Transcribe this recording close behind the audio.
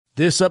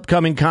This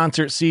upcoming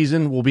concert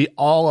season will be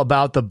all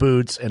about the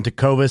boots, and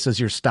Tecovas is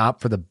your stop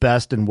for the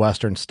best in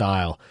Western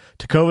style.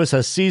 Tecovas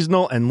has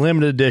seasonal and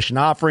limited edition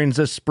offerings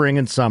this spring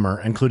and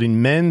summer,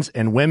 including men's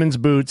and women's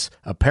boots,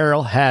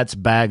 apparel, hats,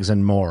 bags,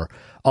 and more.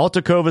 All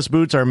Tecovas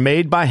boots are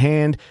made by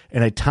hand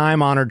in a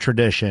time-honored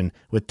tradition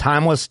with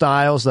timeless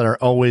styles that are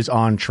always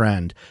on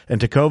trend. And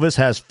Tecovas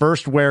has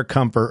first wear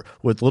comfort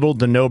with little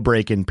to no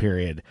break-in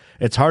period.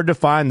 It's hard to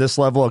find this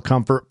level of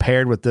comfort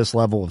paired with this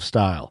level of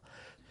style.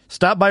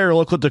 Stop by your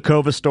local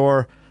Tecovas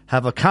store,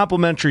 have a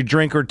complimentary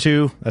drink or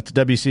two, that's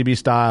WCB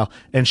style,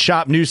 and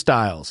shop new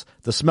styles.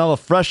 The smell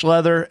of fresh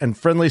leather and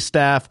friendly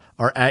staff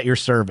are at your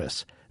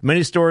service.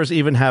 Many stores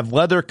even have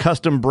leather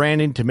custom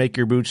branding to make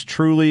your boots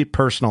truly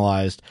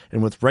personalized.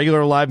 And with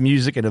regular live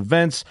music and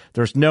events,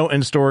 there's no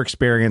in-store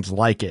experience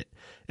like it.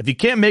 If you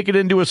can't make it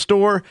into a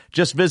store,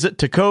 just visit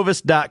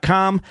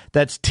tecovas.com.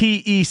 That's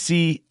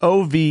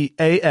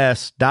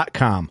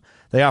TECOVAS.com.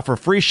 They offer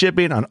free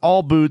shipping on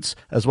all boots,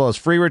 as well as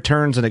free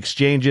returns and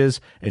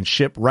exchanges, and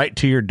ship right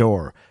to your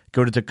door.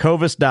 Go to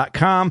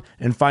tecovas.com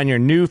and find your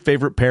new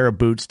favorite pair of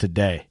boots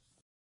today.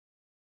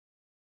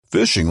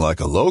 Fishing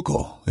like a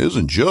local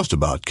isn't just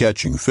about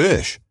catching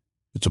fish.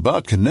 It's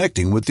about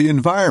connecting with the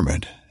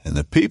environment and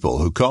the people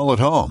who call it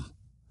home.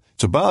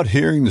 It's about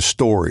hearing the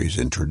stories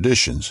and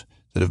traditions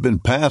that have been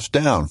passed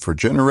down for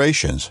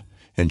generations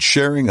and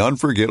sharing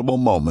unforgettable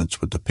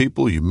moments with the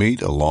people you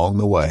meet along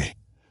the way.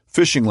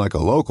 Fishing like a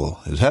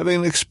local is having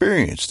an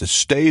experience that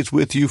stays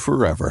with you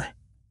forever.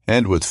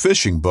 And with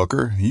Fishing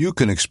Booker, you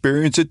can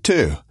experience it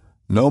too,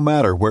 no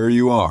matter where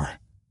you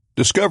are.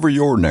 Discover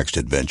your next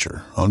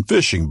adventure on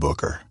Fishing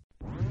Booker.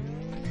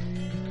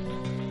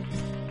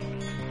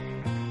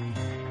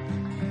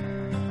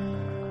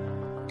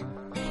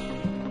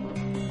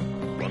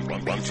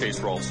 I'm Chase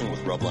Rolfson with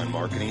Rubline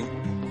Marketing.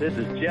 This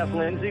is Jeff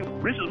Lindsay.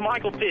 This is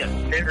Michael Fitt.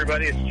 Hey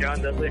everybody, it's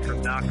John Dudley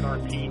from Knock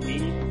On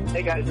TV.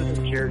 Hey guys, this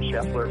is Jared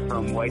Scheffler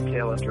from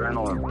Whitetail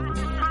Adrenaline.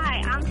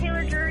 Hi, I'm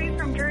Taylor Drury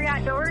from Drury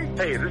Outdoors.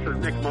 Hey, this is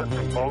Nick Munt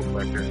from Bone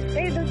Collector.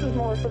 Hey, this is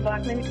Melissa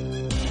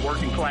Blackman.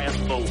 Working Class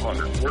Bow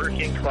Hunter.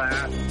 Working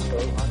Class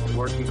Bow Hunter.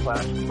 Working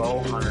Class Bow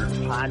Hunter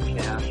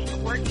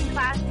Podcast. Working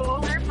Class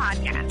Bow Hunter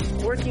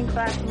Podcast. Working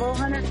Class Bow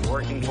Hunter.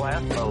 Working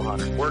Class Bow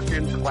Hunter.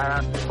 Working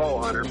Class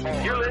Bow Hunter.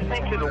 You're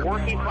listening to the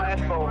Working Class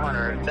Bow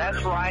Hunter.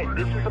 That's right,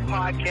 this is a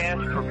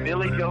podcast for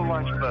Billy Joe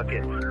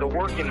Lunchbucket, the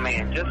working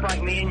man, just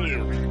like me and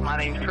you. My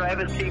name's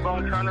Travis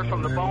T-Bone Turner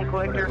from the Bone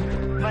Collector.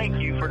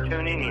 Thank you for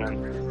tuning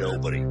in.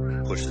 Nobody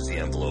pushes the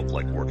envelope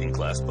like Working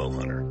Class Bow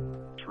Hunter.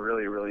 It's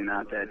really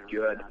not that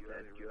good.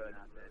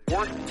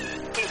 Working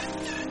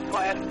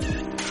Class.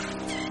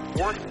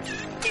 Working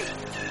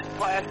Class.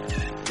 Working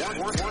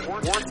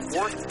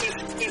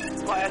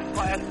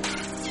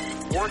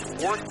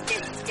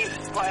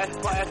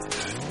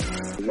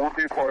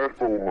Class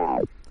Bow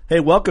Hunter. Hey,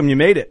 welcome. You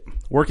made it.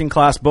 Working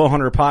Class Bow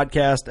Hunter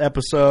Podcast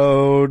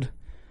episode.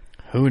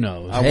 Who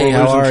knows? Hey,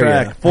 how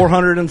are you?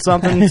 400 and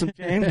something, some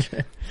change.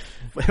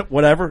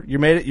 Whatever. You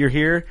made it. You're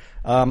here.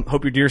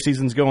 Hope your deer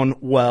season's going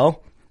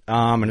well.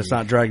 And it's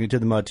not dragging you to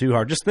the mud too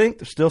hard. Just think,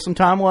 there's still some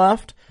time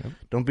left. Yep.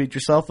 Don't beat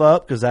yourself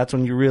up, because that's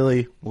when you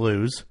really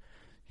lose.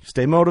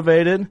 Stay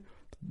motivated.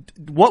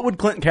 What would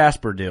Clinton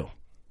Casper do?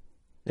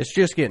 It's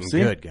just getting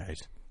good, guys.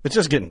 It's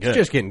just getting good. It's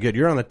just getting good.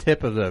 You're on the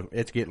tip of the.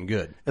 It's getting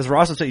good. As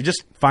Ross would say, you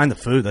just find the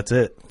food. That's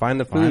it. Find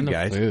the food,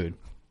 guys.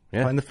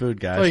 Yeah. Find the food,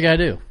 guys. That's all you gotta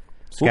do.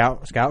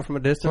 Scout from a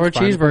distance. Or a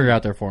cheeseburger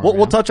out there for them.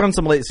 We'll touch on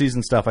some late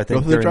season stuff, I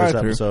think, during this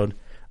episode.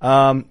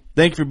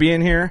 Thank you for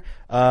being here.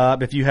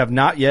 If you have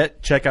not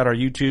yet, check out our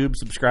YouTube.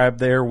 Subscribe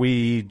there.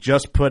 We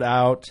just put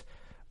out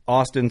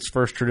Austin's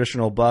first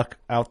traditional buck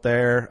out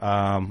there.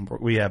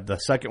 We have the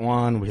second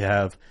one. We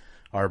have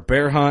our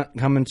bear hunt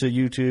coming to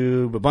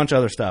YouTube, a bunch of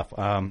other stuff.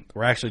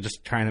 We're actually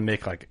just trying to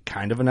make like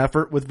kind of an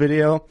effort with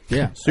video.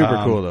 Yeah,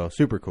 super cool though.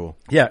 Super cool.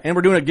 Yeah, and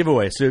we're doing a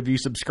giveaway. So if you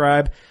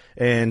subscribe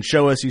and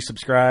show us you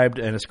subscribed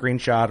and a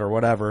screenshot or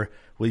whatever,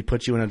 we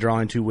put you in a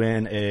drawing to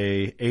win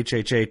a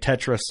HHA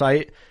Tetra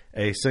sight,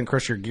 a Scent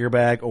Crusher gear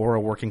bag, or a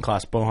Working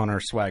Class Bow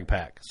Hunter swag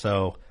pack.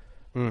 So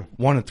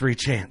 1 in 3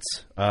 chance.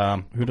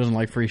 Who doesn't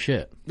like free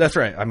shit? That's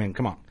right. I mean,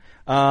 come on.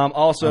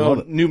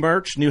 Also, new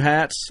merch, new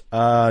hats,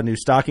 new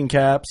stocking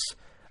caps,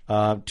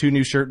 2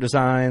 new shirt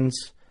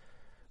designs.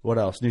 What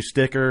else? New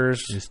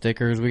stickers. New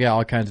stickers. We got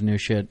all kinds of new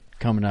shit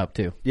coming up,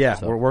 too. Yeah,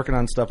 so we're working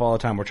on stuff all the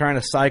time. We're trying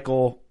to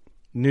cycle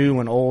new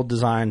and old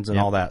designs and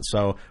all that.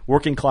 So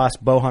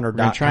workingclassbowhunter.com. We're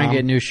going to try and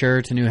get new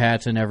shirts and new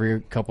hats in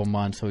every couple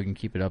months so we can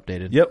keep it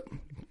updated. Yep.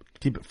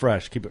 Keep it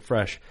fresh. Keep it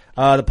fresh.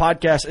 The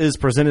podcast is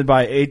presented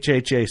by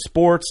HHA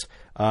Sports.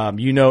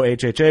 You know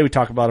HHA. We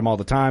talk about them all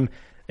the time.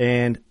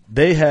 And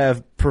they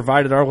have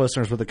provided our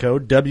listeners with a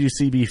code,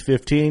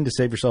 WCB15, to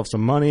save yourself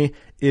some money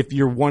if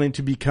you're wanting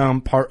to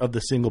become part of the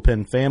Single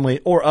Pin family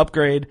or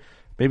upgrade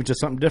maybe to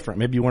something different.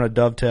 Maybe you want to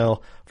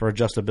dovetail for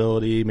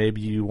adjustability.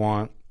 Maybe you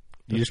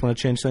just want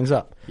to change things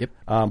up. Yep.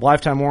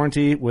 Lifetime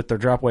warranty with their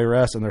drop-away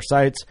rests and their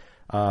sights.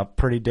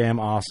 Pretty damn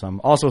awesome.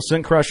 Also,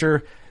 Scent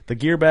Crusher. The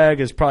gear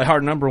bag is probably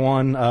our number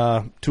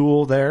one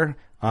tool there.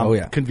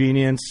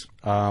 Convenience,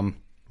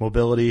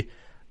 mobility.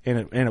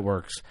 and it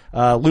works.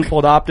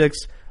 Loophole Optics.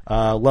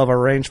 Love our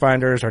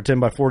rangefinders. Our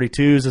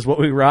 10x42s is what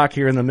we rock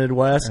here in the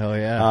Midwest. Oh,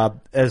 yeah.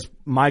 As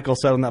Michael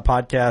said on that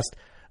podcast,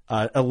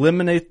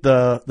 eliminate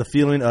the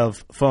feeling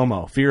of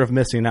FOMO, fear of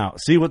missing out.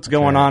 See what's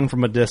going on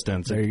from a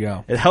distance. There you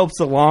go. It helps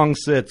the long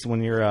sits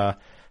when you're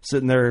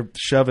sitting there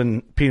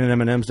shoving peanut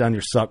M&Ms down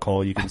your suck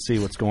hole. You can see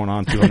what's going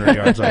on 200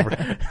 yards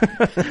over.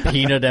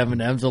 Peanut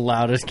M&M's the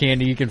loudest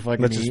candy you can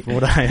fucking That's eat. just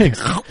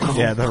what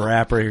yeah, the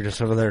wrapper. You're just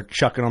over there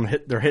chucking them.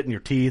 They're hitting your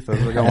teeth as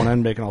they're going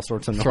in, making all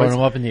sorts of noise. Throwing them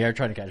up in the air,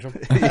 trying to catch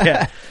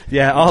them.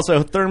 Yeah.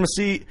 Also,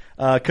 Thermoset,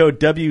 code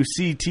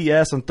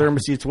WCTS on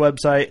Thermoset's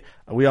website.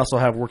 We also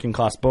have Working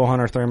Class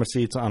Bowhunter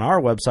Thermosets on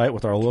our website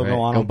with our logo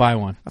on them. Go buy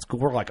one. That's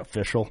cool. We're like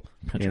official.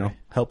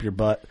 Help your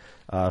butt.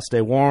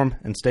 Stay warm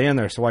and stay in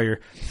there. So while you're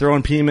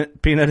throwing peanut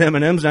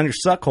M&Ms down your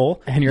suck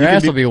hole, and your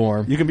ass will be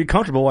warm. You can be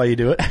comfortable while you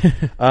do it.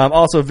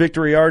 Also,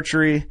 Victory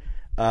Archery,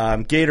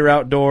 Gator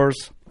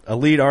Outdoors,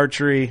 Elite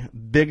Archery,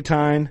 Big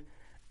Time,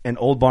 and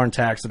Old Barn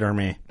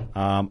Taxidermy.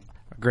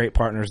 Great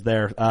partners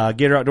there.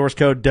 Gator Outdoors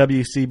code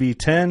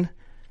WCB10.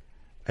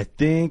 I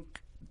think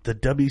the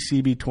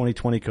WCB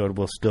 2020 code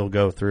will still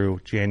go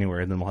through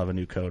January, and then we'll have a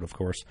new code, of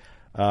course.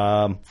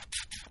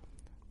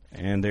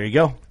 And there you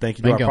go. Thank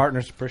you to our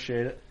partners.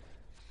 Appreciate it.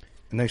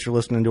 And thanks for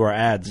listening to our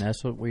ads. And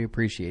that's what we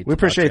appreciate. We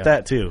appreciate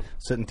that, too,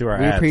 sitting through our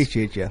ads. We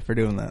appreciate you for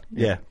doing that.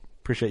 Yeah.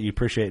 Appreciate you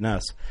appreciating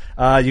us.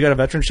 You got a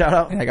veteran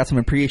shout-out? Yeah, I got some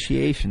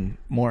appreciation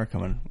more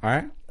coming. All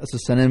right. This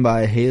is sent in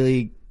by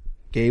Haley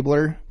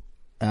Gabler.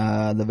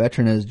 The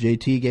veteran is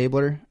JT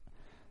Gabler.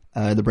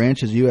 The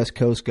branch is U.S.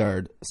 Coast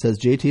Guard. It says,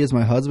 JT is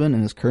my husband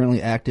and is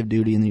currently active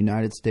duty in the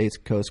United States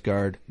Coast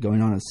Guard,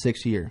 going on his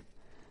 6th year.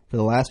 For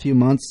the last few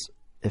months,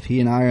 if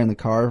he and I are in the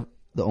car,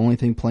 the only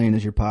thing playing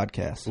is your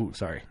podcast. Ooh,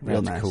 sorry.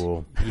 Real That's nice.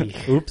 cool.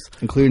 Oops.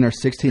 Including our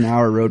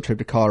 16-hour road trip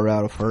to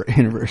Colorado for our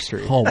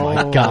anniversary. Oh,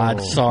 my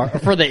God. Sorry.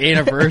 For the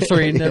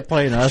anniversary, and they're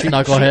playing us,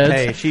 knuckleheads.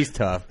 Hey, she's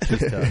tough.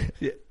 She's tough.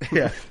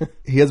 Yeah.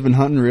 He has been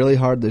hunting really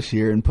hard this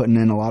year and putting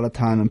in a lot of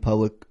time in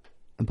public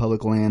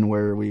land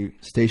where we're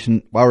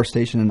stationed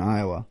in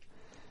Iowa.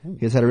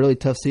 He has had a really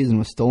tough season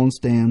with stolen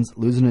stands,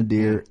 losing a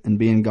deer, and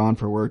being gone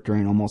for work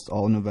during almost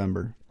all of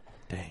November.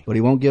 Dang. But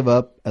he won't give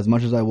up as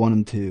much as I want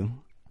him to,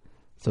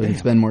 so he can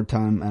spend more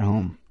time at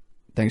home.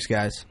 Thanks,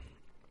 guys.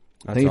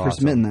 That's thank you for awesome.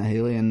 submitting that,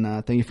 Haley, and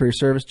thank you for your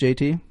service,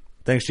 JT.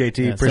 Thanks,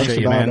 JT. Yeah, Appreciate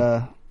you, man.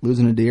 About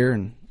losing a deer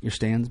and your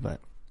stands, but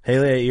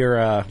Haley,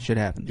 you're shit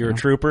happens. You're a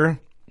trooper.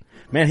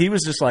 Man, he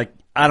was just like,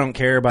 I don't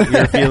care about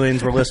your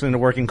feelings. We're listening to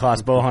Working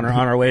Class Bowhunter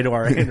on our way to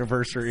our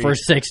anniversary. For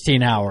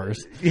 16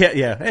 hours.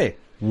 Yeah. Hey.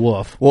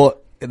 Woof.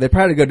 Well, they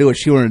probably go do what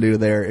she wanted to do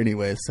there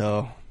anyway,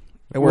 so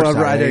it works out.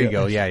 Right, there you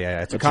go.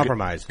 Yeah. It's a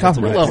compromise.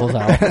 Compromise. Levels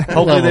out.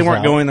 Hopefully they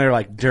weren't going there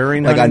like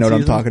during like I know what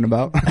I'm hunting talking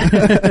about.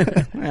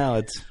 season.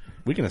 Well,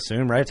 we can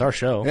assume, right? It's our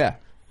show. Yeah.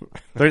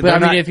 They're But, I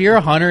mean, not- if you're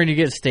a hunter and you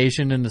get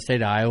stationed in the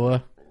state of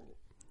Iowa,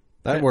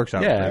 That works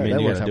out. Yeah, I mean, that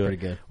you works gotta out do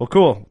pretty it. good. Well,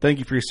 cool. Thank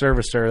you for your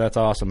service, sir. That's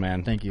awesome,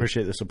 man. Thank you.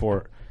 Appreciate the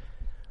support.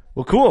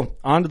 Well, cool.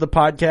 On to the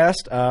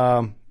podcast.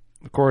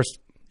 Of course,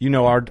 you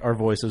know our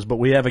voices, but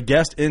we have a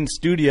guest in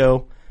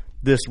studio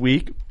this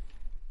week,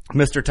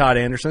 Mr. Todd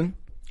Anderson.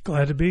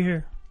 Glad to be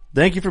here.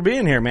 Thank you for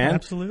being here, man.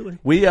 Absolutely.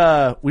 We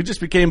just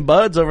became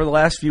buds over the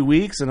last few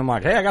weeks, and I'm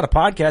like, hey, I got a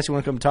podcast. You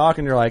want to come talk?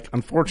 And you're like,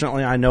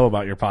 unfortunately, I know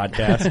about your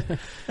podcast.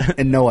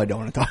 And no, I don't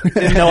want to talk.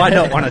 And no, I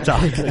don't want to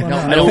talk. no,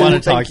 I don't want to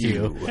talk to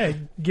you. Hey,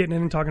 getting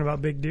in and talking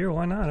about big deer,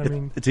 why not? I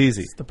mean, It's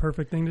easy. it's the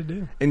perfect thing to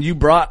do. And you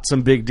brought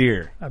some big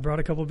deer. I brought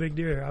a couple big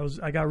deer.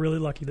 I got really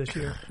lucky this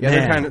year.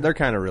 Yeah, Man. they're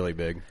kind of really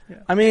big.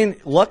 I mean,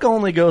 luck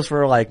only goes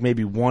for like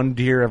maybe one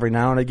deer every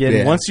now and again.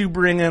 Yeah. Once you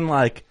bring in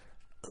like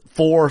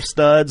 4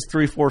 studs,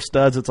 3-4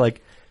 studs, it's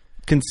like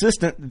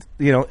consistent.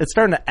 You know, it's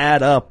starting to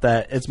add up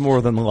that it's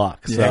more than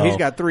luck. So, Yeah, he's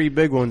got 3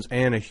 big ones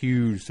and a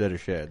huge set of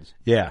sheds.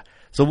 yeah.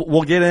 So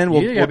we'll get in. You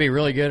We'll, either got to be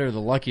really good or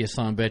the luckiest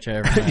son of a bitch I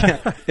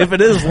ever met. if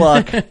it is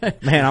luck,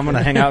 man, I'm going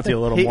to hang out with you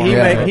a little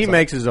more. He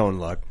makes his own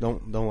luck.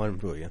 Don't let him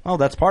fool you. Oh,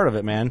 that's part of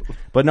it, man.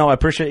 But no, I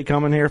appreciate you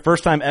coming here.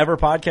 First time ever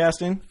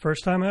podcasting.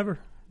 First time ever.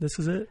 This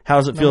is it.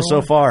 How's it feel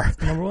so far?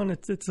 Number one,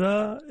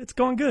 it's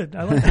going good.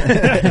 I like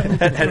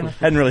it.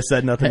 Hadn't really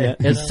said nothing yet.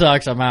 It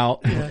sucks. I'm out.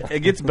 It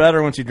gets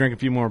better once you drink a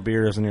few more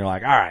beers and you're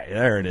like, all right,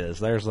 there it is.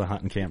 There's the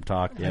hunting camp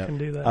talk. I can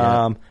do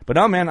that. But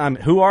no, man,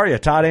 who are you?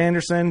 Todd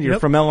Anderson. You're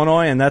Yep. from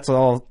Illinois, and that's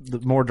all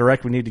the more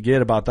direct we need to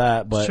get about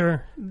that. But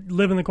Sure.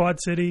 Live in the Quad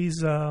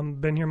Cities.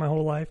 Been here my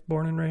whole life.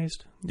 Born and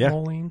raised. Yeah.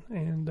 Moline.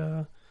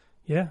 And,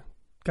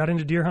 got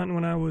into deer hunting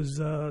when I was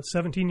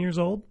 17 years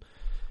old.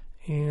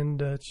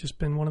 And it's just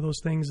been one of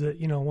those things that,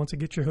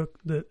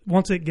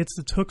 once it gets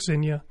its hooks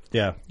in you,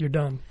 yeah, you're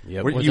done.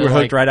 Yep. Was you it were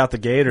hooked like- right out the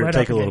gate, or Right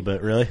take out a the little gate.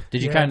 bit, really?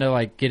 Did you Yeah. kind of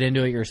like get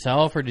into it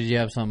yourself, or did you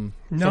have No,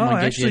 someone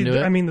get actually, you into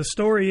it? I mean, the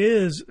story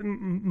is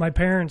my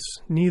parents,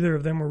 neither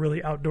of them were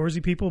really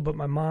outdoorsy people, but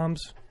my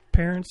mom's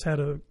parents had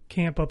a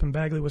camp up in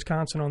Bagley,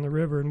 Wisconsin on the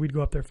river, and we'd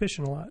go up there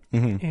fishing a lot.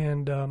 Mm-hmm.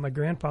 And my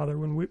grandfather,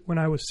 when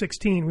I was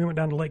 16, we went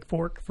down to Lake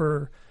Fork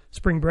for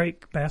spring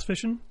break bass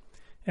fishing,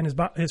 and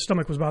his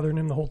stomach was bothering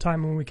him the whole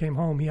time. And when we came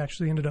home, he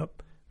actually ended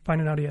up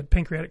finding out he had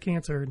pancreatic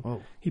cancer.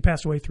 And he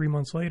passed away 3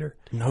 months later.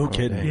 No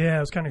kidding. Yeah, it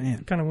was kind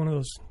of one of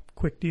those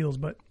quick deals.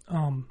 But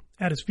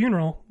at his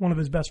funeral, one of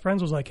his best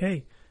friends was like,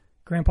 "Hey,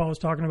 Grandpa was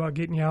talking about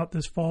getting you out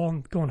this fall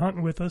and going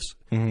hunting with us.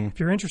 If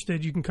you're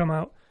interested, you can come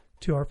out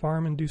to our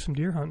farm and do some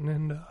deer hunting."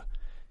 And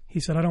he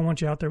said, "I don't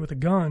want you out there with a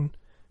gun,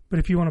 but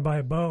if you want to buy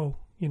a bow,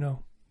 we'd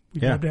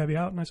love to have you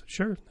out." And I said,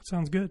 "Sure, that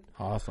sounds good."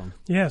 Awesome.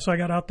 Yeah, so I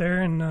got out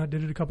there and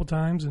did it a couple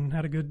times and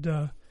had a good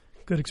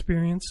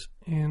experience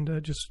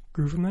and just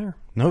grew from there.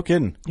 No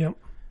kidding. Yep.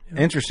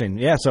 Interesting.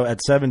 Yeah, so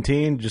at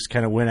 17, just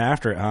kind of went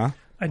after it, huh?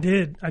 I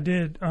did.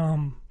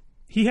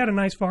 He had a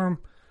nice farm.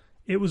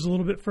 It was a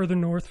little bit further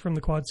north from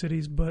the Quad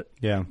Cities, but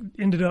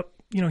ended up,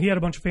 he had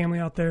a bunch of family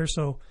out there,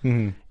 so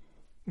you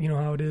know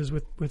how it is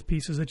with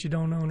pieces that you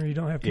don't own or you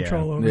don't have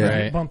control over. You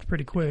get bumped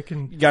pretty quick,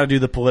 and you got to do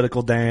the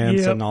political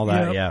dance and all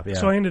that. Yeah.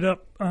 So I ended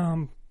up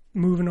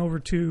moving over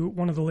to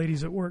one of the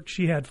ladies at work.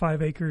 She had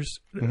 5 acres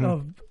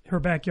of her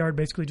backyard,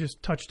 basically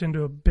just touched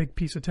into a big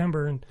piece of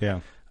timber, and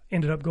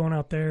ended up going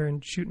out there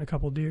and shooting a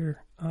couple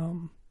deer.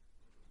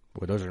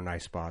 Well, those are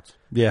nice spots.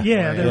 Yeah,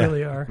 they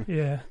really are.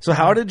 Yeah. So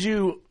how did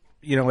you?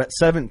 At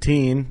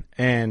 17,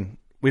 and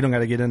we don't got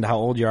to get into how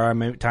old you are.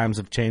 Maybe times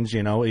have changed,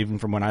 even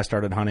from when I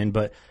started hunting.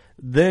 But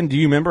then, do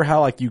you remember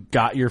how you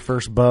got your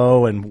first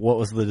bow and what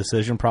was the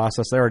decision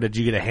process there? Or did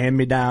you get a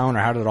hand-me-down, or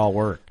how did it all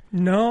work?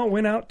 No, I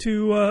went out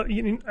to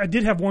I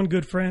did have one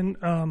good friend.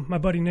 My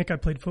buddy Nick I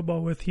played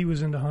football with. He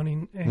was into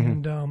hunting,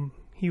 and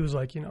he was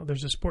like,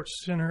 there's a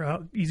sports center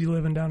out Easy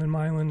Living down in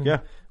Milan.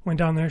 And went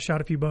down there,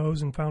 shot a few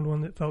bows, and found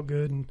one that felt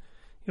good. And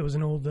it was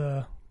an old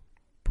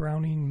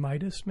Browning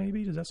Midas,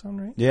 maybe. Does that sound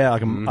right? Yeah,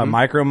 like a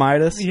micro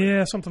Midas?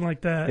 Yeah, something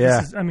like that.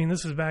 Yeah.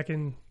 This is back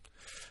in...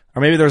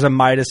 Or maybe there's a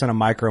Midas and a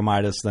micro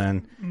Midas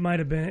then. Might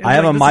have been. I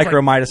have a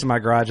micro Midas in my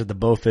garage with the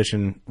bow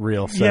fishing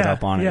reel set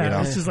up on it.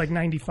 Yeah, this is like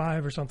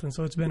 95 or something,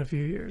 so it's been a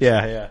few years.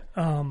 Yeah.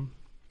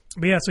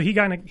 But yeah, so he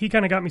kind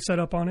of got me set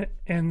up on it,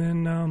 and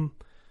then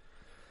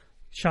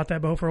shot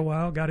that bow for a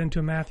while, got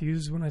into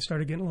Matthews when I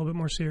started getting a little bit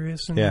more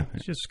serious, and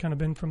it's just kind of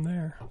been from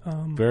there.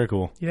 Very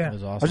cool. Yeah. That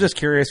was awesome. I was just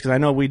curious because I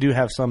know we do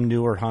have some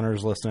newer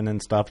hunters listening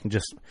and stuff, and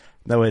just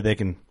that way they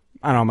can,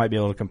 I don't know, might be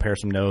able to compare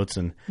some notes.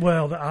 And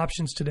well, the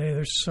options today,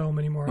 there's so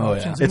many more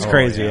options. Yeah. It's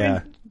crazy,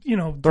 And,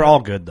 they're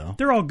all good, though.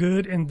 They're all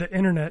good, and the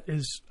internet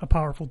is a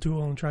powerful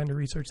tool in trying to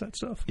research that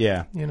stuff.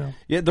 Yeah.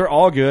 Yeah, they're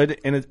all good,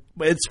 and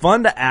it's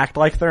fun to act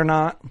like they're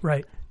not.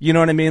 Right. You know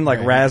what I mean? Like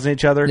razzing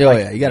each other. Oh,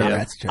 you got to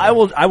razz each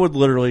other. I would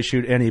literally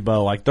shoot any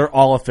bow. Like, they're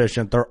all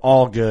efficient. They're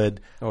all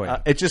good. Oh,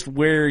 yeah. It's just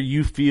where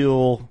you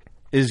feel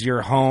is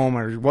your home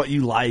or what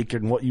you like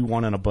and what you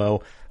want in a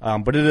bow.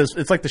 But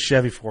it's like the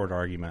Chevy Ford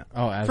argument.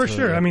 Oh, absolutely.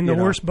 For sure. I mean, the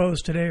worst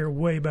bows today are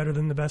way better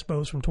than the best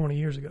bows from 20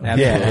 years ago.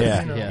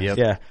 Absolutely.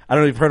 Yeah. I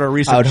don't know if you've heard our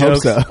recent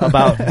jokes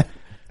about...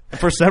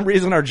 For some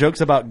reason, our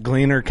jokes about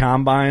Gleaner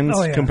combines,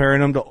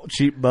 comparing them to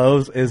cheap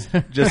bows, is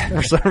just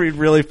for some reason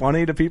really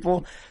funny to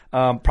people.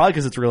 Probably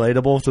because it's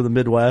relatable to the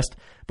Midwest.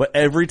 But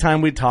every time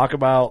we talk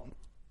about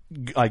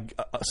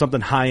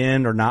something high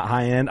end or not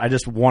high end, I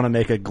just want to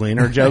make a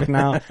Gleaner joke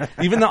now.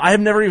 Even though I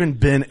have never even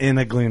been in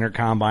a Gleaner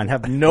combine,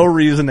 have no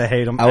reason to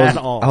hate them at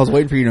all. I was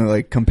waiting for you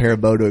to compare a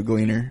bow to a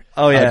Gleaner.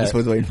 Oh yeah, I just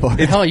was waiting for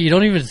it. Hell, you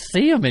don't even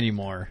see them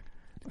anymore.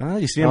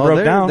 You see them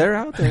broke down. They're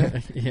out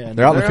there.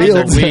 They're out in the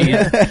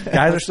fields.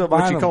 Guys are still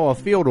buying what you call a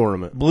field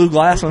ornament. Blue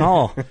glass and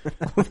all.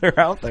 They're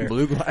out there.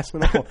 Blue glass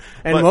and all.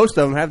 And most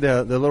of them have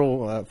the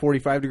little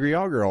 45-degree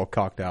auger all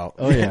cocked out.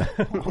 Oh, yeah.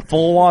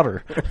 Full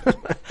water.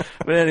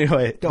 But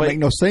anyway. Don't make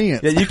no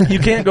sense. Yeah, you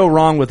can't go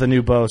wrong with a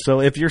new bow.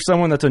 So if you're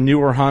someone that's a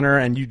newer hunter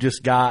and you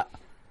just got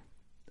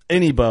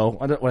any bow,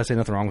 when I say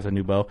nothing wrong with a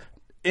new bow,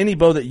 any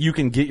bow that you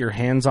can get your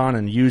hands on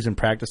and use and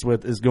practice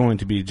with is going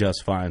to be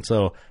just fine.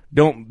 So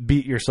don't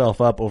beat yourself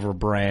up over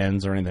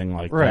brands or anything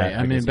like that. Right.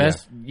 I mean,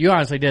 you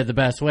honestly did the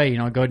best way.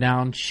 Go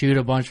down, shoot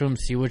a bunch of them,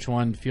 see which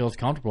one feels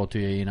comfortable to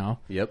you.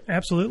 Yep.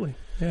 Absolutely.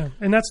 Yeah.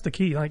 And that's the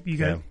key. Like you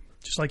got,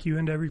 just like you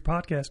end every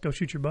podcast, go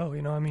shoot your bow.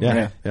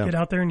 Get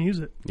out there and use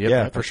it. Yep,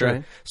 yeah, for sure.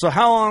 Right. So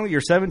how long? You're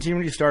 17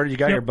 when you started. You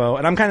got your bow,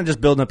 and I'm kind of just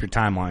building up your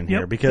timeline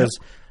here because.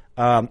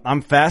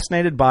 I'm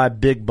fascinated by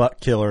big buck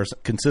killers,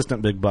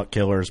 consistent big buck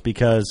killers,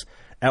 because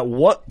at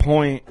what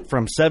point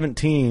from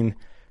 17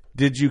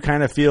 did you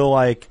kind of feel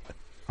like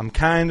I'm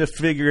kind of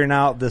figuring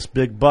out this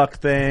big buck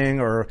thing,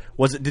 or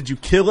did you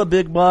kill a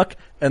big buck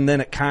and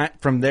then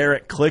from there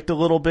it clicked a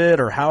little bit,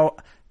 or how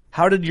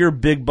did your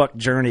big buck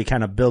journey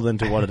kind of build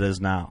into what it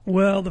is now?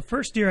 Well, the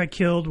first deer I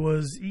killed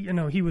was,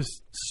 he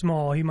was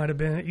small. He was a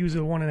 1.5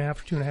 or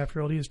 2.5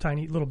 year old. He was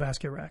tiny, little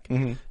basket rack.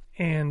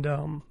 Mm-hmm.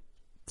 And,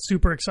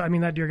 super excited. I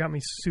mean, that deer got me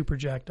super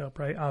jacked up,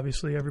 right?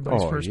 Obviously,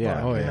 everybody's first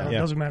buck. It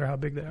doesn't matter how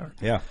big they are.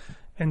 Yeah.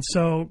 And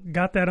so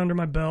got that under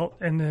my belt.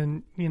 And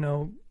then,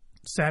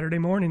 Saturday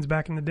mornings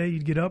back in the day,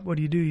 you'd get up. What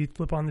do? You'd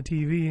flip on the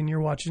TV and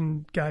you're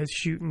watching guys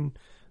shooting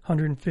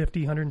 150,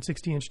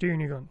 160 inch deer.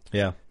 And you're going,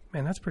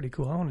 man, that's pretty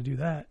cool. I want to do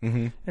that.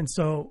 Mm-hmm. And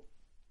so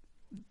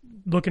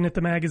looking at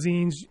the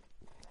magazines,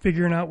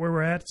 figuring out where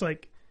we're at, it's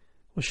like,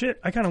 well, shit,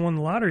 I kind of won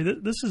the lottery.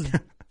 This is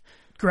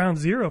ground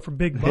zero for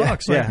big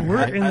bucks. Like Yeah.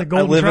 we're in I the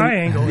Golden live in-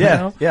 Triangle. Yeah, you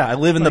know? yeah. I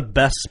live in the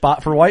best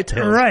spot for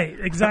whitetails. Right,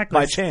 exactly.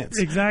 By chance.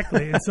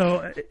 Exactly. And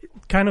so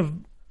kind of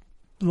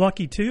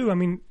lucky too. I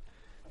mean,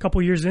 a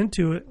couple years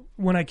into it,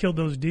 when I killed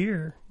those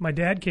deer, my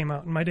dad came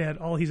out, and my dad,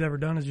 all he's ever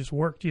done is just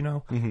worked, you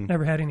know,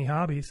 never had any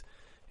hobbies.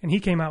 And he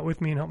came out with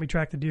me and helped me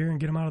track the deer and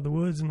get them out of the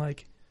woods. And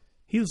like,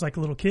 he was like a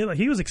little kid. Like,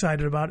 he was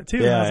excited about it too.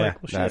 Yeah, and I was yeah. like,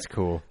 well, shit, That's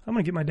cool. I'm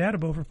going to get my dad a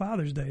bow for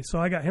Father's Day. So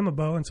I got him a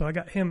bow. And so I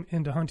got him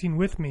into hunting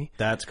with me.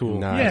 That's cool.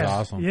 Nice. Yeah, That's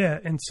awesome. Yeah.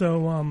 And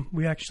so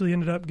we actually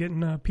ended up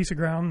getting a piece of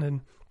ground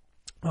and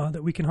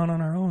that we can hunt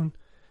on our own.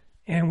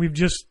 And we've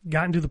just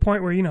gotten to the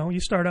point where, you know, you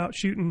start out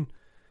shooting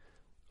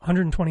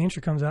 120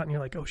 incher comes out and you're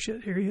like, oh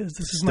shit, here he is.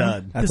 This is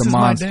Stud. That's this a is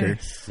monster. my day.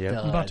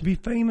 Yep. I'm about to be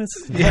famous.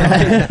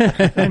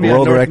 And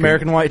World North record.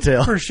 American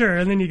whitetail. For sure.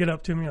 And then you get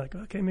up to him and you're like,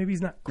 okay, maybe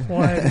he's not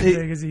quite as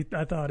big as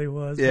I thought he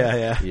was. Yeah, But,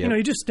 yeah. You know,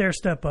 you just stair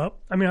step up.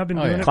 I mean, I've been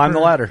doing it Climb for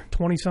the ladder.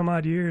 20 some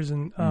odd years.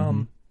 And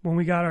when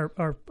we got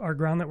our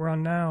ground that we're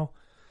on now,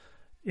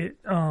 it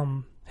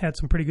had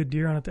some pretty good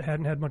deer on it that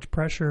hadn't had much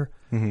pressure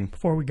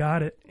before we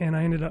got it. And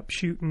I ended up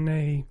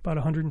shooting about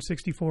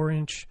 164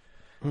 inch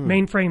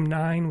mainframe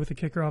 9 with a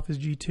kicker off his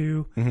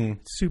G2,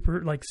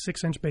 super like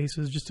 6-inch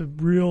bases, just a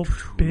real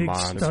big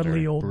Monster.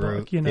 studly old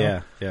buck, you know.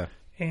 Yeah, yeah.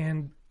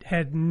 And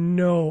had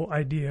no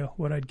idea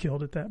what I'd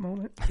killed at that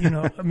moment. You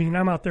know, I mean,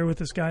 I'm out there with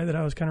this guy that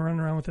I was kind of running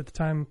around with at the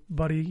time,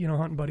 buddy, you know,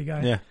 hunting buddy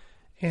guy. Yeah.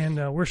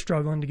 And we're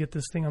struggling to get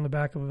this thing on the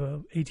back of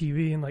a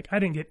ATV, and like I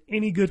didn't get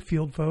any good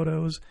field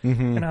photos,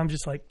 and I'm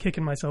just like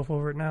kicking myself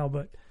over it now.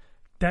 But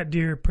that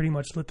deer pretty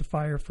much lit the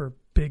fire for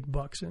big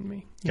bucks in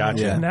me. you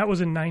Gotcha. know? And that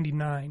was in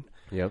 '99.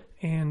 Yep.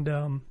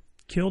 And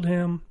killed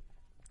him.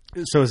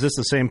 So is this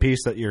the same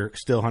piece that you're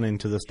still hunting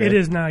to this day? It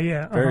is now,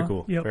 yeah. Very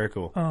cool. Yep. Very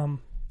cool. So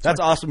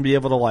That's awesome to be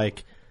able to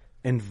like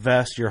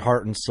invest your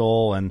heart and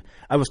soul. And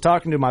I was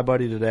talking to my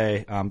buddy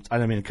today. I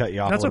didn't mean to cut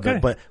you off That's a little okay.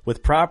 bit, but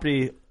with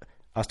property,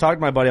 I was talking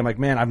to my buddy. I'm like,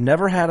 man, I've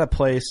never had a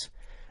place.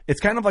 It's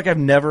kind of like I've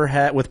never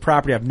had with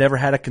property. I've never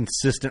had a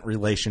consistent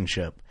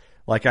relationship.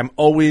 Like I'm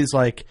always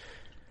like,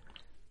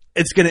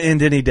 it's going to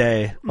end any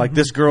day. Like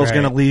this girl's Right.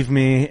 going to leave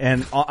me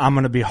and I'm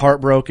going to be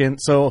heartbroken.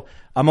 So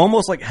I'm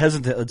almost like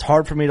hesitant. It's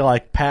hard for me to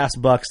like pass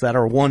bucks that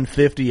are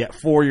 150 at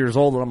 4 years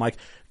old. And I'm like,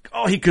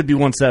 oh, he could be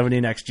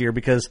 170 next year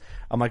because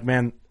I'm like,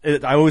 man,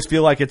 I always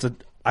feel like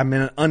I'm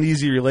in an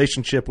uneasy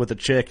relationship with a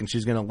chick and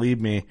she's going to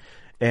leave me.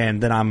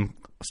 And then I'm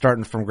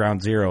starting from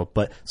ground zero.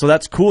 But so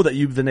that's cool that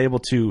you've been able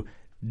to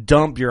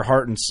dump your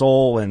heart and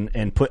soul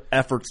and put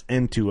efforts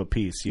into a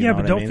piece. You know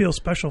but what don't I mean? feel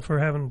special for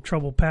having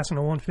trouble passing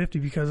a 150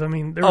 because I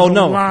mean there's Oh, a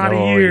no. lot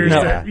No, of years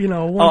no. that you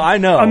know. I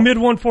know. a mid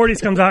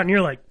 140s comes out and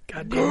you're like,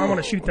 God damn, I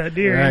want to shoot that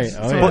deer. Right. It's-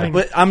 Oh, so, yeah. I mean,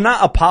 But I'm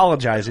not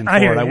apologizing for I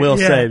hear it. I you. will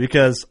Yeah. say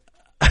because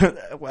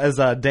as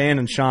Dan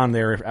and Sean,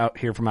 they're out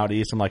here from out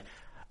east. I'm like,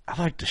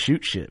 I like to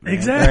shoot shit, man.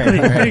 exactly,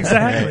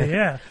 exactly,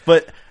 yeah.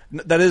 But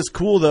that is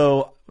cool,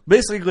 though.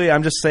 Basically,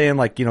 I'm just saying,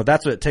 like, you know,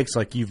 that's what it takes.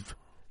 Like,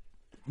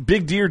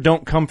 big deer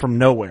don't come from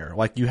nowhere.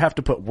 Like, you have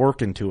to put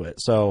work into it.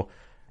 So,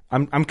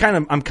 I'm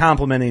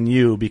complimenting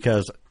you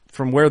because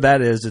from where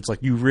that is, it's like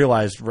you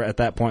realize at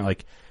that point,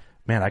 like,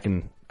 man, I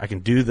can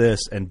do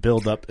this and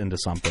build up into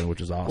something,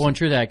 which is awesome. Well, and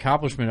true, that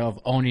accomplishment of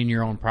owning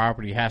your own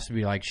property has to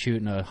be like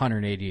shooting a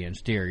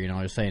 180-inch deer. You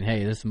know, just saying,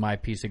 "Hey, this is my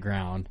piece of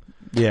ground."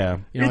 Yeah,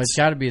 You know, it's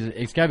got to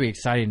be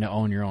exciting to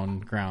own your own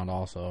ground.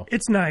 Also,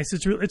 It's nice.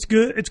 It's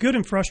good. It's good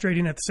and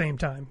frustrating at the same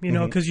time. You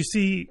know, because you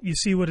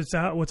see what's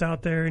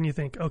out there, and you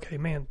think, okay,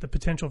 man, the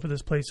potential for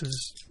this place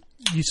is.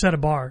 You set a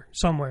bar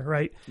somewhere,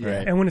 right?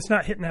 Right. And when it's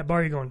not hitting that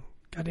bar, you're going,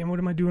 God damn, what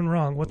am I doing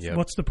wrong? What's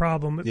the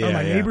problem? Are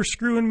my Yeah. neighbors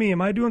screwing me?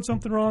 Am I doing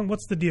something wrong?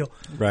 What's the deal?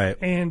 right.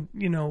 And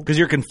you know, Because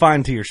you're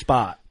confined to your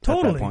spot. At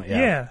totally, that point,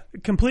 yeah,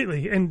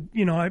 completely. And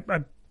you know, I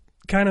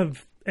kind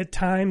of at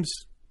times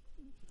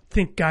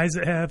think guys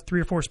that have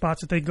 3 or 4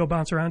 spots that they can go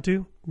bounce around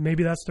to,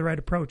 maybe that's the right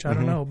approach. I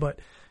don't know, but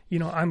you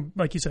know, I'm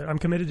like you said, I'm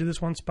committed to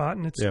this one spot,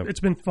 and it's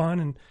been fun,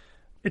 and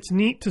it's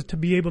neat to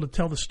be able to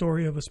tell the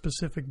story of a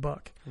specific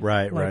buck.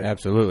 Right, Like, right.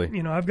 Absolutely.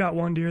 You know, I've got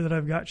one deer that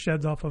I've got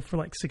sheds off of for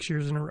like 6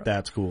 years in a row.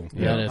 That's cool.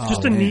 yeah, that's Just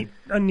awesome.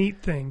 a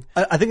neat thing.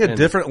 I think a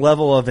different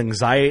level of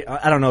anxiety.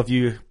 I don't know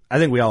if I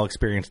think we all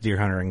experience deer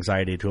hunter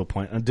anxiety to a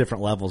point on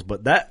different levels,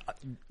 but that,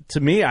 to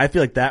me, I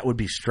feel like that would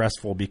be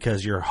stressful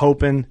because you're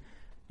hoping,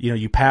 you know,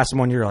 you pass him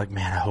one, you're like,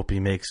 man, I hope he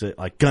makes it.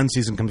 Like gun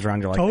season comes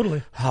around, you're like,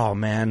 Totally. oh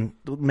man,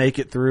 make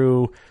it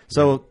through.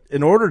 So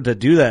in order to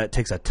do that, it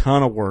takes a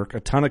ton of work, a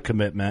ton of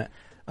commitment,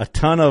 a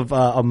ton of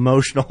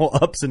emotional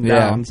ups and Yeah.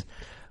 downs.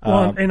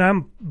 Well, and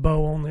I'm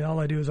bow only. All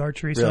I do is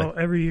archery. So Really?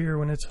 every year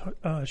when it's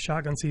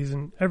shotgun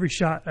season, every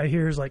shot I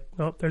hear is like,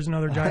 oh, there's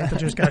another giant that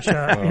just got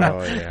shot. You know?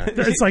 Oh, yeah.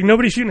 It's like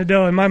nobody's shooting a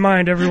doe. In my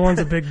mind, everyone's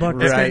a big buck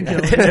that's Right.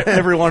 getting killed.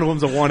 Every one of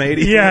them's a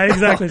 180. Yeah,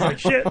 exactly. It's like,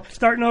 shit,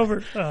 starting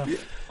over.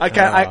 I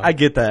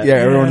get that. Yeah,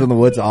 everyone's in the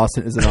woods.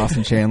 Austin is an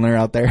Austin Chandler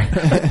out there.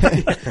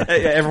 Yeah,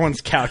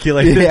 everyone's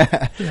calculated.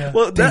 Yeah.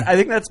 Well, I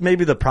think that's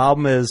maybe the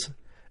problem is,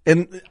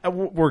 and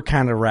we're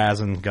kind of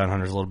razzing gun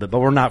hunters a little bit, but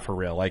we're not for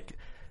real. Like,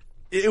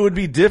 it would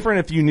be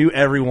different if you knew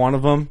every one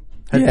of them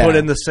had Yeah. put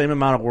in the same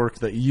amount of work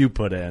that you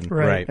put in.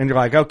 Right. And you're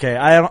like, okay,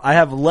 I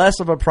have less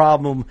of a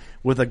problem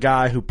with a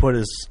guy who put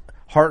his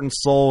heart and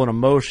soul and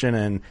emotion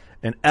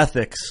and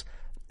ethics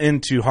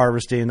into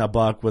harvesting a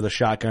buck with a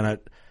shotgun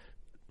at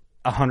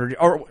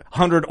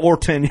 100 or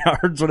 10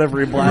 yards, whatever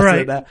he blasted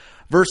Right. it at,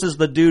 versus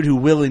the dude who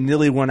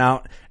willy-nilly went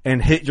out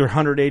and hit your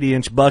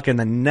 180-inch buck in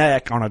the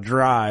neck on a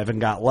drive and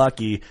got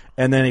lucky,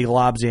 and then he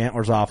lobs the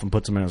antlers off and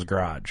puts them in his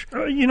garage.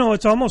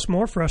 It's almost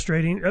more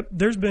frustrating.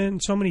 There's been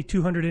so many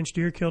 200-inch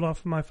deer killed off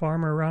of my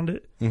farm or around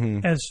it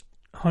as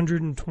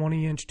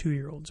 120-inch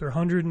 2-year-olds or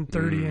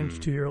 130-inch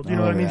 2-year-olds. You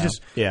know what I mean? yeah.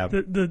 Just Yeah.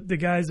 the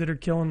guys that are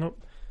killing.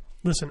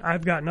 Listen,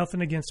 I've got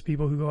nothing against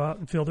people who go out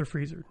and fill their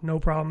freezer. No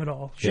problem at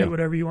all. Shoot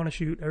whatever you want to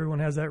shoot. Everyone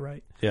has that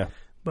right. Yeah.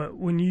 But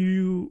when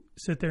you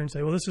sit there and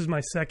say, well, this is my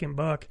second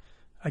buck.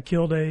 I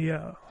killed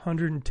a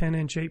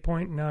 110-inch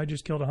 8-point, and now I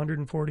just killed a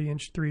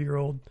 140-inch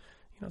 3-year-old.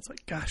 It's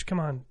like, gosh, come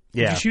on.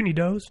 Did Yeah. you shoot any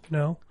does?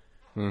 No.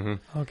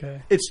 Mm-hmm.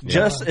 Okay.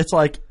 It's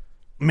like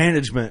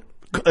management.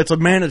 It's a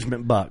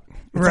management buck. It's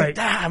Right.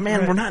 like, man,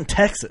 Right. we're not in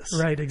Texas.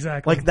 Right,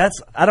 exactly. Like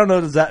I don't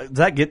know, does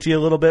that get to you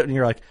a little bit? And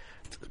you're like,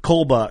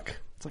 coal buck.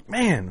 It's like,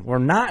 man, we're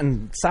not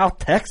in South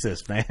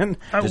Texas, man.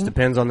 Just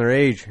depends on their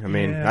age. I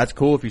mean, Yeah. that's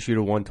cool if you shoot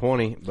a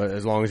 120, but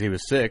as long as he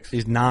was 6.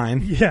 He's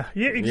 9. Yeah,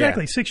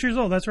 exactly. Yeah. 6 years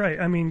old. That's right.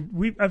 I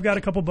mean, I've got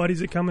a couple buddies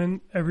that come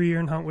in every year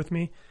and hunt with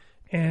me,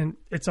 and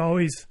it's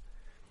always,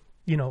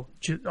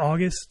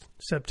 August,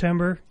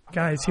 September.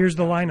 Guys, here's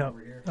the lineup.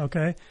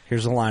 Okay.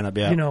 Here's the lineup.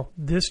 Yeah.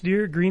 This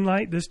deer green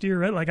light, this deer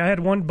red. Like I had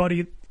one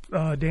buddy,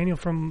 Daniel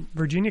from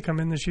Virginia, come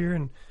in this year,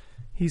 and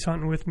he's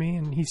hunting with me,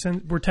 and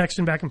we're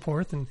texting back and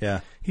forth, and Yeah.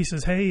 he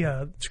says, "Hey,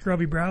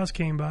 Scrubby Browse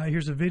came by.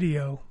 Here's a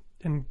video."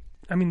 And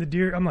I mean, the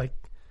deer. I'm like,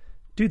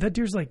 "Dude, that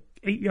deer's like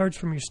 8 yards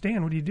from your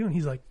stand. What are you doing?"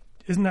 He's like,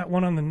 "Isn't that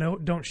one on the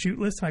don't shoot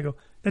list?" And I go,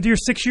 "That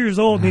deer's 6 years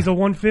old, and he's a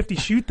 150.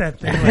 Shoot that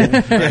thing."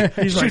 Like,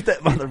 he's Shoot that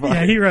motherfucker.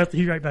 Yeah,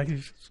 he right back.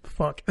 He's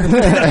fuck.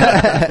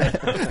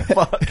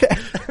 Fuck.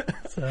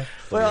 So,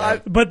 Well,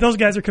 but those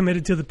guys are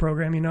committed to the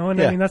program, and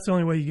Yeah. I mean that's the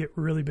only way you get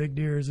really big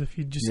deer is if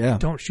you just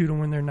don't shoot them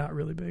when they're not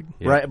really big.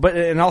 Right, but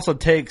it also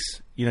takes,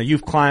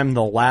 you've climbed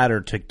the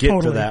ladder to get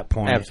Totally. to that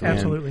point.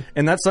 Absolutely.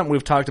 And that's something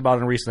we've talked about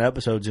in recent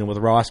episodes, with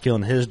Ross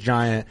killing his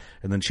giant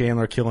and then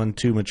Chandler killing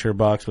 2 mature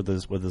bucks with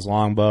his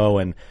longbow.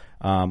 And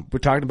we're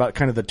talking about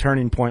kind of the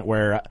turning point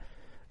where,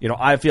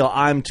 I feel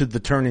I'm to the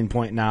turning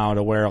point now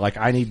to where, like,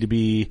 I need to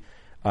be,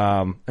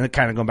 and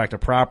kind of going back to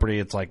property,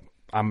 it's like,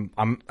 I'm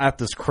at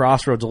this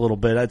crossroads a little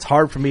bit. It's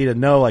hard for me to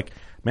know, like,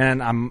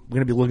 man, I'm going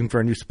to be looking for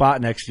a new spot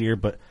next year,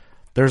 but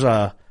there's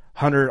a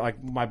 100,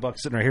 like my buck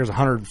sitting right here is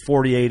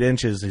 148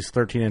 inches. He's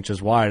 13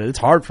 inches wide. It's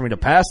hard for me to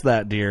pass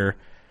that deer.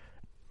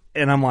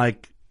 And I'm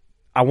like,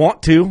 I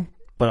want to,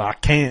 but I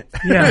can't.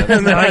 Yeah,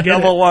 and then I get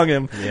double it. lung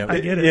him. Yep. I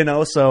get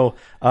it. So,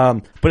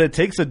 but it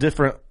takes a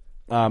different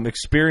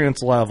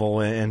experience level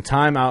and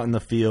time out in the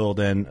field,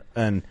 and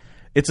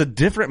it's a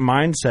different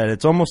mindset.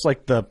 It's almost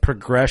like the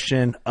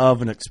progression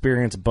of an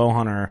experienced bow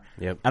hunter.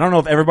 Yep. I don't know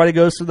if everybody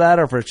goes through that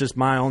or if it's just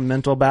my own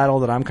mental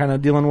battle that I'm kind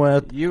of dealing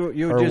with. You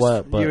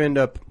end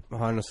up,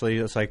 honestly,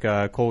 it's like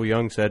Cole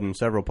Young said in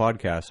several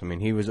podcasts. I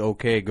mean, he was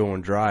okay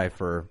going dry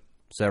for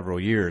several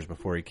years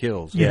before he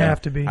kills. You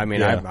have to be. I mean,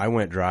 Yeah. I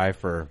went dry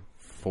for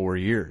 4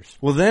 years.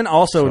 Well, then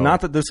also, So-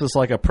 not that this is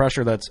like a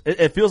pressure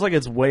it feels like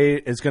it's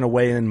going to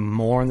weigh in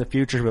more in the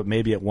future, but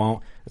maybe it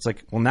won't. It's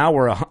like, well, now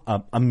we're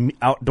a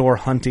outdoor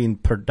hunting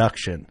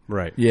production.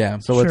 Right. Yeah.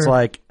 So it's Sure.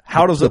 like,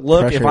 how does it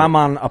look if pressure. I'm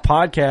on a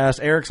podcast,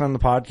 Eric's on the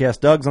podcast,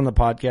 Doug's on the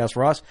podcast,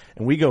 Ross,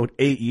 and we go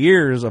 8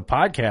 years of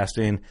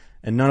podcasting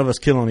and none of us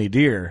kill any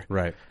deer.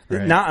 Right.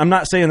 I'm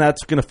not saying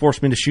that's going to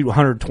force me to shoot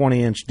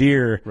 120-inch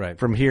deer Right.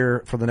 from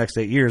here for the next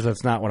 8 years.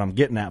 That's not what I'm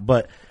getting at.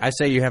 But I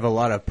say you have a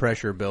lot of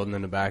pressure building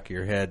in the back of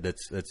your head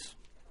that's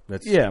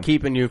Yeah.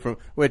 keeping you from,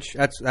 which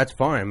that's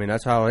fine. I mean,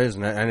 that's how it is,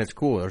 and it's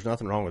cool. There's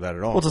nothing wrong with that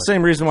at all. well, it's the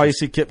same reason why you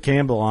see Kip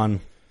Campbell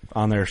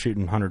on there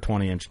shooting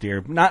 120-inch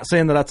deer. Not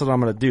saying that that's what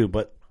I'm going to do,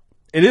 but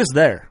it is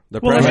there. The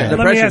Well, pressure, let the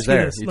me pressure's ask you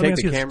there. this. You Let me take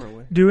ask the you this. camera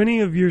away. Do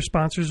any of your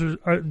sponsors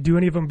do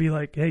any of them be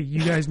like, "Hey,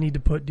 you guys need to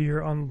put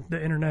deer on the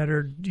internet,"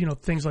 or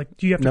things like?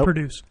 Do you have to Nope.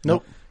 produce?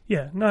 Nope.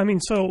 Yeah. No, I mean,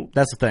 so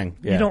That's the thing.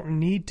 Yeah. you don't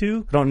need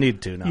to. Don't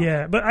need to, no.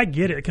 Yeah, but I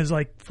get it because,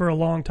 like, for a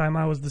long time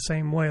I was the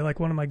same way. Like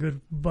one of my good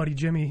buddy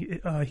Jimmy,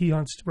 he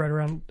hunts right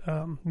around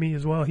me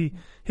as well.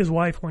 His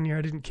wife one year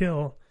I didn't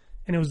kill,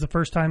 and it was the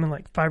first time in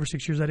like 5 or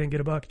 6 years I didn't get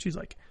a buck. She's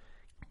like,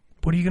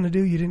 "What are you gonna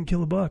do? You didn't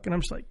kill a buck," and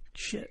I'm just like,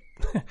 "Shit,"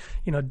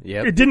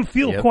 Yep. It didn't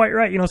feel Yep. quite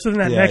right, So then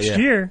that Yeah, next yeah.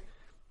 year,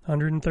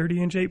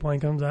 130-inch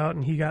 8-point comes out,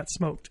 and he got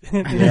smoked.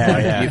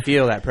 Yeah. You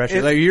feel that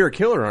pressure. Like, you're a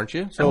killer, aren't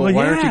you? So Well,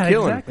 why aren't you yeah,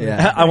 killing? exactly.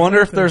 Yeah. I wonder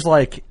if there's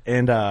like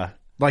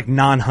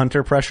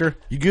non-hunter pressure.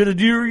 You get a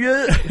deer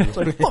yet? It's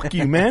like, fuck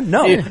you, man.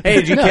 No. Hey,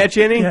 did you catch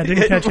any? Yeah,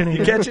 didn't catch any.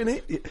 You catch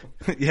any?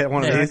 Yeah,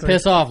 one of these.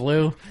 Piss off,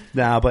 Lou.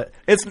 Nah, but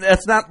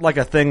it's not like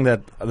a thing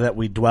that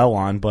we dwell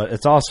on, but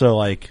it's also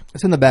like,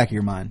 It's in the back of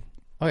your mind.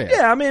 Oh yeah.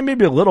 yeah, I mean,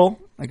 maybe a little,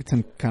 Like it's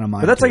in kind of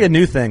mind. but that's too. like a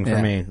new thing for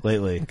Yeah. me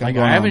lately. I'm Like going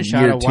I haven't on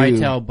shot year a 2.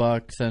 whitetail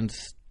buck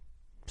since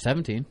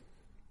 17.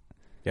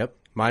 Yep.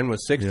 Mine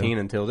was 16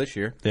 until this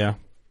year. Yeah.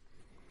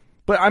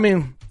 But I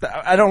mean,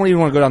 I don't even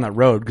want to go down that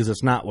road because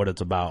it's not what it's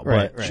about.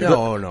 Right, but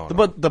right. No.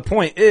 But the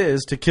point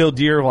is to kill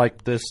deer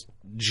like this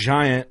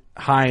giant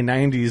high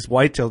 90s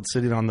whitetail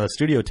sitting on the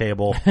studio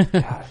table.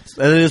 That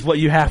is what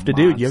you have to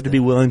do. You have to be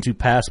willing to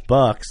pass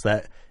bucks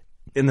that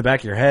in the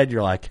back of your head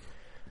you're like,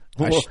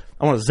 well,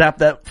 I want to zap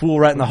that fool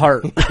right in the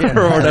heart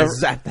or whatever.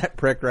 Zap that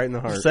prick right in the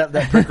heart. Zap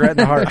that prick right in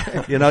the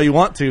heart. You know, you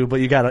want to, but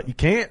you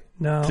can't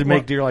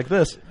make deer like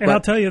this. And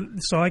I'll tell you,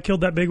 so I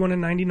killed that big one in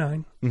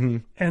 99. Mm-hmm.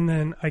 And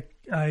then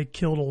I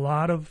killed a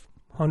lot of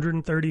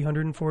 130,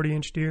 140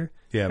 inch deer.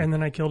 Yeah. And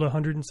then I killed a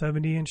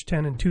 170 inch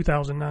 10 in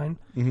 2009.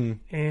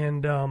 Mm-hmm.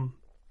 And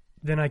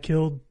then I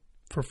killed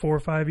for 4 or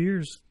 5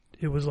 years.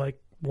 It was like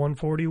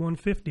 140,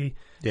 150.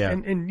 Yeah.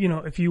 And you know,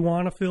 if you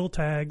want to fill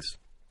tags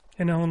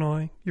in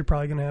Illinois, you're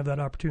probably going to have that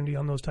opportunity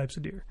on those types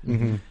of deer.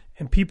 Mm-hmm.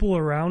 And people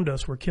around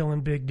us were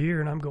killing big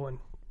deer, and I'm going,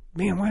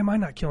 man, why am I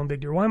not killing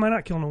big deer? Why am I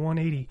not killing a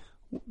 180?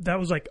 That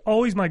was like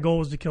always my goal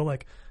was to kill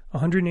like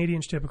 180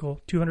 inch typical,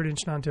 200 inch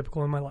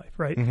non-typical in my life,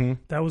 right? Mm-hmm.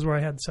 That was where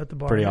I had to set the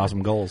bar. Pretty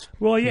awesome goals.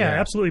 Well, yeah,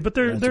 absolutely. But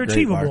they're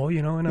achievable,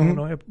 you know, in Mm-hmm.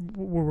 Illinois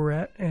where we're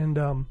at. And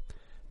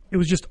it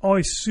was just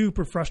always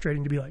super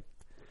frustrating to be like,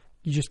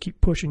 you just keep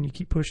pushing, you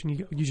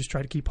just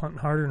try to keep hunting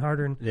harder and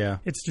harder, and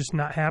it's just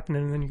not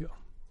happening. And then you go,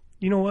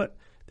 you know what?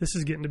 This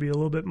is getting to be a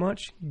little bit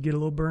much. You get a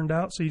little burned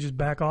out, so you just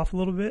back off a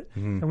little bit.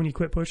 Mm-hmm. And when you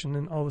quit pushing,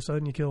 then all of a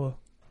sudden you kill a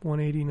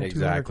 180 and a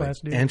 200 class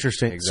deer.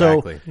 Interesting.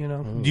 Exactly. So, you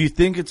know, do you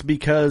think it's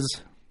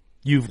because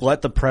you've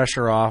let the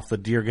pressure off, the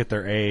deer get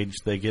their age,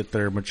 they get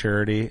their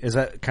maturity? Is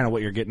that kind of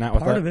what you're getting at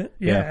with part that? of it?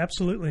 Yeah,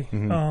 absolutely.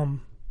 Mm-hmm.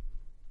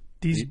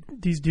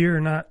 These deer are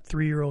not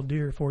 3-year-old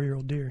deer,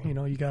 4-year-old deer. You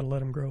know, you got to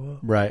let them grow up.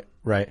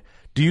 Right.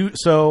 Do you?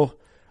 So,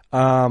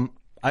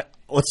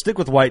 let's stick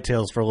with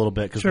whitetails for a little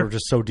bit because we're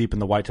just so deep in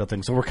the whitetail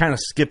thing. So we're kind of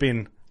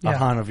skipping a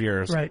hunt of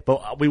yours, right?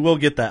 But we will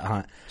get that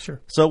hunt. Sure.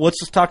 So let's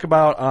just talk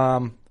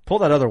about. Pull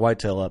that other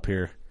whitetail up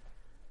here.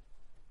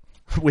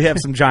 We have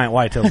some giant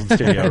whitetails in the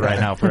studio right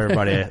now for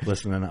everybody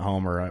listening at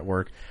home or at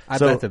work. I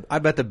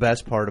bet the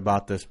best part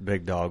about this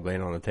big dog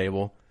laying on the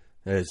table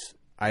is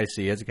I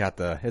see it's got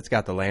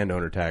the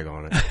landowner tag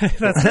on it.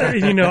 That's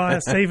you know, I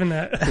was saving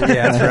that.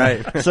 Yeah,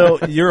 that's right. So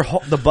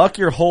the buck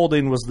you're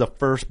holding was the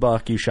first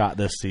buck you shot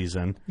this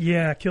season.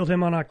 Yeah, killed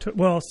him on October.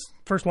 Well,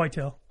 first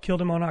whitetail.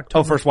 Killed him on October.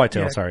 Oh, first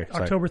whitetail. Sorry.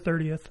 October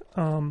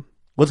 30th.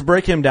 Let's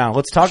break him down.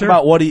 Let's talk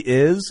about what he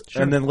is,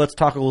 Sure. and then let's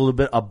talk a little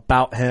bit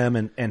about him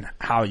and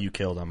how you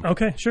killed him.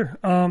 Okay, sure.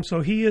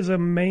 So he is a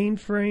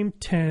mainframe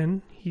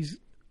 10. He's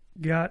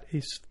got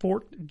a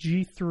forked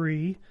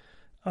G3,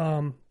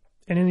 and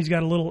then he's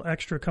got a little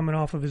extra coming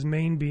off of his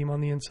main beam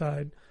on the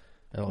inside.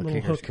 That little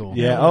kicker's hook. cool.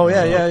 Yeah. Oh,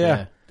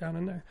 yeah. Down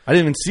in there. I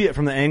didn't even see it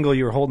from the angle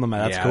you were holding him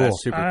at. That's cool.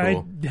 That's super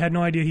cool. I had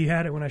no idea he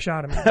had it when I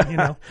shot him. You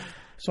know,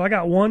 so I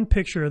got one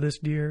picture of this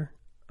deer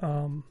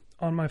on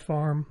my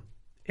farm,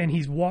 and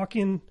he's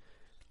walking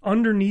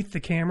underneath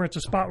the camera. It's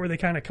a spot where they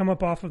kind of come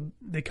up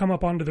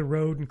onto the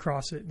road and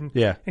cross it. And,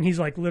 and he's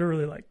like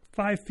literally like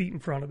 5 feet in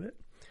front of it.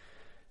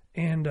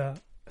 And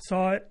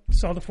saw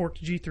the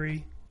forked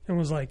G3 and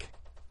was like,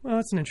 well,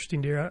 that's an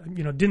interesting deer. I,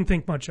 didn't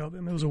think much of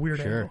him. It was a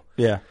weird angle.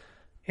 Yeah.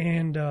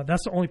 And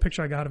that's the only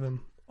picture I got of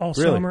him all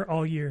Really? summer,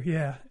 all year.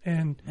 Yeah.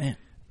 And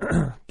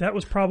that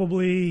was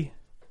probably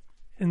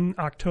in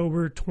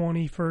October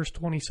 21st,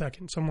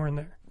 22nd, somewhere in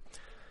there.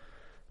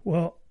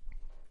 Well,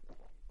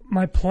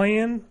 my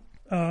plan,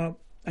 I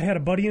had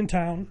a buddy in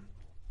town,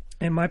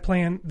 and my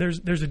plan, there's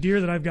a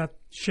deer that I've got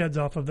sheds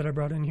off of that I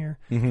brought in here.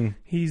 Mm-hmm.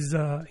 He's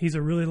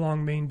a really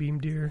long main beam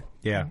deer.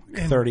 Yeah,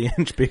 And-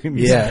 30-inch beam.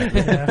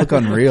 Yeah, look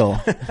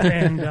unreal.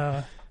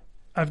 And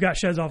I've got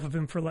sheds off of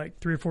him for like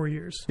 3 or 4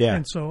 years. Yeah.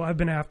 And so I've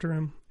been after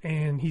him,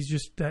 and he's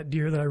just that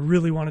deer that I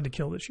really wanted to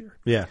kill this year.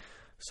 Yeah.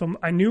 So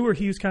I knew where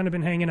he's kind of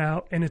been hanging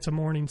out, and it's a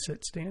morning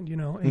sit stand, And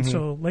Mm-hmm.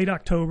 so late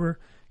October,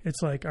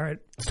 it's like, all right,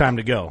 It's time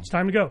to go. it's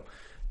time to go.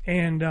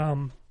 And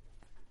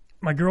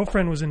my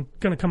girlfriend was going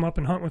to come up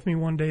and hunt with me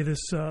one day this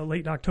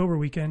late October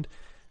weekend,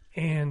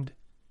 and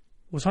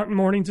was hunting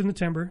mornings in the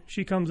timber.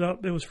 She comes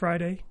up. It was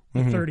Friday,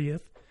 the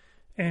 30th.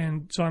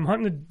 And so I'm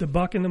hunting the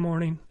buck in the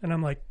morning, and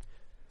I'm like,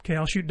 okay,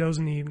 I'll shoot does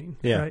in the evening.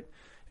 Yeah. Right?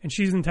 And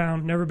she's in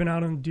town, never been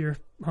out on a deer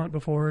hunt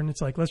before, and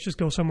it's like, let's just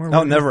go somewhere. Oh,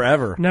 where never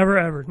ever. Never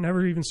ever.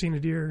 Never even seen a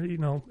deer,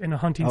 in a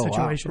hunting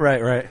situation. Wow.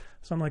 Right.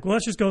 So I'm like, well,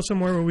 let's just go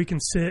somewhere where we can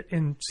sit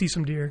and see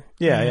some deer.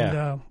 Yeah,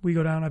 and we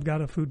go down. I've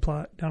got a food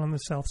plot down on the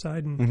south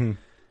side, and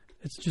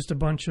it's just a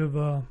bunch of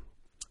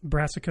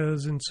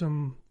brassicas and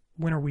some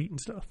winter wheat and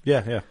stuff.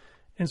 Yeah.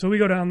 And so we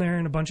go down there,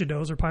 and a bunch of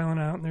does are piling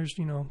out, and there's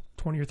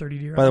 20 or 30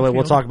 deer. By the out way, in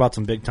we'll field. talk about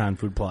some big time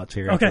food plots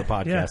here after the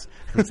podcast.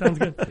 Yeah, sounds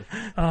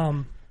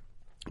good.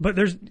 But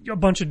there's a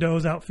bunch of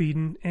does out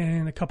feeding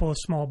and a couple of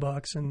small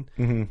bucks, and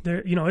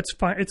they're it's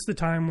fine. It's the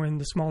time when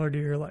the smaller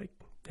deer are like,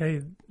 hey,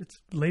 it's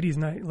ladies'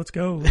 night. Let's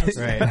go. Let's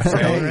go,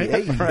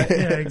 right?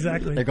 Yeah,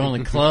 exactly. They're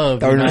going to the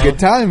club. Having a good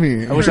time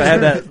here. I wish I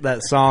had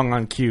that song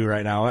on cue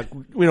right now.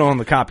 We don't own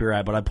the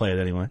copyright, but I play it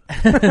anyway.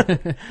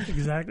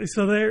 Exactly.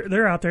 So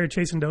they're out there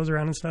chasing does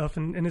around and stuff,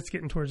 and it's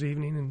getting towards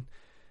evening, and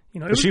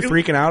It Is she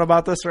freaking out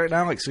about this right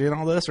now, like seeing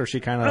all this, or is she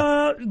kind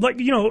of like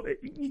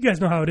you guys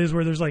know how it is,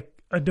 where there's like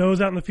a doe's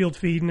out in the field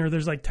feeding, or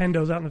there's like 10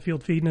 does out in the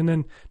field feeding, and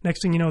then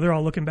next thing you know, they're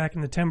all looking back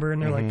in the timber,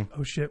 and they're like,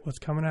 "Oh shit, what's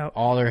coming out?"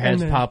 All their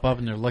heads pop up,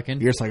 and they're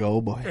looking. You're just like, "Oh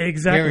boy."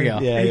 Exactly. Here we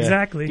go. Yeah,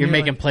 exactly. You're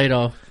making like,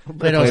 Play-Doh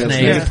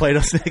snakes. Play-Doh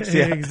snakes.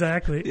 Yeah,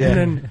 exactly. Yeah. And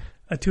then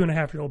a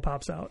 2.5-year-old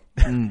pops out,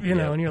 and you're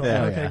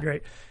like, okay,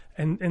 great.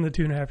 And the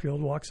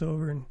 2.5-year-old walks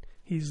over, and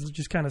he's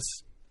just kind of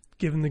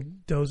giving the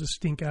does a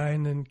stink eye,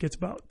 and then gets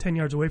about 10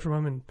 yards away from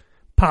him and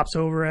pops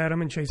over at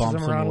him and chases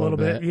Bumps him around a little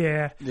bit.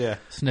 Yeah.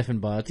 Sniffing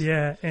butts.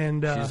 Yeah.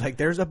 And she's like,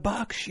 "There's a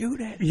buck, shoot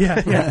it."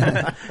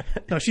 Yeah.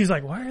 No, she's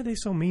like, "Why are they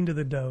so mean to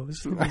the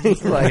does?"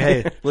 Like,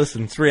 hey,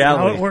 listen, it's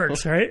reality. How it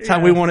works, right? It's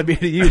how we want to be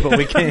to you, but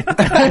we can't.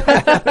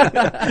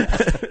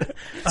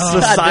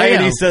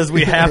 Society says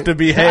we have to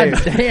behave.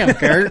 God damn,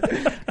 Kurt.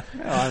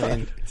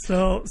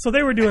 So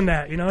they were doing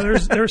that.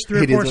 There's 3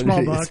 or 4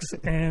 small bucks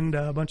and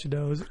a bunch of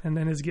does, and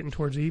then it's getting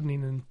towards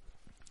evening, and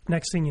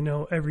next thing you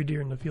know, every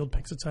deer in the field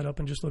picks its head up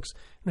and just looks.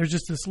 There's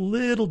just this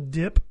little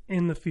dip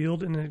in the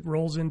field, and it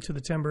rolls into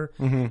the timber,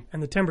 and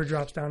the timber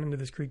drops down into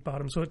this creek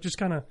bottom. So it just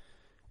kind of,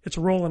 it's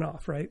rolling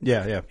off, right?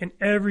 Yeah. And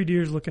every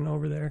deer's looking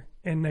over there,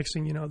 and next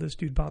thing you know, this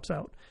dude pops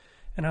out,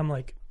 and I'm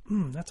like,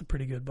 that's a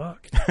pretty good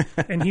buck.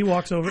 And he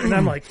walks over, and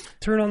I'm like,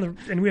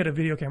 and we had a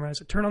video camera. I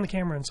said, turn on the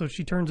camera, and so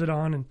she turns it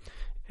on,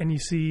 and you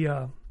see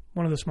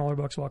one of the smaller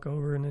bucks walk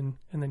over, and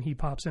then he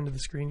pops into the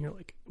screen. You're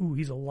like, ooh,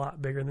 he's a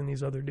lot bigger than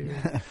these other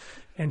deer.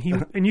 And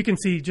you can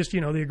see just,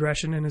 the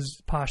aggression in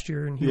his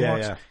posture. And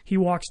he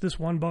walks this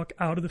one buck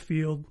out of the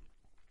field,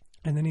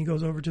 and then he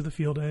goes over to the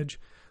field edge,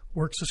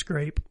 works a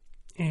scrape,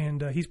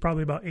 and he's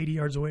probably about 80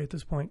 yards away at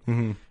this point.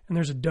 And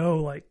there's a doe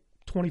like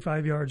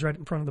 25 yards right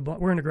in front of the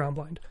blind. We're in a ground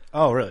blind.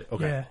 Oh, really?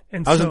 Okay. Yeah.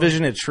 And I was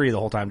envisioning a tree the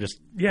whole time.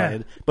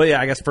 But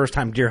yeah, I guess first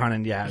time deer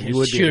hunting. Yeah, you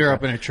would shoot her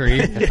up in a tree.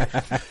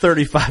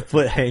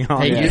 35-foot hang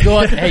on. Hey, you go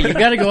up. Hey, you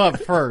got to go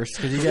up first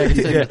because you got to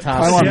sit in the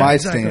top. I'm on my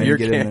stand.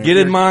 Get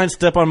in mine,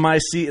 step on my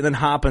seat, and then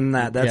hop in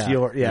that. That's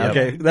your. Yeah.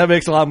 Okay, that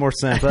makes a lot more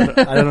sense. I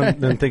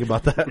didn't think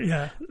about that.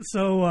 Yeah.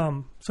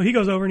 So he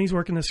goes over and he's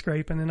working the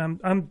scrape, and then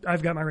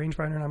I've got my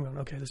rangefinder, and I'm going,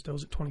 okay, this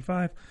doe's at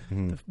 25.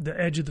 The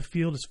edge of the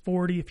field is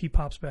 40. If he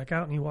pops back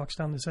out and he walks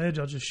down this edge,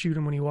 I'll just shoot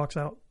him when he walks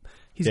out.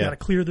 He's got to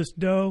clear this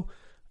doe.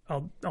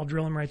 I'll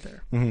drill him right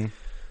there.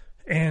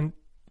 And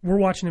we're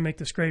watching him make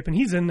the scrape, and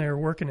he's in there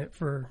working it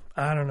for,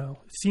 I don't know,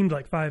 it seemed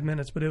like 5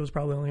 minutes, but it was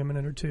probably only a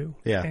minute or two.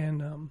 Yeah.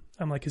 And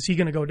I'm like, is he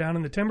going to go down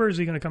in the timber, or is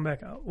he going to come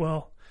back out?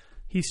 Well,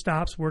 he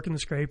stops working the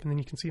scrape, and then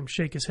you can see him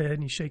shake his head,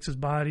 and he shakes his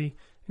body,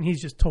 and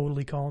he's just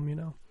totally calm,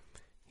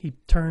 He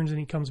turns and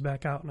he comes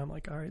back out, and I'm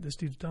like, all right, this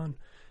dude's done.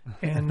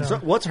 And so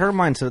what's her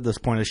mindset at this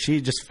point? Is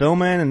she just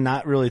filming and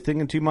not really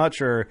thinking too much,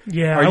 or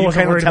are you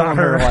kind of telling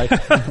her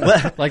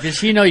like, like, does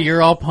she know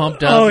you're all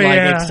pumped up,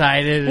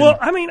 excited? Well,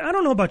 I mean, I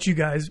don't know about you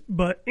guys,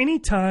 but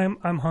anytime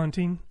I'm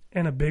hunting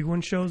and a big one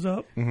shows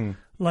up,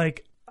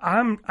 like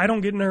I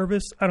don't get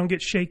nervous, I don't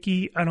get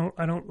shaky, I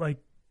don't like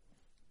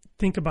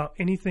think about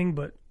anything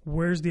but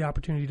where's the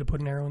opportunity to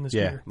put an arrow in this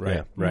deer.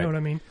 Right. You know what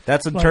I mean?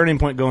 That's a turning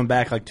point going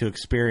back to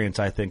experience,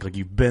 I think. Like,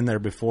 you've been there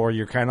before.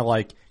 You're kind of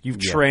like, you've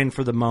trained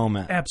for the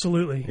moment.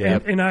 Absolutely. Yeah.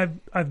 And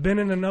I've been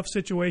in enough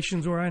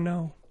situations where I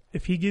know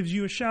if he gives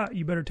you a shot,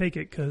 you better take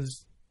it,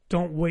 because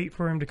don't wait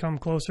for him to come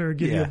closer or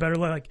give you a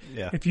better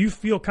if you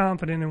feel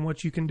confident in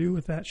what you can do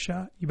with that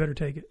shot, you better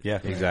take it. Yeah,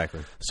 exactly.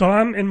 So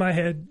I'm in my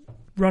head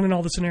running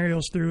all the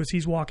scenarios through as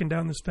he's walking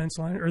down this fence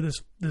line, or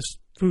this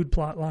food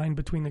plot line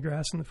between the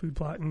grass and the food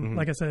plot. And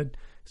like I said,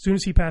 as soon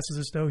as he passes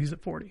this doe, he's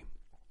at 40.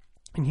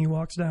 And he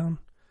walks down,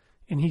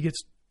 and he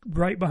gets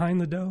right behind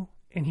the doe,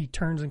 and he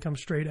turns and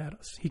comes straight at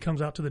us. He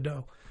comes out to the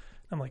doe.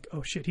 I'm like,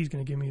 oh shit, he's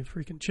going to give me a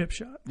freaking chip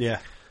shot. Yeah.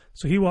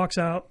 So he walks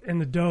out, and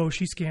the doe,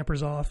 she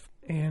scampers off,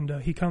 and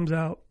he comes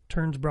out,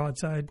 turns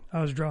broadside.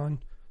 I was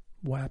drawing,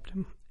 whapped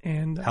him.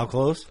 And how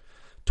close?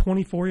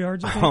 24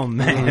 yards. I think. Oh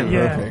man,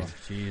 yeah.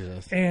 Perfect.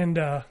 Jesus.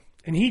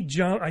 And he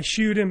I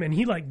shoot him, and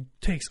he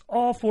takes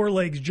all 4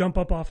 legs, jump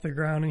up off the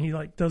ground, and he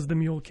does the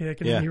mule kick,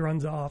 and then he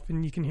runs off,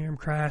 and you can hear him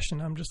crash,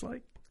 and I'm just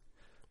like,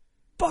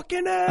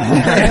 fucking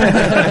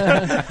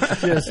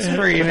just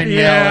screaming.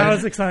 Yeah, I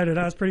was excited.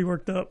 I was pretty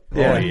worked up.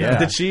 Yeah, yeah.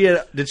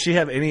 Did she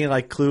have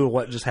any clue of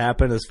what just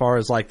happened as far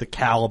as the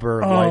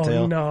caliber of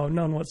whitetail? No,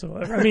 none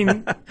whatsoever. I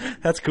mean,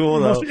 that's cool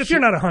though. If you're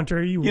not a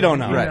hunter, you don't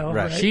know.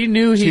 Right. She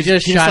knew he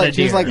just shot a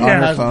deer. She's on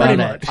her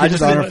phone.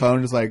 She's on her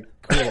phone, just like,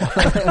 cool.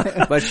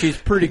 But she's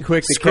pretty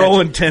quick to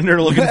scrolling Tinder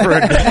looking for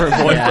a different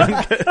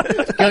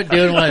boyfriend.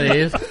 Doing one of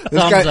these.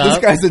 This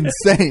guy's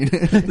insane.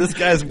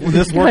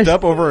 this worked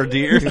up over a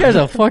deer. This guy's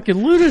a fucking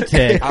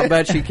lunatic. I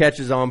bet she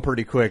catches on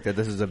pretty quick that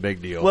this is a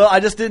big deal. Well, I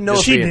just didn't know.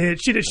 She did.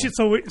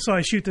 So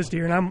I shoot this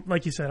deer, and I'm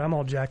like you said, I'm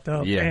all jacked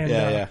up.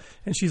 Yeah.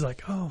 And she's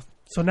like, oh,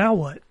 so now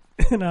what?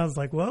 And I was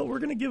like, well, we're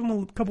gonna give him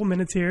a couple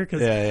minutes here,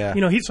 because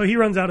he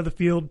runs out of the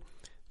field,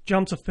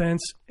 jumps a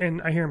fence,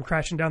 and I hear him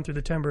crashing down through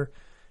the timber.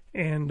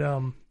 And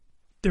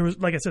there was,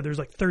 like I said, there's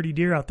 30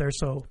 deer out there,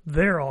 so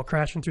they're all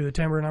crashing through the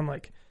timber. And I'm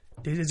like,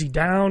 is he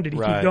down? Did he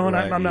keep going?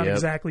 I'm not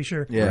exactly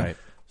sure. Yeah. Right.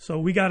 So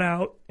we got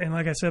out, and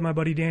like I said, my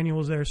buddy Daniel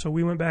was there. So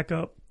we went back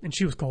up, and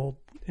she was cold,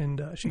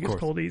 and she gets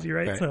cold easy,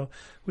 right? So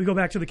we go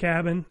back to the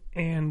cabin,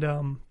 and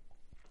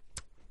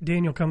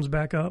Daniel comes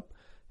back up,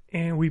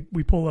 and we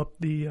pull up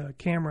the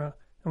camera,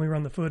 and we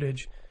run the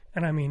footage.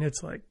 And, I mean,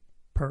 it's, like,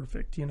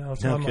 perfect, you know?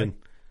 So I'm like,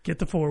 get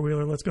the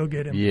four-wheeler, let's go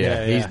get him.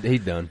 Yeah,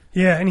 he's done.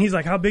 Yeah, and he's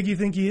like, how big do you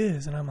think he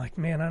is? And I'm like,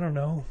 man, I don't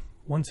know,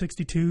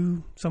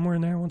 162, somewhere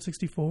in there,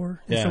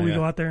 164. And so we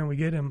go out there and we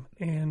get him,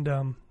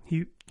 and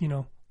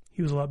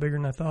he was a lot bigger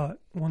than I thought,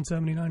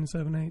 179 and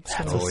 7/8.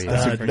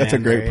 So that's a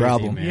great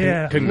problem. Man.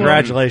 Yeah,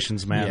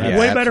 Congratulations, man. Way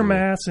absolutely. better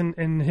mass,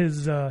 and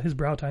his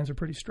brow tines are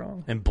pretty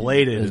strong. And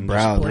bladed His and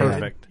brows, just yeah.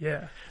 perfect.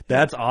 Yeah.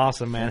 That's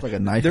awesome, man. It's like a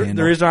knife the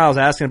handle. reason I was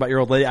asking about your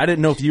old lady, I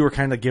didn't know if you were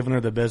kind of giving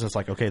her the business,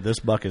 like, okay, this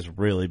buck is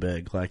really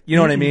big. Like, you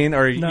know what I mean?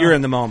 Or No. you're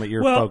in the moment,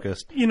 you're Well,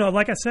 focused. You know,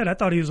 like I said, I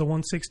thought he was a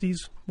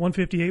 160s,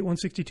 158,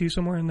 162,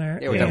 somewhere in there.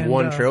 Yeah, with that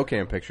one trail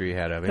cam picture you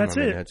had of him. That's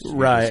it.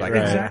 Right.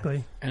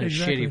 Exactly. And a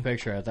shitty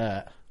picture at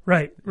that.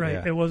 Right.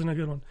 Yeah. It wasn't a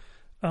good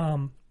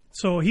one.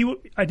 So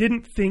I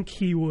didn't think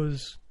he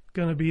was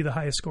going to be the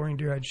highest scoring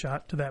deer I'd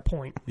shot to that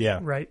point. Yeah.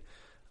 Right.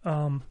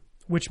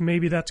 Which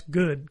maybe that's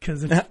good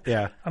because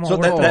Yeah. I'm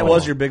So all that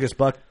was your biggest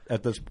buck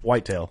at this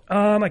whitetail.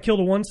 I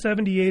killed a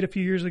 178 a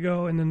few years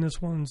ago, and then this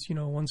one's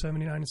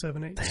 179 and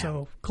 7/8.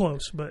 So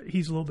close, but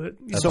he's a little bit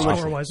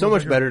So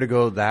much better to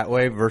go that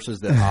way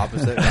versus the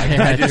opposite.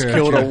 I just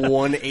killed a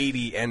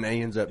 180 and it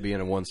ends up being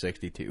a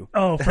 162.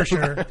 Oh, for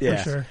sure, Yeah.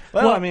 for sure.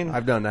 Well, I mean,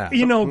 I've done that.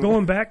 You know,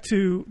 going back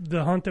to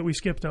the hunt that we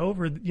skipped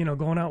over,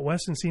 going out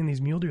west and seeing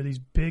these mule deer, these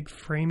big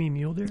framey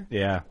mule deer,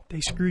 yeah. they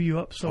screw you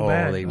up so Oh,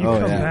 bad. they You do.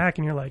 come yeah. back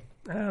and you're like,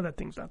 that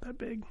thing's not that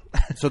big.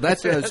 So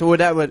that's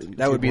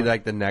that would be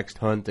like the next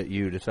hunt that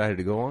you decided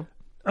to go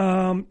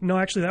on. No,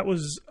 actually, that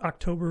was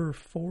October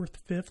 4th,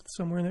 5th,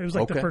 somewhere in there. It was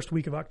like the Okay. first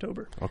week of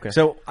October. Okay.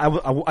 So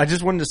I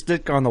just wanted to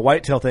stick on the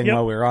whitetail thing Yep.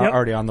 while we were Yep.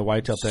 already on the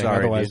whitetail thing. Sorry,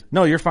 Otherwise, dude.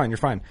 no, you're fine. You're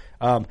fine.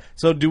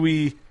 So do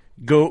we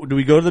go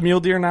to the mule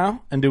deer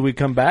now, and do we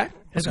come back?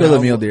 Let's go to the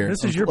mule deer.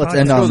 This is your let's podcast.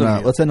 end Let's on go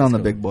to the let's end on the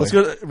big boy. Let's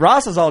go.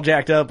 Ross is all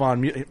jacked up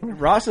on.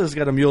 Ross has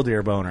got a mule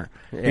deer boner.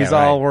 Yeah, He's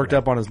right, all worked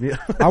up on his mule.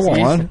 I want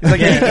one. He's like,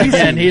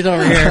 And he's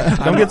over here.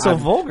 don't get so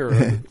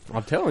vulgar.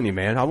 I'm telling you,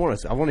 man. I want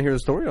to hear the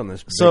story on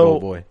this big So-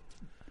 old boy.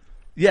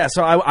 Yeah,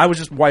 so I was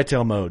just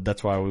whitetail mode.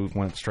 That's why we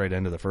went straight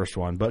into the first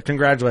one. But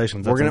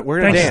congratulations. We're That's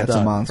gonna Thanks. dance. That's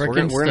a monster. We're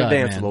gonna Stud,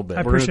 dance man. a little bit.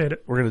 I appreciate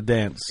it. We're gonna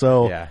dance.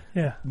 So Yeah.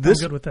 Yeah, This-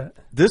 I'm good with that.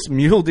 this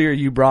mule deer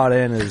you brought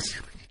in is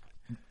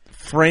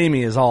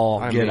framey as all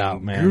I get mean,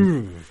 out,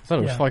 man. I thought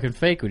it was Yeah. fucking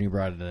fake when you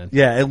brought it in.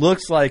 Yeah, it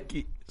looks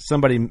like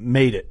somebody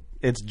made it.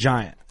 It's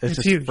giant. It's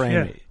just huge.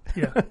 framey.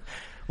 Yeah.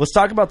 Let's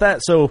talk about that.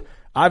 So,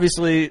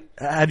 obviously,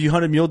 have you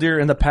hunted mule deer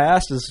in the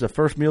past? Is this the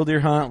first mule deer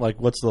hunt? Like,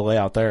 what's the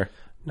layout there?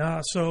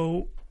 Nah,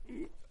 so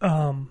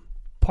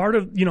part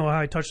of, how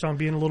I touched on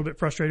being a little bit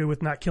frustrated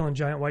with not killing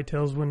giant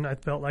whitetails when I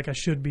felt like I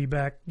should be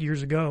back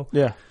years ago.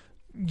 Yeah.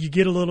 You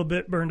get a little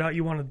bit burned out.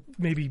 You want to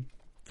maybe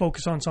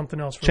focus on something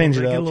else. For Change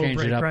a it little up. bit, get a little Change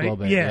break, it up a right? little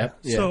bit, Yeah. yep.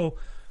 Yeah. So,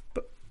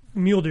 but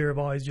mule deer have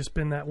always just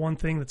been that one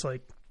thing that's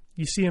like,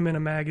 you see him in a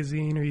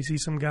magazine or you see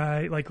some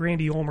guy like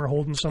Randy Ulmer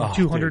holding some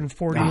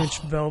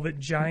 240-inch velvet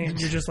giant.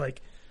 You're just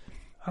like,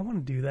 I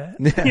want to do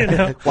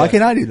that. Why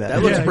can't I do that?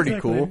 That looks Yeah, pretty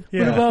exactly. cool.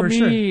 Yeah, What about for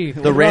me?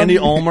 sure. The Randy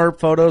Ulmer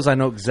photos, I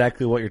know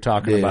exactly what you're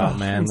talking Yeah. about,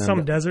 man. In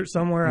some desert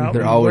somewhere out.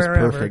 They're always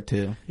wherever. perfect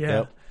too.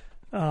 Yeah.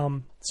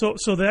 Yep.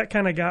 So that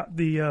kind of got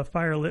the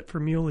fire lit for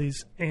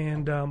muleys,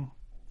 and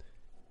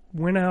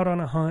went out on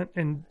a hunt,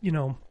 and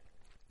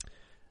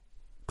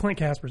Clint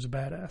Casper's a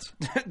badass.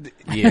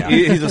 Yeah.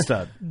 He's a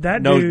stud.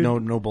 That no, dude,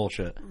 no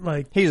bullshit.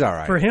 like He's all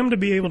right. for him to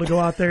be able to go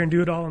out there and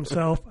do it all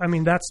himself. I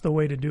mean, that's the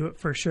way to do it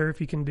for sure. If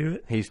he can do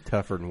it, He's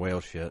tougher than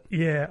whale shit.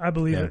 yeah, I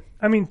believe Yeah. it.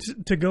 I mean,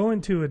 to go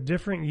into a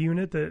different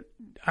unit that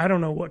I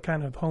don't know what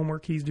kind of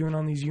homework he's doing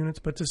on these units,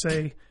 but to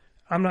say,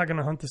 I'm not going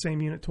to hunt the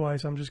same unit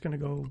twice. I'm just going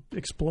to go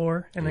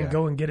explore and then Yeah.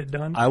 go and get it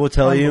done. I will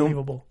tell you,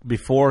 Unbelievable.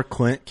 before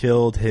Clint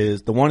killed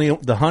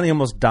the hunt he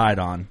almost died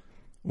on,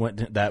 went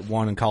to that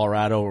one in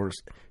Colorado.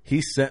 He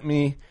sent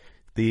me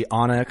the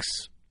Onyx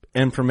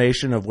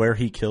information of where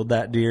he killed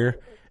that deer,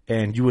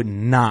 and you would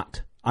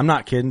not. I'm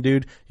not kidding,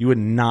 dude. You would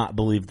not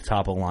believe the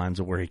top of the lines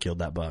of where he killed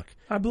that buck.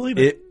 I believe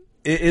it.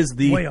 It is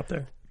the Way up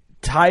there.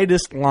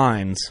 tightest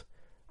lines.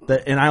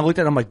 And I looked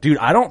at it, I'm like, dude,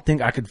 I don't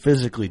think I could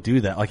physically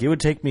do that. Like, it would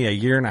take me a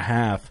year and a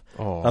half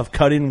of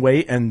cutting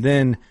weight and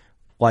then,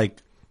 like,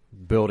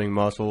 Building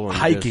muscle and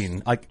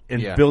hiking,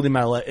 yeah. building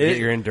my leg. Get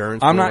your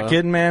endurance I'm built not up.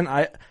 kidding, man.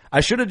 I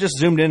should have just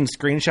zoomed in and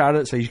screenshot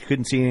it so you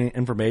couldn't see any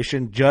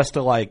information, just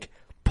to like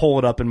pull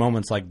it up in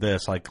moments like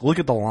this. Like, look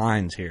at the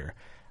lines here.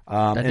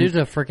 That dude's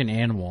a freaking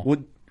animal.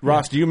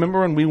 Ross, do you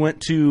remember when we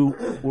went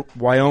to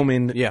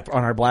Wyoming Yeah.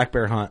 on our black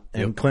bear hunt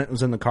and Clint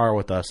was in the car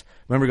with us?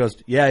 Remember, he goes,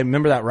 yeah,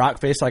 remember that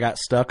rock face I got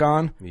stuck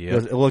on? Yep. He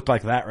goes, it looked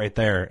like that right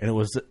there.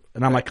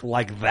 And I'm like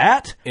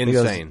that? He goes,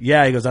 Insane.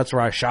 yeah, he goes, that's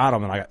where I shot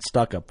him and I got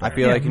stuck up there. I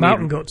feel like you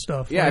mountain need, goat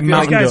stuff. Yeah, Like, I feel those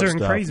like guys goat are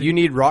stuff. crazy. You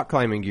need rock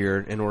climbing gear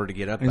in order to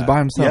get up He's that. by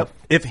himself.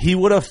 Yep. If he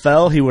would have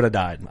fell, he would have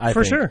died. I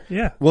For think. sure,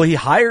 yeah. Well, he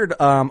hired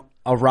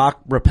a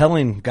rock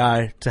rappelling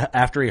guy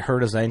after he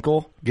hurt his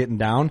ankle getting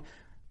down.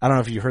 I don't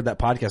know if you heard that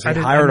podcast. He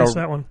hired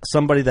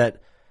somebody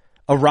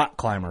a rock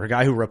climber, a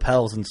guy who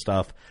rappels and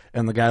stuff.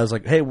 And the guy was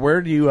like, "Hey,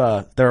 where do you?"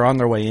 They're on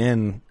their way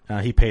in.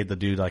 He paid the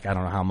dude like I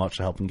don't know how much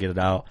to help him get it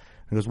out.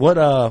 He goes, "What?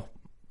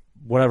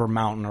 Whatever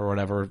mountain or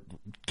whatever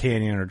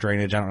canyon or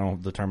drainage. I don't know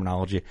the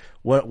terminology.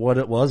 What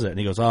was it?" And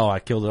he goes, "Oh, I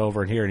killed it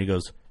over in here." And he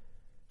goes,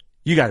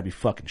 "You got to be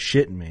fucking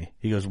shitting me."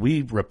 He goes,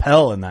 "We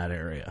rappel in that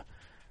area."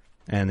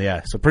 And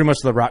yeah, so pretty much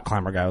the rock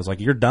climber guy was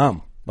like, "You're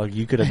dumb. Like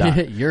you could have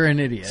died." You're an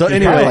idiot. So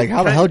anyway, like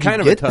how the hell did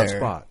you get a tough there?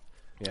 Spot.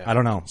 Yeah. I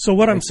don't know. So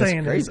what I'm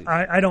saying is,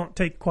 I don't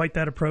take quite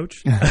that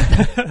approach.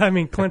 I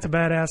mean, Clint's a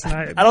badass,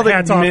 and I don't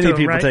think many him,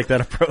 people right? take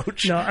that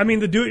approach. No, I mean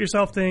the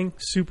do-it-yourself thing,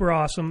 super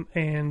awesome,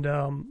 and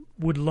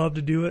would love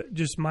to do it.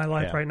 Just my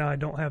life right now, I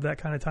don't have that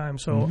kind of time.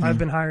 So I've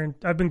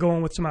been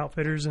going with some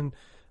outfitters, and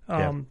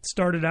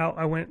started out.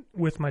 I went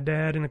with my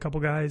dad and a couple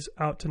guys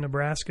out to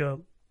Nebraska.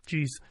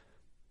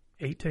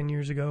 8-10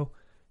 years ago,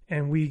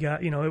 and we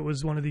got it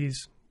was one of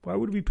these. Why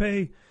would we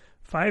pay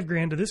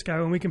 $5,000 to this guy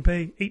when we can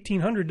pay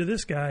 $1,800 to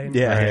this guy? And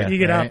you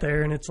get out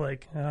there and it's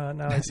like,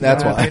 now I see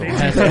that's why.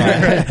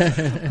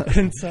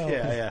 And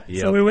so,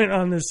 so we went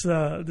on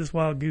this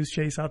wild goose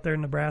chase out there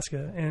in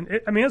Nebraska, and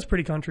it was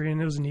pretty country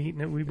and it was neat,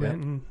 and we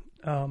went and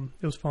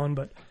it was fun,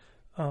 but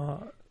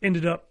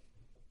ended up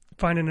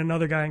finding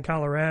another guy in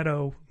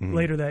Colorado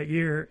later that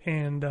year,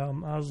 and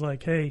I was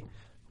like, "Hey,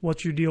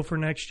 what's your deal for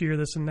next year?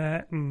 This and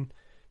that," and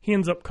he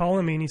ends up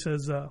calling me and he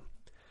says,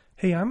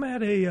 "Hey, I'm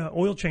at a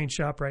oil change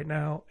shop right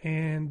now,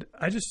 and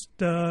I just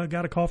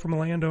got a call from a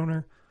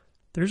landowner.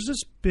 There's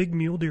this big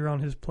mule deer on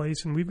his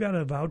place, and we've got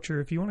a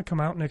voucher. If you want to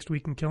come out next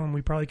week and kill him,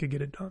 we probably could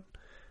get it done."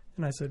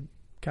 And I said,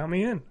 "Count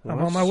me in.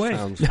 I'm on my way."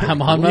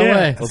 I'm on my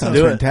way. That sounds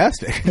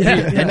fantastic.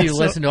 And you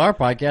listen to our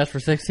podcast for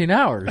 16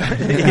 hours.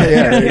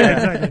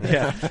 Exactly.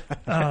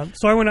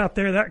 So I went out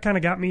there. That kind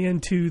of got me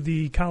into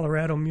the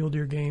Colorado mule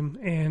deer game,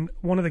 and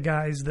one of the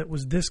guys that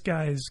was this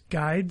guy's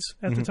guides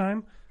at the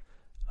time,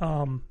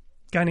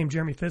 guy named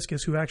Jeremy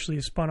Fiskus, who actually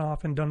has spun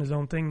off and done his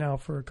own thing now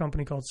for a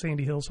company called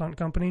Sandy Hills Hunt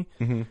Company.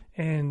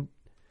 And,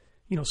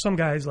 some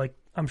guys, like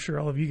I'm sure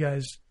all of you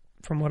guys,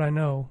 from what I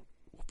know,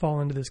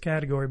 fall into this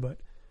category, but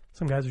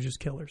some guys are just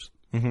killers.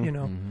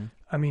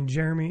 I mean,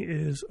 Jeremy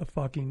is a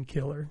fucking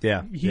killer.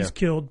 Yeah. He's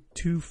killed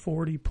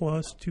 240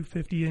 plus,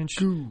 250-inch,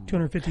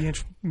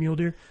 250-inch mule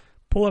deer.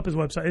 Pull up his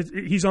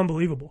website. He's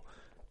unbelievable.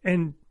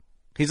 And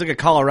he's like a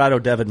Colorado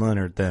Devin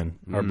Leonard, then,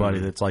 our buddy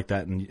that's like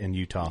that in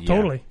Utah.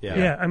 Totally.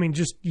 Yeah. I mean,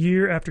 just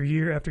year after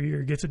year after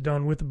year, gets it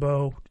done with the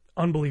bow.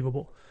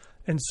 Unbelievable.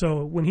 And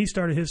so when he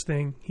started his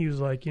thing, he was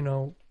like,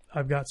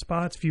 "I've got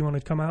spots. If you want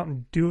to come out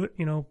and do it,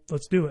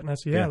 let's do it." And I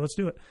said, yeah, let's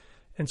do it.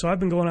 And so I've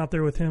been going out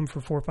there with him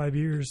for 4 or 5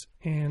 years.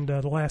 And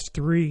the last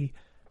 3,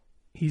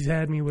 he's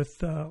had me with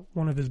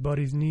one of his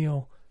buddies,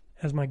 Neil,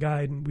 as my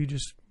guide. And we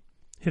just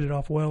hit it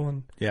off well.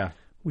 And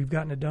we've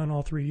gotten it done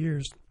all 3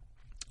 years.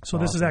 So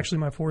this is actually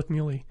my 4th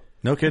muley.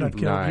 No kidding.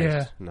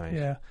 Nice.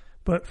 Yeah.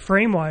 But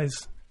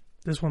frame-wise,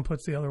 this one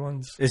puts the other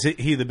ones. Is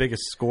he the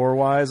biggest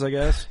score-wise, I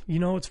guess?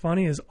 What's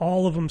funny is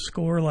all of them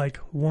score like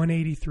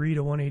 183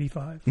 to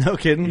 185. No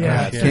kidding.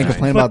 Yeah. Can't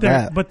complain about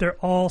that. But they're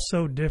all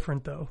so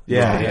different, though.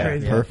 Yeah.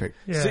 Crazy. Perfect.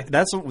 Yeah. See,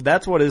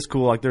 that's what is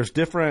cool. Like, there's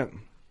different.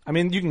 I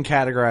mean, you can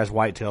categorize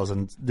whitetails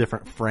in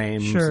different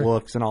frames,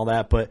 looks, and all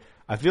that. But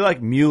I feel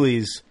like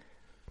muleys,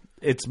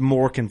 it's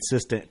more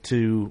consistent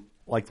to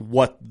like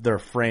what their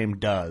frame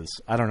does.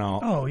 I don't know.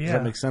 Oh, yeah. Does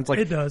that make sense? Like,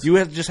 it does.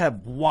 You just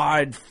have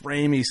wide,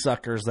 framey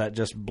suckers that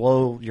just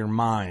blow your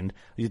mind.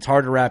 It's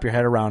hard to wrap your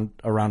head around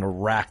a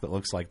rack that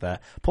looks like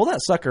that. Pull that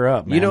sucker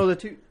up, man.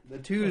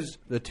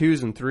 The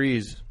twos and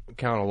threes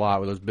count a lot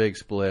with those big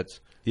splits.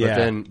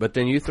 Yeah. But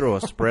then you throw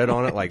a spread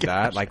on it like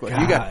that. Like,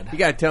 you got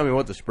to tell me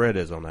what the spread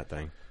is on that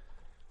thing.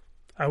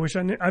 I wish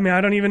I knew. I mean,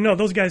 I don't even know.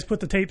 Those guys put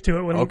the tape to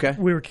it when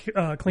we were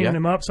cleaning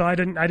them up, so I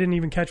didn't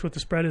even catch what the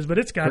spread is. But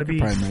it's got to be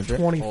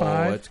 25.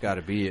 Oh, it's got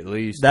to be at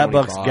least that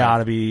 25. buck's got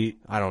to be.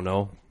 I don't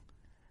know.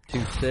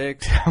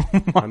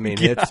 2.6. I mean,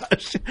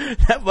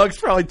 that buck's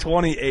probably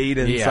 28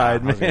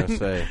 inside, man. I was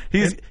gonna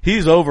say.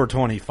 He's over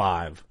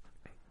 25.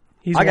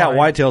 I got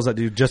whitetails that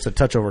do just a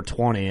touch over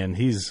 20, and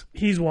he's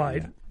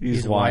wide.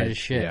 He's wide as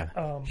shit.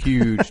 Yeah.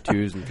 Huge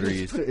twos and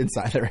threes.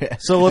 Inside a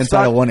so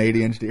inside a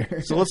 180-inch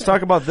deer. So let's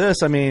talk about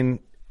this. I mean,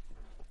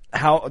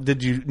 how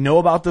did you know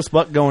about this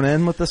buck going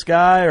in with this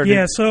guy?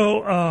 Or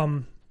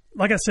so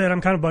like I said,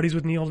 I'm kind of buddies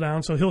with Neil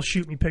Down, so he'll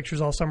shoot me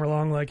pictures all summer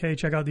long, like, "Hey,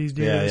 check out these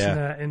deer, this and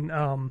that,"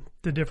 and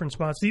the different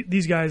spots.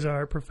 These guys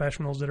are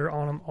professionals that are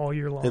on them all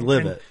year long. They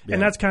live it,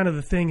 and that's kind of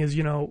the thing is,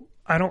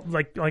 I don't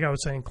like I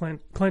was saying,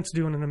 Clint's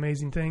doing an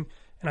amazing thing,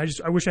 and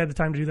I wish I had the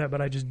time to do that,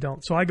 but I just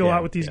don't. So I go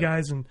out with these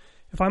guys, and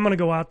if I'm going to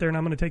go out there and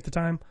I'm going to take the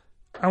time,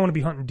 I want to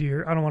be hunting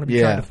deer. I don't want to be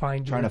trying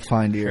to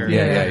find deer.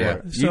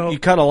 Yeah. So you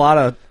cut a lot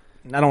of.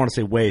 I don't want to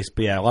say waste,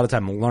 but a lot of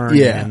time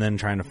learning and then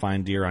trying to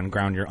find deer on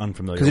ground you're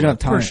unfamiliar with. Because you don't have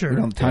time. For sure. You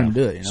don't have time to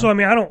do it. So, I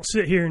mean, I don't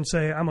sit here and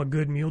say I'm a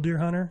good mule deer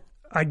hunter.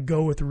 I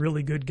go with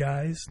really good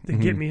guys that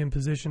get me in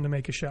position to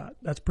make a shot.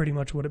 That's pretty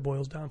much what it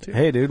boils down to.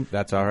 Hey, dude,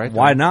 that's all right.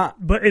 Why not?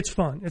 But it's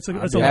fun. It's a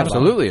lot of fun.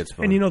 Absolutely, it's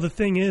fun. And the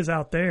thing is,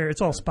 out there,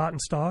 it's all spot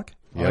and stock.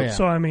 Yep. Oh, yeah.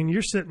 So I mean,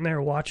 you're sitting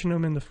there watching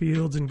them in the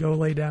fields and go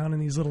lay down in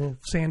these little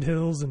sand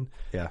hills, and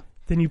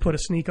then you put a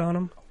sneak on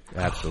them.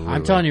 Absolutely.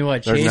 I'm telling you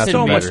what,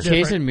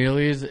 chasing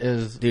muleys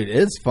is... Dude,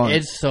 it's fun.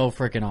 It's so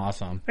freaking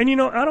awesome. And,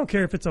 I don't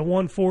care if it's a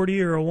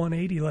 140 or a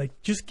 180.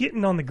 Like, just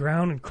getting on the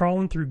ground and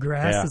crawling through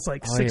grass that's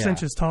like 6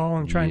 inches tall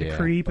and trying to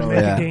creep and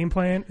make a game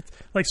plan. It's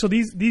like, so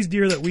these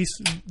deer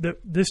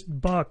this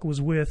buck was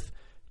with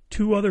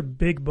 2 other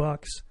big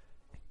bucks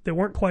that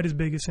weren't quite as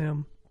big as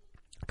him,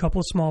 a couple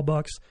of small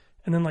bucks,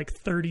 and then like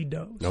 30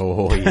 does.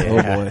 Oh, yeah.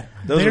 Oh, boy.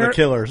 Those are the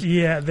killers.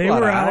 Yeah, they a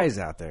lot were of out, eyes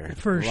out there.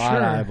 for A sure. lot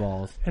of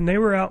eyeballs. And they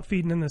were out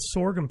feeding in this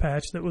sorghum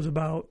patch that was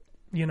about,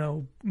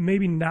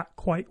 maybe not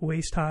quite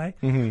waist high.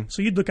 Mm-hmm.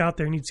 So you'd look out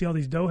there and you'd see all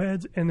these doe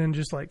heads and then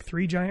just like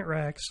 3 giant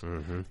racks,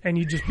 and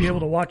you'd just be able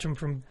to watch them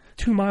from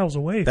 2 miles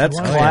away. That's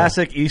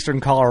classic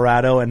eastern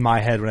Colorado in my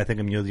head when I think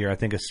of mule deer. I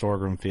think of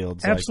sorghum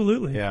fields.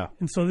 Absolutely. Yeah.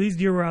 And so these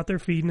deer were out there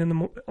feeding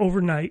in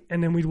overnight,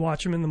 and then we'd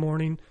watch them in the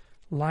morning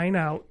line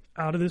out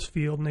of this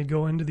field, and they'd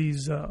go into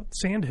these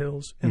sand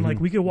hills, and like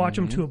we could watch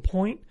them to a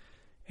point,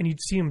 and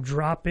you'd see them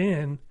drop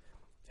in,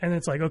 and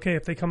it's like, okay,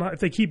 if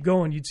they keep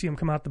going, you'd see them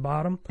come out the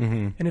bottom,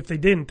 and if they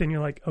didn't, then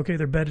you're like, okay,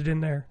 they're bedded in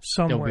there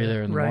somewhere. They'll be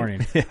there in the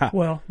morning. Yeah.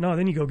 Well, no,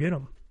 then you go get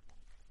them,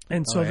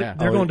 and so they're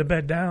going to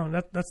bed down.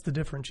 That's the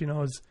difference,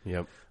 is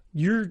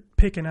you're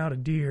picking out a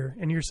deer,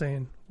 and you're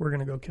saying we're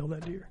going to go kill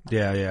that deer.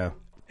 Yeah, yeah.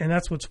 And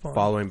that's what's fun.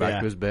 Following back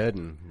to his bed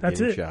and that's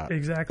getting it. shot.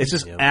 Exactly. It's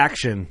just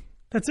action.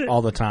 That's it.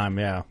 All the time,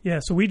 yeah. Yeah,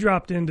 so we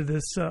dropped into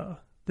this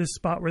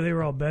spot where they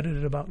were all bedded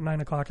at about 9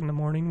 o'clock in the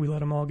morning. We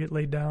let them all get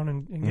laid down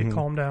and get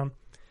calmed down.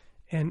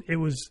 And it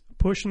was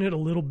pushing it a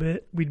little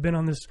bit. We'd been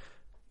on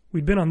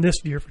this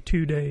deer for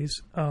 2 days.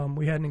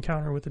 We had an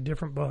encounter with a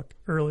different buck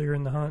earlier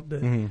in the hunt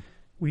that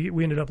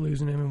we ended up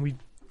losing him, and we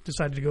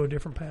decided to go a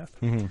different path.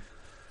 And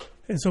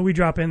so we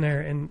drop in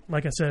there, and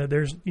like I said,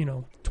 there's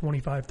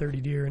 25,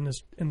 30 deer in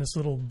this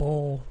little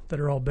bowl that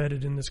are all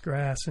bedded in this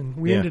grass, and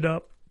we ended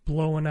up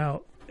blowing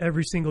out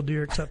every single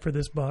deer except for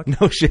this buck.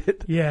 No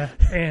shit. Yeah,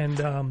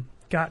 and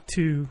got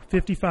to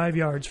 55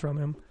 yards from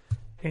him,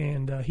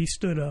 and he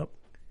stood up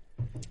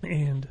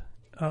and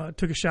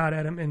took a shot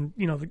at him, and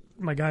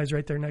my guy's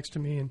right there next to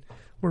me, and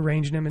we're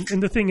ranging him,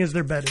 and the thing is,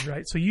 they're bedded,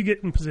 right? So you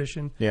get in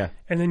position, and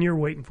then you're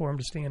waiting for him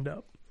to stand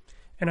up.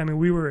 And I mean,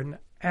 we were in an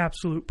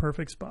absolute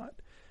perfect spot.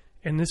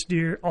 And this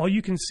deer, all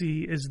you can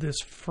see is this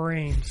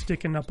frame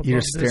sticking up above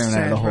You're this staring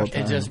at it the whole sagebrush.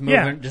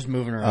 time. It's just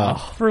moving around.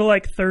 For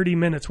like 30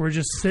 minutes, we're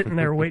just sitting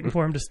there waiting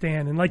for him to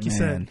stand. And like you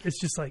said,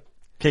 it's just like...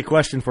 Okay,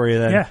 question for you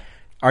then. Yeah.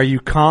 Are you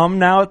calm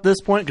now at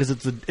this point? Because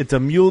it's a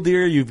mule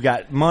deer. You've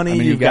got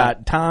money. You've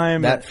got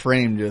time. That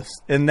frame just...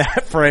 In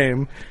that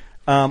frame.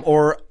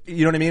 Or,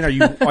 you know what I mean?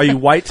 Are you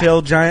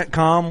whitetail giant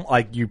calm?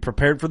 Like you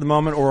prepared for the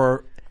moment?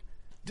 Or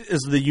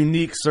is the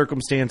unique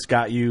circumstance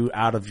got you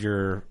out of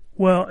your...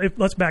 Well,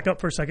 let's back up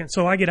for a second.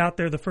 So I get out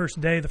there the first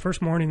day. The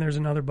first morning, there's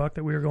another buck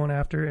that we were going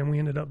after, and we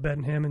ended up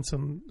bedding him in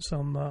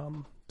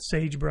some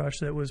sagebrush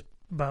that was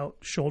about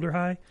shoulder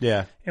high.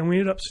 Yeah. And we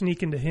ended up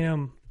sneaking to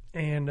him,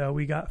 and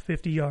we got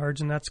 50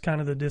 yards, and that's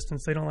kind of the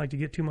distance. They don't like to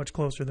get too much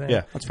closer than.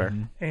 Yeah, that's fair.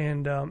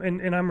 And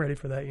I'm ready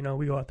for that.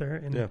 We go out there,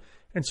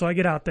 and so I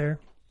get out there.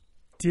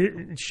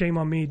 Shame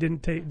on me.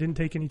 Didn't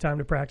take any time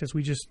to practice.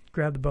 We just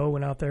grabbed the bow,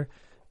 went out there,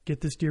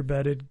 get this deer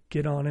bedded,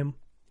 get on him.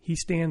 He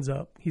stands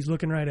up. He's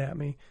looking right at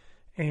me.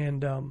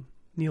 And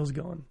Neil's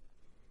going,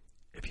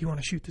 if you want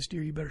to shoot this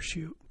deer, you better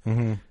shoot.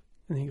 And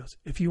he goes,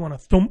 if you want to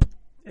thump.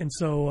 And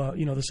so,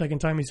 the second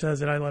time he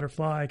says it, I let her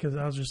fly because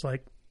I was just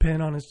like,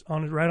 pin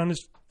right on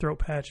his throat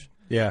patch.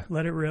 Yeah.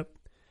 Let it rip.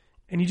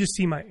 And you just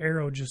see my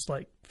arrow just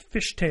like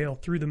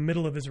fishtail through the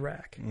middle of his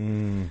rack.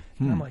 And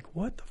I'm like,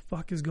 what the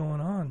fuck is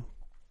going on?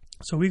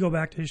 So we go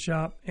back to his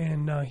shop,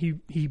 and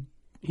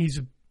he's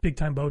a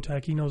big-time bow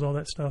tech. He knows all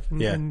that stuff.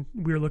 And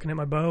we were looking at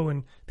my bow,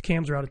 and the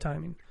cams are out of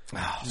timing.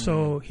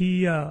 So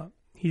he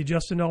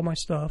adjusted all my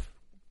stuff.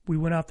 We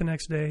went out the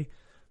next day,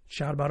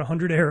 shot about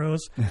 100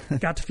 arrows,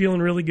 got to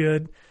feeling really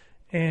good.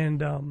 And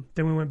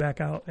then we went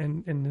back out,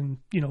 and then,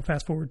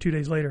 fast forward 2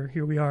 days later,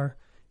 here we are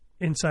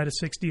inside of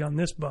 60 on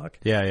this buck.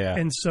 Yeah, yeah.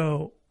 And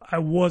so I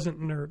wasn't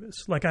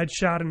nervous. Like, I'd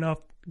shot enough,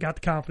 got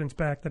the confidence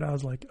back that I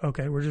was like,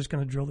 okay, we're just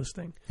going to drill this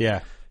thing.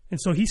 Yeah. And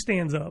so he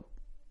stands up,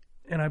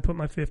 and I put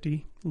my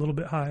 50 a little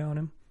bit high on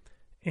him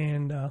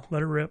and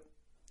let it rip.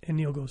 And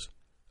Neil goes,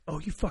 oh,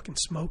 you fucking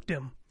smoked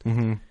him.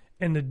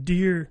 And the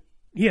deer,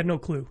 he had no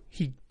clue.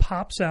 He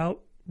pops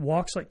out,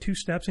 walks like 2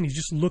 steps, and he's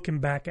just looking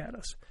back at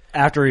us.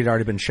 After he'd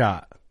already been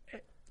shot.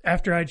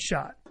 After I'd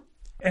shot.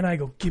 And I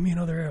go, give me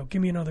another arrow,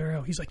 give me another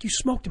arrow. He's like, you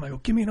smoked him. I go,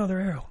 give me another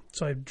arrow.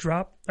 So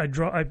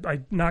I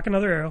knock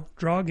another arrow,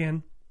 draw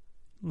again,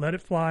 let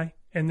it fly,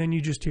 and then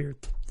you just hear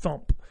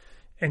thump.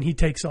 And he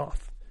takes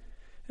off.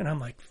 And I'm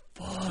like,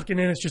 fuck, and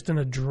then it's just an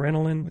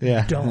adrenaline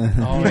Yeah. dump.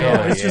 Oh,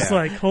 It's just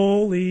like,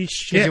 holy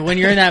shit. When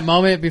you're in that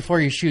moment before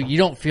you shoot, you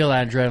don't feel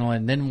that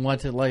adrenaline. Then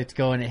once it lets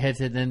go and it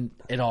hits it, then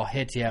it all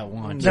hits you at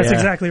once. That's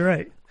exactly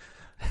right.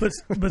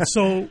 But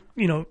so,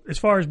 as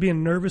far as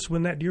being nervous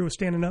when that deer was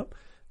standing up,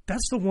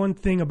 that's the one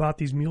thing about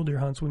these mule deer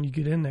hunts when you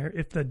get in there.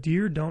 If the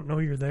deer don't know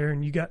you're there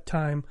and you got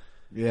time,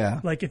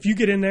 like if you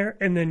get in there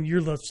and then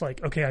you're just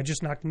like, okay, I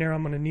just knocked an arrow,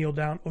 I'm going to kneel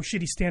down. Oh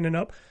shit, he's standing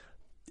up.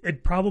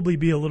 It'd probably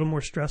be a little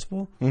more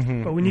stressful.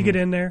 But when you get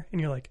in there and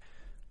you're like,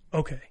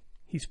 okay,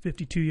 he's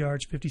 52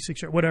 yards,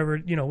 56 yards, whatever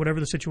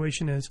the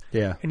situation is.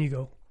 Yeah. And you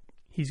go,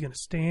 he's going to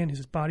stand,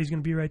 his body's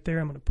going to be right there.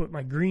 I'm going to put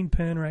my green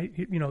pin right,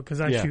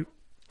 because I shoot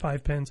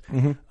 5 pins.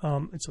 And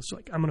so it's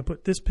like, I'm going to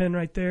put this pin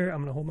right there. I'm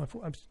going to hold my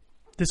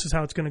this is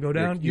how it's going to go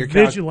down. You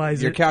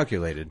visualize it. You're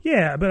calculated.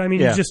 Yeah, but I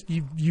mean,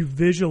 you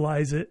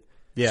visualize it.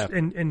 Yeah.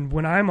 And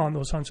when I'm on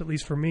those hunts, at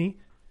least for me,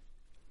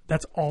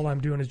 that's all I'm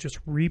doing is just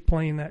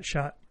replaying that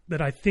shot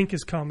that I think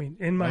is coming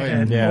in my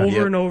head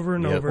over and over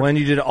and over. When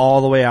you did it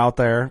all the way out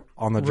there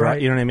on the drive,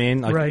 Right. you know what I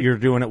mean? Like you're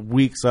doing it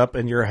weeks up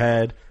in your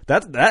head.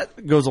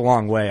 That goes a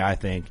long way, I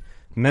think.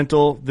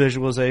 Mental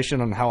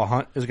visualization on how a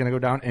hunt is going to go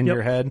down in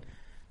your head.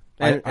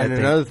 And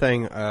another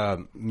thing,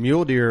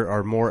 mule deer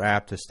are more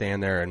apt to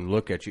stand there and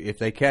look at you. If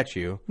they catch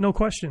you, no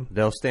question,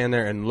 they'll stand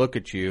there and look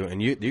at you,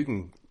 and you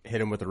can hit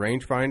them with a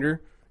rangefinder.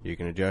 You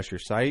can adjust your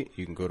sight.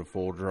 You can go to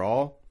full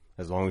draw.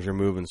 As long as you're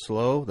moving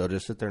slow, they'll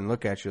just sit there and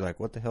look at you like,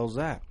 what the hell's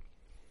that?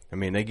 I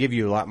mean, they give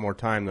you a lot more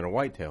time than a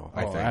whitetail,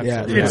 I think.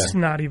 Yeah, it's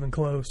not even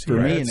close. For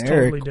me and it's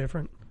Eric, totally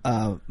different.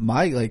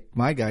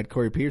 My guide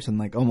Corey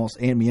Peterson almost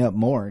amped me up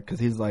more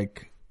because he's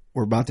like,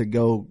 we're about to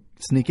go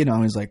sneak in on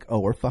him. He's like, oh,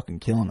 we're fucking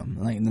killing him.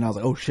 And then I was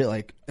like, oh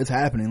shit, it's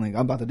happening.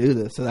 I'm about to do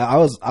this. So I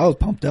was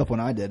pumped up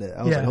when I did it.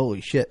 I was like,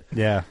 holy shit.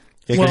 Yeah.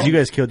 Because you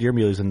guys killed your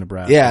mules in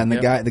Nebraska. Yeah, and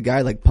the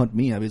guy pumped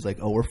me up. He's like,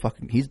 oh,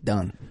 he's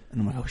done. And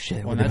I'm like, oh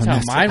shit. Well, that's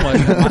how mine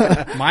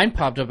was. Mine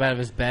popped up out of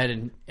his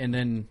bed, and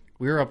then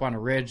we were up on a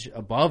ridge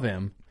above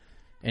him,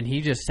 and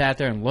he just sat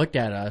there and looked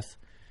at us.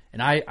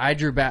 And I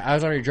drew back. I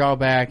was already draw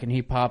back, and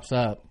he pops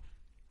up.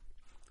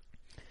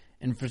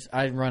 And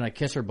I run a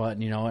kisser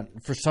button,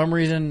 and for some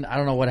reason, I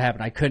don't know what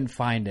happened. I couldn't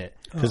find it.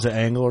 Because of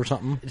angle or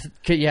something?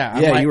 Yeah,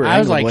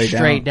 I was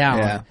straight down.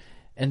 Yeah.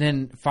 And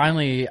then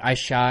finally, I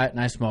shot and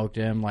I smoked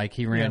him. Like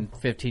he ran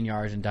 15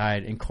 yards and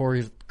died. And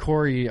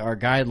Corey, our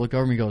guide, looked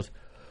over me and goes,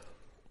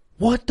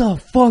 "What the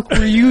fuck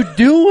were you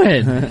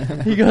doing?"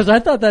 He goes, "I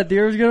thought that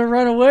deer was going to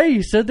run away.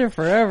 You stood there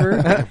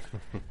forever."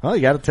 Well,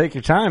 you got to take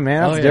your time,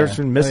 man. That's the difference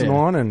between missing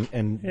one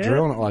and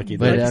drilling it like you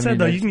did. Like you said,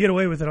 though, you can get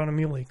away with it on a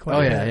muley. You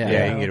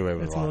can get away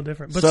with it. It's a little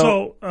different.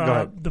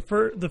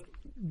 But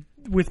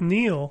with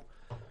Neil.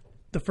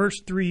 The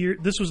first 3 years,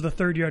 this was the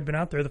third year I'd been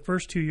out there. The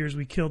first 2 years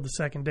we killed the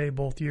second day,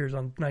 both years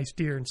on nice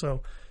deer. And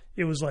so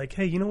it was like,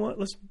 hey, you know what?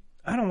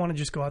 I don't want to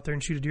just go out there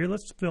and shoot a deer.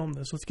 Let's film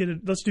this.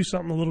 Let's do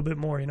something a little bit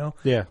more,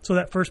 Yeah. So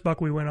that first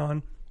buck we went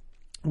on,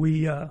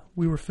 we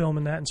were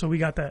filming that. And so we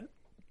got that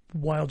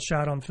wild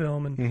shot on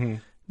film.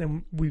 And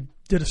then we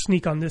did a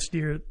sneak on this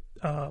deer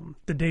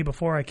the day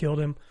before I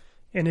killed him,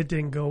 and it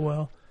didn't go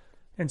well.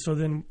 And so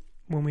then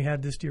when we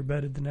had this deer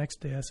bedded the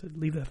next day, I said,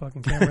 leave that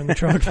fucking camera in the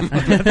truck.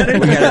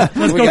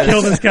 Let's go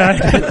kill this guy.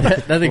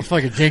 That thing's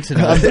fucking jinxing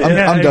us.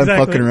 I'm done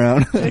fucking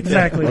around.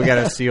 Exactly. We got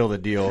to seal the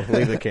deal.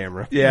 Leave the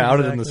camera. Yeah, I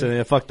would have done the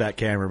same. Fuck that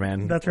camera,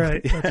 man. That's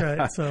right.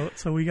 That's right.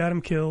 So we got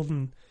him killed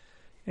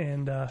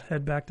and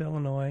head back to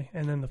Illinois.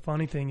 And then the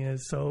funny thing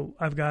is, so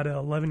I've got an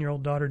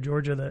 11-year-old daughter,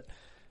 Georgia, that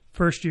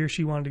first year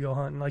she wanted to go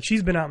hunting. Like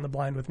she's been out in the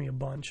blind with me a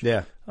bunch.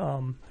 Yeah.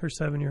 Her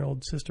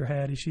 7-year-old sister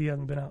Hattie, she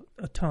hasn't been out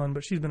a ton,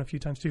 but she's been a few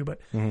times too. But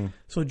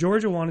so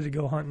Georgia wanted to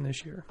go hunting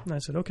this year, and I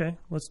said, okay,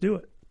 let's do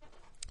it.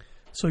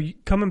 So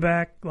coming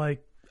back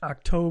like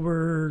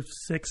October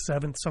 6th,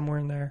 7th, somewhere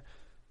in there,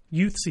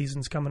 youth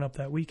season's coming up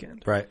that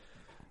weekend. Right.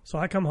 So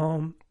I come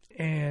home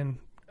and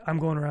I'm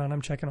going around.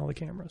 I'm checking all the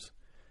cameras,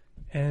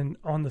 and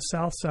on the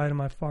south side of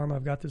my farm,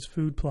 I've got this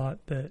food plot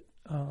that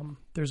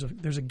there's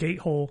a gate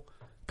hole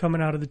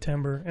coming out of the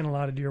timber, and a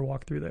lot of deer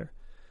walk through there.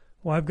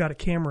 Well, I've got a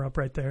camera up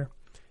right there,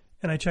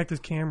 and I checked this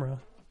camera,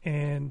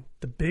 and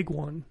the big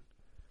one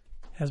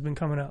has been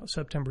coming out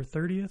September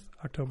 30th,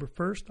 October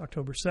 1st,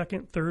 October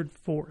 2nd, 3rd,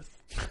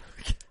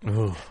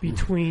 4th.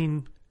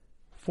 Between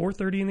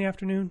 4:30 in the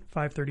afternoon,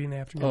 5:30 in the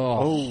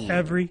afternoon.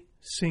 Every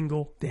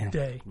single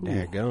day.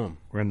 Daggum.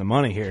 We're in the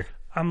money here.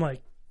 I'm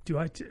like,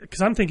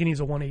 because I'm thinking he's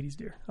a 180s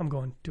deer. I'm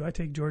going, do I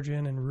take Georgia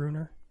in and ruin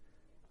her?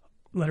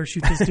 Let her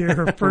shoot this deer,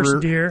 her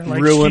first deer.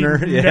 Like ruin her.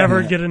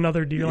 Never get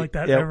another deer like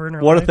that ever in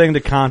her what life. A thing to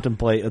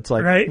contemplate. It's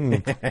like, right?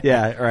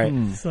 Yeah,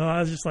 right. So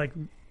I was just like,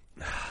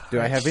 do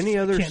I have any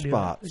other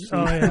spots?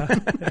 Oh,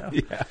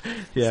 yeah.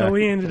 So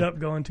we ended up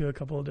going to a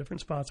couple of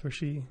different spots where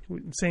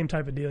same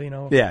type of deal,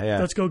 Yeah.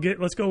 Let's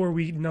go where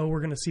we know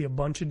we're going to see a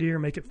bunch of deer,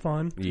 make it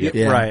fun. Yep.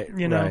 Yeah. Right.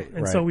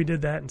 And so we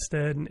did that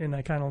instead, and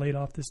I kind of laid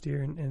off this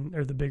deer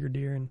or the bigger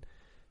deer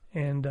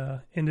and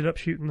ended up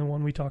shooting the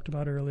one we talked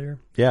about earlier.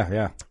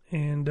 Yeah.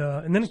 And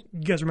then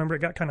you guys remember it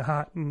got kind of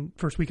hot in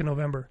first week of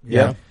November.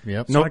 Yeah.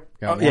 Yep. So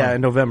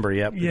in November.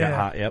 Yep. It got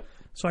hot. Yep.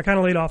 So I kind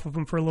of laid off of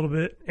them for a little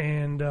bit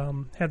and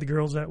had the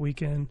girls that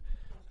weekend,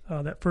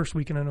 that first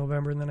weekend of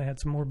November, and then I had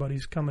some more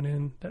buddies coming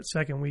in that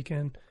second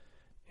weekend.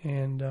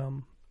 And,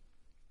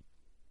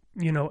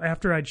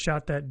 after I'd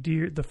shot that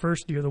deer, the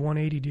first deer, the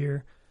 180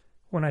 deer,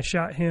 when I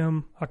shot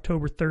him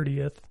October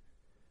 30th,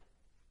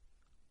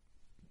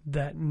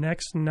 that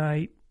next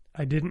night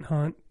I didn't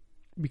hunt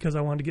because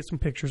I wanted to get some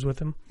pictures with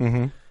him.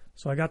 Mm-hmm.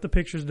 So I got the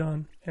pictures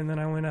done, and then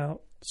I went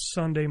out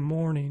Sunday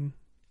morning,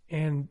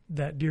 and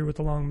that deer with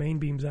the long main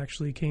beams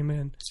actually came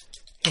in.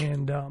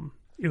 And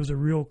it was a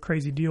real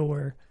crazy deal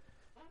where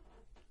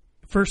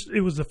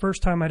it was the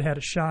first time I'd had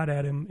a shot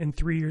at him in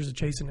 3 years of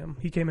chasing him.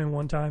 He came in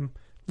one time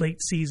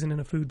late season in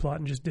a food plot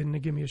and just didn't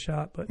give me a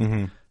shot. But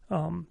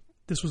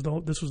this was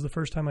the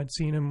first time I'd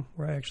seen him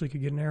where I actually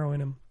could get an arrow in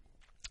him.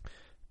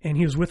 And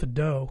he was with a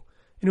doe,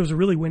 and it was a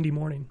really windy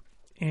morning.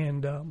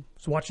 And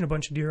was watching a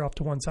bunch of deer off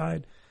to one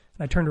side.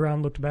 And I turned around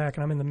and looked back,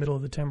 and I'm in the middle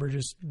of the timber,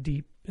 just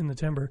deep in the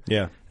timber.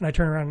 Yeah. And I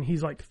turn around, and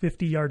he's like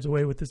 50 yards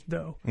away with this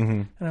doe. Mm-hmm.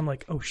 And I'm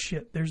like, oh,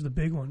 shit, there's the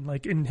big one.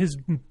 Like, and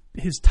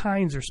his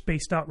tines are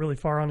spaced out really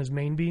far on his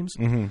main beams.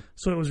 Mm-hmm.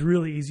 So it was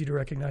really easy to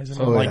recognize him.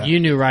 So, you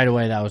knew right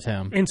away that was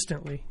him.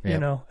 Instantly,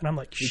 And I'm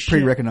like, shit.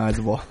 Pretty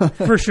recognizable.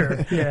 For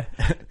sure, yeah.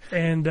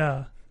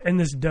 And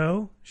this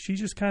doe, she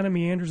just kind of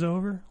meanders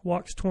over,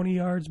 walks 20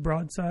 yards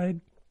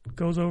broadside,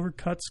 goes over,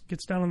 cuts,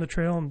 gets down on the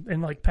trail,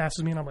 and like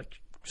passes me, and I'm like,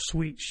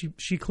 sweet,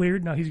 she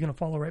cleared. Now he's going to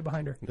follow right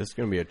behind her. This is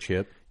going to be a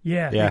chip.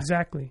 Yeah,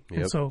 exactly. Yep.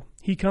 And so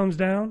he comes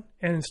down,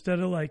 and instead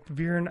of like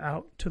veering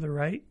out to the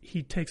right,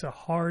 he takes a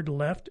hard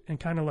left and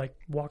kind of like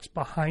walks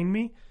behind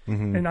me,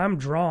 and I'm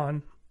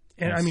drawn.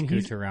 And I mean,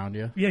 he's around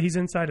you. Yeah, he's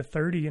inside of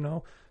 30,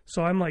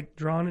 So I'm like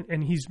drawn,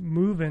 and he's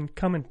moving,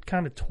 coming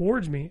kind of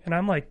towards me, and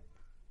I'm like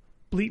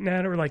bleating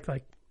at her like,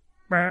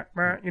 rah,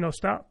 rah,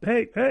 stop,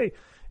 hey.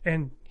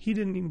 And he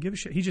didn't even give a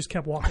shit. He just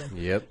kept walking.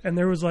 Yep. And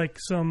there was like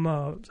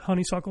some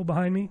honeysuckle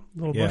behind me,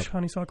 little bush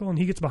honeysuckle, and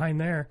he gets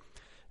behind there.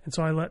 And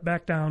so I let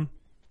back down.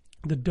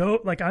 The doe,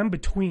 like I'm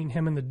between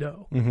him and the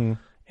doe. Mm-hmm.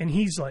 And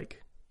he's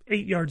like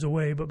 8 yards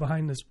away, but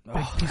behind this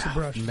big piece of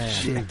brush. Man.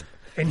 Shit.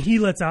 And he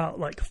lets out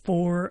like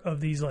 4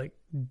 of these like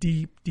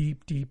deep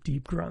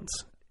grunts.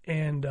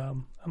 And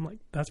I'm like,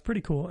 that's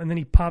pretty cool. And then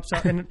he pops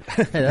out. And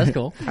hey, that's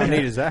cool. How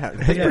neat is that?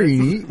 That's pretty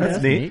neat.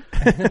 That's neat.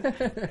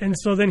 And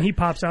so then he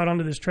pops out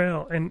onto this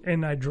trail,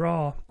 and I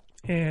draw,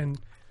 and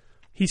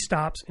he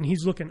stops, and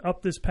he's looking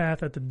up this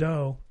path at the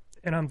doe,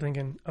 and I'm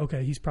thinking,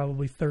 okay, he's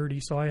probably 30.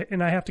 So I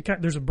have to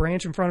there's a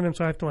branch in front of him,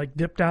 so I have to like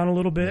dip down a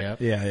little bit.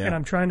 Yep. Yeah. And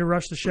I'm trying to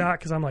rush the shot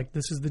because I'm like,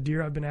 this is the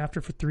deer I've been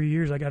after for 3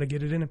 years. I got to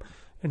get it in him.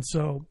 And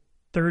so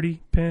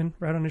 30 pin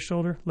right on his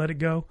shoulder, let it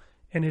go,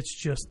 and it's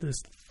just this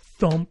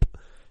thump.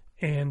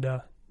 And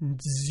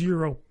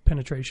 0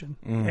 penetration.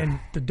 And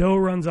the doe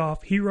runs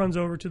off. He runs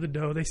over to the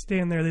doe. They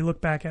stand there. They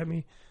look back at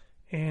me.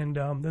 And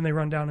then they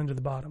run down into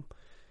the bottom.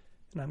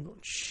 And I'm going,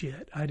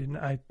 shit,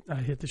 I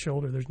hit the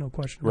shoulder. There's no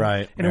question.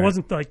 Right. And it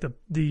wasn't like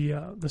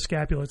the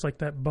scapula. It's like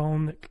that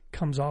bone that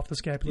comes off the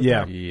scapula.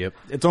 Yeah. Yep.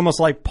 It's almost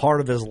like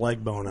part of his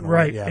leg bone. In a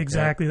Right. way. Yeah.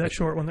 Exactly. That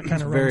short one that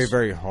kind of runs. Very,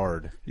 very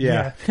hard.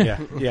 Yeah.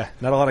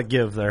 Not a lot of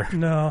give there.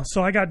 No.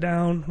 So I got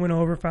down, went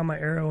over, found my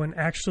arrow, and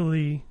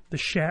actually the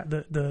shaft,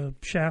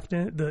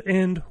 the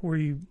end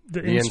where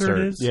the insert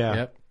is. Yeah.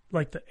 Yep.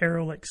 Like the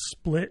arrow like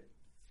split.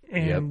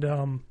 And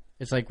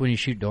It's like when you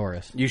shoot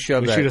Doris. You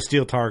shove You that. shoot a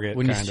steel target.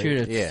 When you kinda.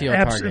 shoot a steel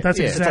target. That's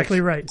exactly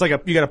right. It's like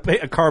you got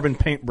a carbon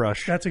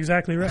paintbrush. That's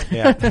exactly right.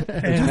 Yeah.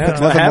 And,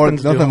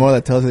 nothing more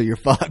that tells you that you're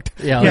fucked.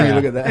 Yeah. When you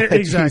look at that.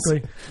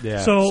 Exactly. Yeah.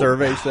 So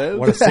Survey says.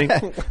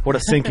 What a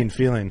sinking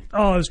feeling.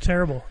 Oh, it was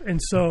terrible. And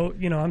so,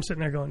 I'm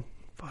sitting there going,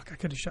 fuck, I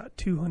could have shot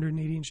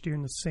 280-inch deer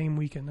in the same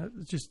weekend.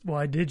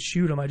 I did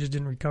shoot them. I just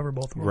didn't recover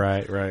both of them.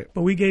 Right.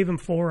 But we gave him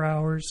 4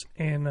 hours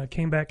and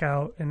came back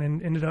out and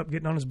then ended up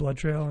getting on his blood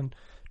trail and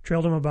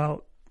trailed him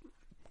about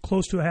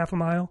close to a half a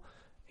mile.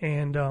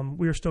 And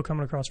we were still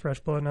coming across fresh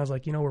blood. And I was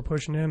like, we're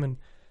pushing him and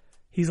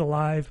he's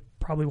alive.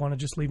 Probably want to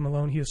just leave him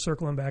alone. He was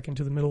circling back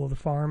into the middle of the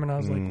farm. And I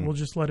was like, we'll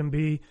just let him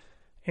be.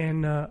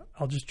 And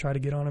I'll just try to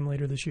get on him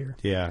later this year.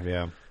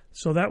 Yeah.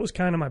 So that was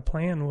kind of my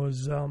plan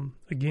was,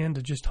 again,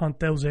 to just hunt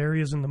those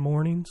areas in the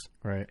mornings.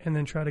 Right. And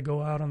then try to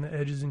go out on the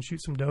edges and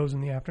shoot some does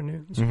in the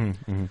afternoons.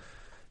 Mm-hmm.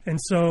 And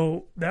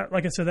so that,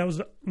 like I said, that was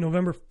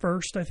November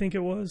 1st, I think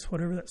it was,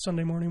 whatever that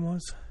Sunday morning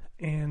was.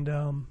 And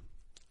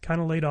kind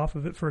of laid off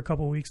of it for a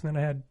couple of weeks. And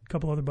then I had a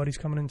couple other buddies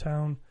coming in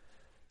town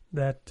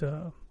that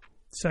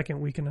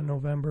second weekend of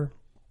November.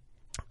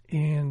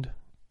 And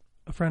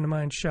a friend of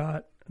mine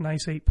shot a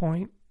nice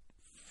 8-point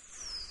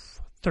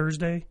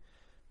Thursday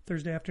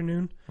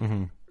afternoon,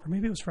 or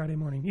maybe it was Friday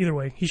morning. Either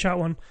way, he shot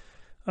one.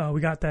 We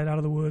got that out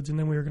of the woods, and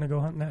then we were going to go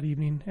hunting that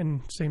evening.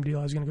 And same deal,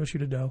 I was going to go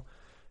shoot a doe.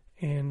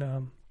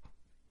 And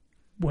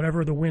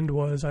whatever the wind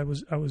was,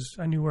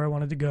 I knew where I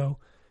wanted to go.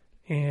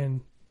 And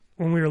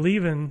when we were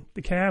leaving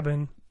the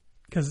cabin,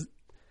 because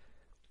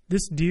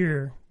this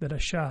deer that I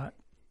shot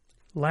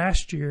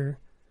last year,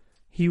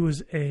 he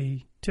was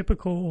a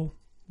typical,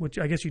 which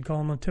I guess you'd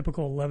call him a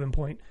typical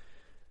 11-point.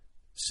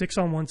 6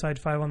 on one side,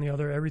 5 on the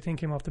other. Everything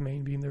came off the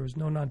main beam. There was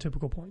no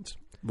non-typical points.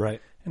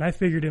 Right. And I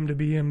figured him to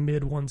be a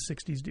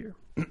mid-160s deer.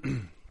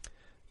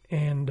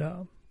 And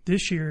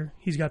this year,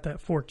 he's got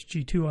that forked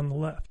G2 on the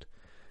left.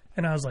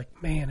 And I was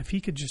like, man, if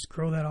he could just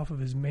grow that off of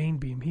his main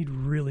beam, he'd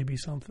really be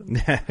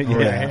something. Right.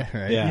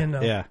 Yeah. You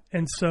know? Yeah.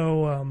 And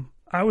so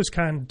I was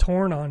kind of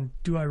torn on,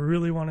 do I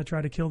really want to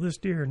try to kill this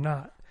deer or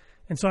not?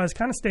 And so I was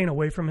kind of staying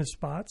away from his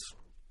spots.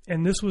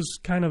 And this was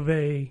kind of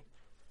a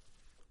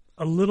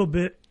little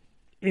bit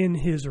in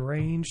his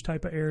range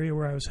type of area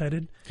where I was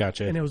headed.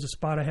 Gotcha. And it was a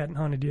spot I hadn't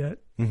hunted yet.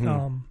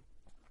 Mm-hmm.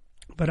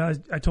 But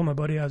I told my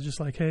buddy, I was just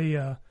like, hey,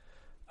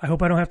 I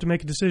hope I don't have to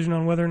make a decision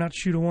on whether or not to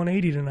shoot a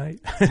 180 tonight.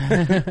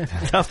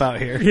 Tough out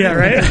here. Yeah,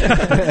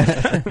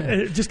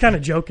 right? Just kind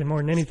of joking more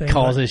than anything.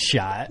 Calls his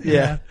shot.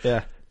 Yeah.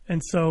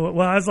 And so,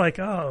 well, I was like,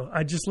 oh,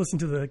 I just listened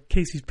to the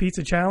Casey's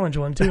Pizza Challenge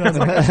one, too. I was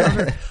like, I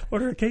should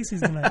order a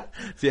Casey's tonight.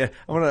 Yeah,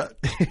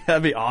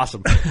 that'd be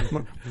awesome.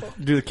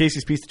 Do the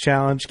Casey's Pizza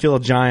Challenge, kill a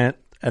giant,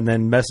 and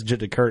then message it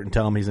to Kurt and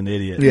tell him he's an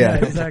idiot. Yeah,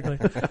 exactly.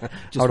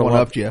 Just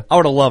one-upped you. I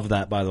would have loved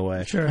that, by the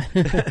way. Sure.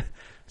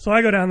 So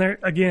I go down there,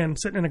 again,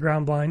 sitting in a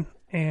ground blind,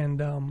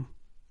 and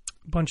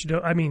bunch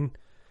of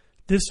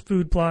this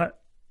food plot,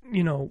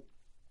 you know,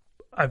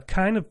 I've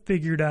kind of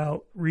figured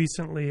out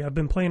recently, I've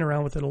been playing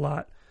around with it a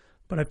lot,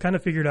 but I've kind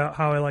of figured out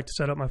how I like to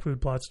set up my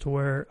food plots to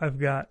where I've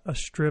got a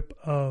strip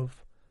of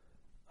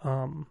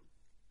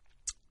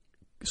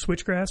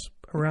switchgrass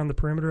around the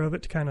perimeter of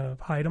it to kind of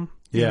hide them.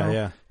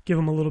 Yeah. Give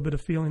them a little bit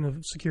of feeling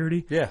of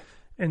security. Yeah.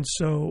 And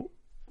so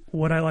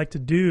what I like to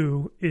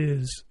do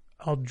is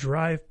I'll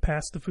drive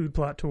past the food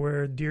plot to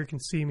where deer can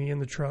see me in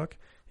the truck.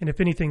 And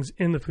if anything's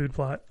in the food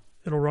plot,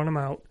 it'll run them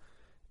out.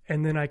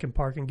 And then I can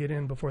park and get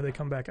in before they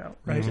come back out.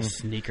 Right. Just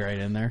sneak right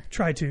in there.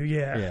 Try to.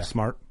 Yeah.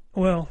 Smart.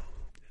 Well,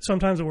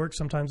 sometimes it works.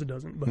 Sometimes it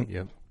doesn't. But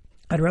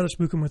I'd rather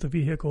spook them with a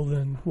vehicle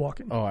than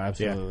walking. Oh,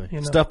 absolutely.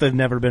 You know? Stuff they've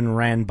never been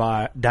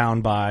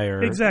down by.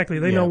 Or Exactly.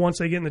 They know once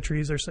they get in the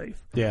trees, they're safe.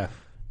 Yeah.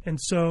 And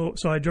so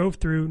I drove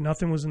through.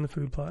 Nothing was in the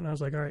food plot. And I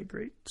was like, all right,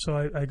 great.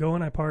 So I go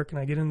and I park and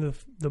I get into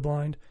the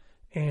blind.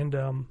 And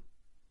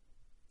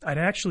I'd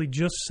actually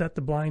just set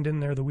the blind in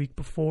there the week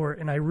before.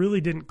 And I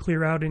really didn't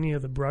clear out any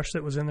of the brush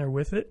that was in there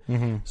with it.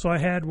 Mm-hmm. So I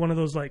had one of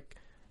those like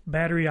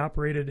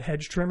battery-operated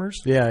hedge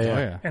trimmers. Yeah. Oh,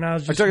 yeah. And I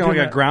was just Are you talking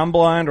like a ground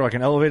blind or like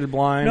an elevated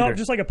blind? No,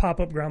 just like a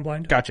pop-up ground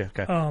blind. Gotcha.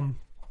 Okay.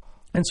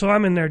 And so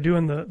I'm in there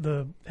doing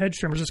the hedge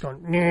trimmers, just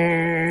going,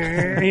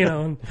 you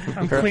know, and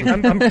I'm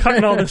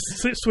cutting all this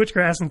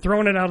switchgrass and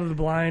throwing it out of the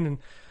blind,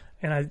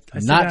 and I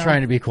not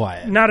trying to be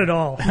quiet. Not at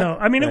all. No,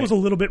 I mean it was a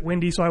little bit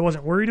windy, so I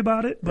wasn't worried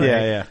about it.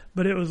 But,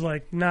 But it was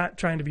like not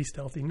trying to be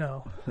stealthy.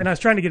 No, and I was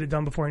trying to get it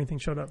done before anything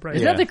showed up. Right?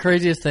 Isn't that the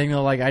craziest thing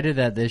though? Like I did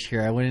that this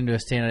year. I went into a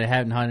stand I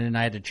hadn't hunted, and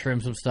I had to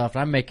trim some stuff.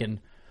 And I'm making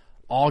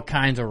all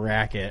kinds of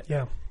racket.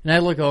 Yeah. And I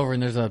look over,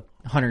 and there's a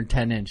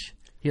 110-inch.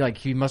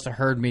 He must have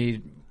heard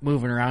me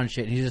moving around and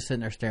shit. And he's just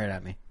sitting there staring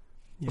at me.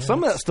 Yeah,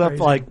 some of that stuff,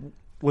 crazy. Like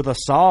with a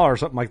saw or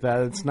something like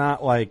that, it's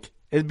not like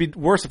it'd be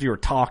worse if you were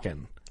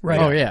talking. Right.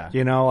 Oh yeah.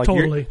 You know, like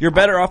totally. You're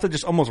better off to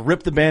just almost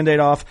rip the Band-Aid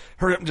off,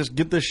 hurry up and just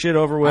get this shit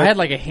over with. I had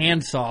like a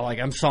hand saw, like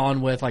I'm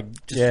sawing with, like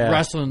just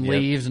rustling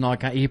leaves and all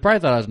kind. He probably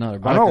thought I was another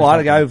buck. I know a lot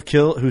of guys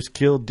who's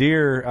killed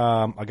deer.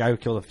 A guy who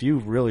killed a few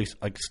really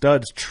like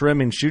studs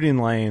trimming shooting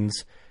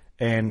lanes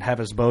and have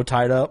his bow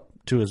tied up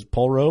to his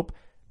pole rope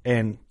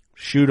and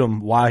shoot him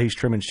while he's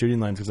trimming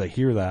shooting lanes because I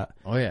hear that.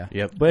 Oh yeah.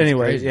 Yep. But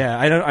anyway,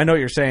 I know what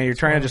you're saying. You're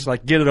trying to just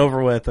like get it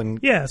over with and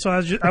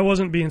so I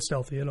wasn't being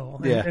stealthy at all.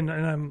 And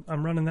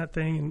I'm running that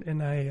thing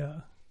and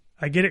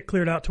I get it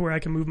cleared out to where I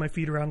can move my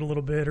feet around a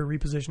little bit or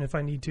reposition if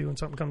I need to and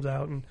something comes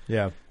out and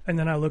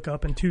then I look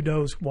up and 2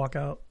 does walk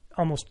out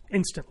almost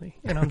instantly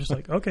and I'm just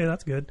like, okay,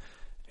 that's good.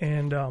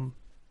 And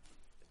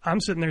I'm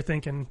sitting there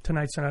thinking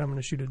tonight's the night I'm going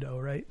to shoot a doe,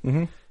 right?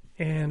 Mm-hmm.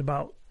 And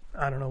about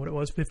I don't know what it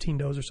was, 15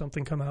 does or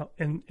something come out.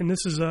 And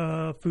this is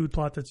a food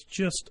plot that's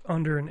just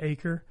under an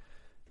acre.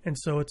 And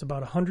so it's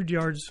about 100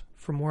 yards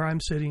from where I'm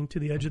sitting to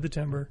the edge of the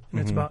timber.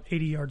 And it's about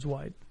 80 yards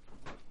wide.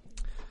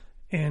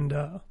 And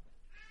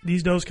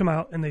these does come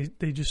out and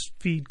they just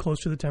feed close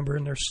to the timber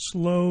and they're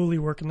slowly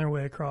working their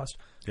way across.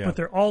 Yeah. But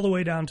they're all the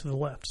way down to the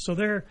left. So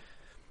they're,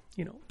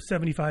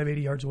 75,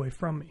 80 yards away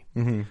from me.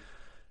 Mm-hmm.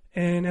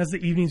 And as the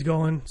evening's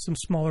going, some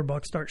smaller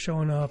bucks start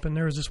showing up. And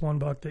there was this one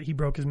buck that he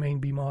broke his main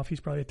beam off.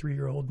 He's probably a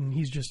 3-year-old, and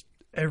he's just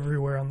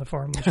everywhere on the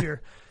farm this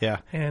year.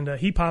 Yeah. And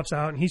he pops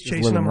out, and he's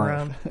chasing them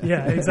around.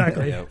 Yeah,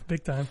 exactly.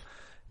 Big time.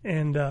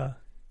 And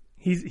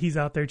he's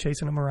out there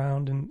chasing them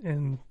around.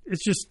 And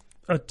it's just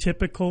a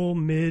typical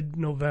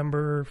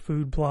mid-November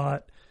food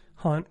plot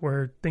hunt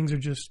where things are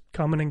just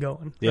coming and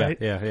going. Right?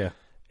 Yeah.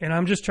 And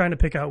I'm just trying to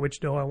pick out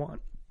which doe I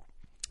want.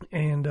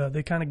 And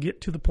they kind of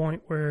get to the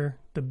point where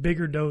the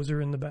bigger does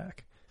are in the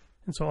back.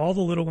 And so all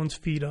the little ones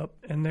feed up,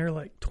 and they're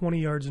like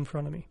 20 yards in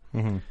front of me.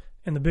 Mm-hmm.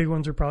 And the big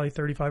ones are probably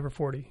 35 or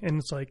 40. And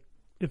it's like,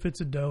 if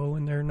it's a doe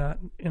and they're not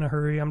in a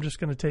hurry, I'm just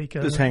going to take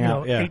a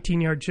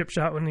 18-yard chip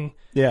shot when they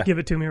give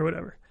it to me or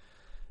whatever.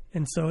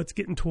 And so it's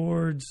getting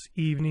towards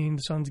evening.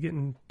 The sun's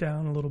getting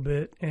down a little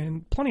bit,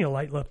 and plenty of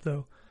light left,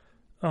 though.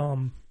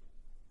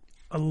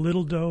 a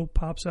little doe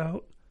pops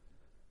out,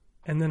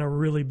 and then a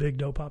really big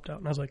doe popped out,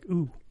 and I was like,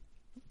 ooh.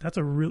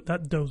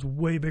 That doe's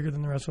way bigger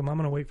than the rest of them. I'm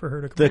going to wait for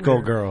her to come Thick over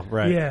old girl,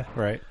 right? Yeah,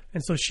 right.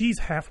 And so she's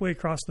halfway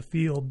across the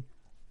field,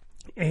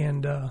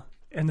 and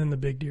then the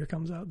big deer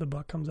comes out, the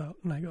buck comes out,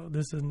 and I go,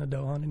 "This isn't a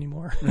doe hunt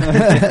anymore."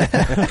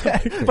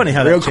 Funny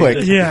how real that quick.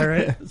 changes. Yeah,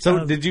 right.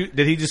 So did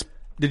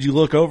you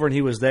look over and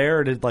he was there,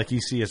 or did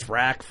you see his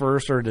rack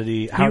first, or did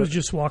he? He was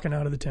just walking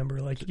out of the timber.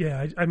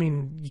 I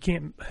mean, you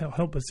can't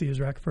help but see his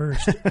rack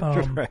first.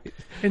 Right.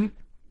 And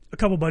a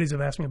couple buddies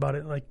have asked me about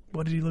it, like,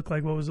 what did he look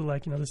like? What was it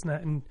like? This and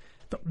that. And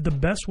the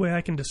best way I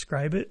can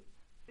describe it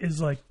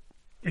is like,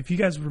 if you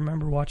guys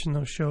remember watching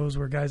those shows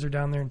where guys are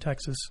down there in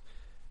Texas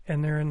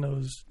and they're in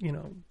those,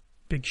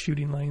 big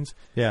shooting lanes,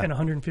 and a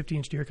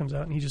 150-inch deer comes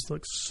out and he just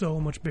looks so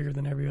much bigger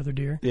than every other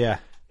deer. Yeah.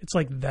 It's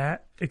like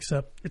that,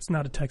 except it's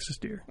not a Texas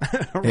deer.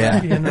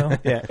 Yeah.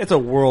 Yeah, it's a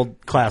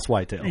world-class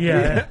whitetail.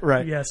 Yeah.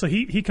 Right. Yeah, so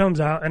he comes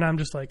out and I'm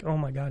just like, oh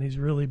my God, he's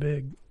really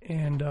big.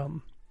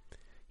 And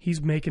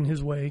he's making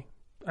his way.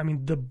 I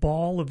mean, the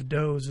ball of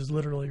does is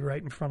literally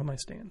right in front of my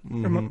stand,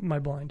 or my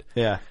blind.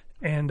 Yeah.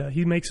 And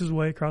he makes his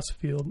way across the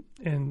field.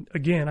 And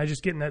again, I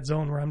just get in that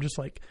zone where I'm just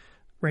like,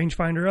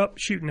 rangefinder up,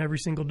 shooting every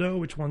single doe.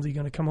 Which one's he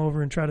going to come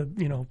over and try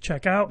to,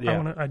 check out?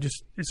 Yeah.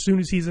 As soon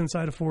as he's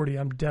inside of 40,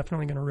 I'm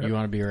definitely going to rip. You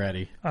want to be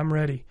ready. I'm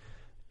ready.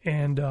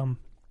 And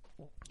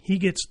he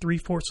gets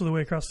 3/4 of the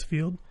way across the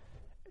field,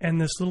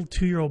 and this little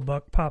 2-year-old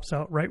buck pops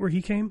out right where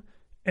he came.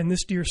 And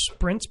this deer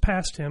sprints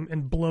past him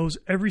and blows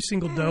every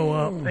single doe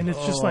up. And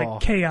it's just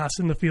like chaos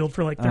in the field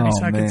for like 30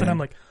 seconds. Man. And I'm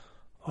like,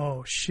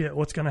 oh, shit,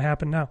 what's going to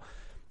happen now?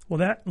 Well,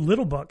 that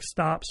little buck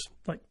stops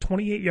like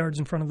 28 yards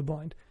in front of the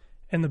blind.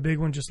 And the big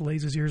one just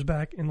lays his ears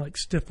back and like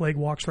stiff leg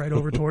walks right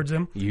over towards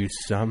him. You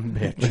some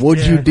bitch.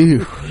 What'd you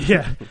do?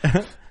 Yeah.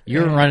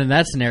 You weren't running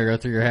that scenario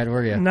through your head,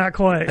 were you? Not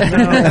quite.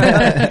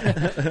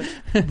 No.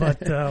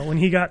 But when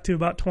he got to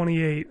about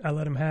 28, I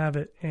let him have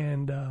it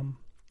and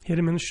hit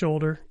him in the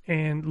shoulder,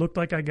 and looked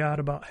like I got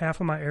about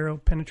half of my arrow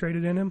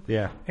penetrated in him.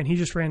 Yeah. And he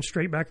just ran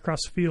straight back across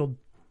the field.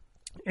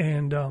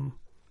 And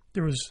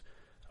there was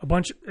a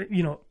bunch,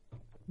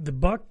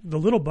 the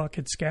little buck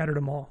had scattered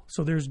them all.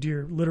 So there's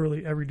deer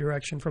literally every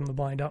direction from the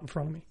blind out in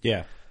front of me.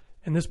 Yeah.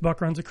 And this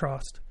buck runs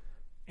across,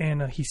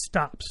 and he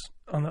stops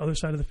on the other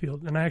side of the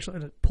field. And I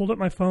pulled up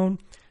my phone,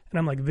 and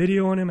I'm like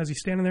videoing him as he's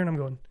standing there, and I'm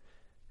going,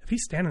 if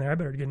he's standing there, I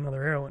better get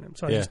another arrow in him.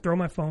 So I just throw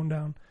my phone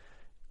down,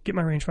 get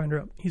my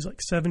rangefinder up. He's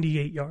like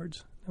 78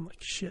 yards. I'm like,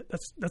 shit,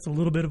 that's a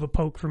little bit of a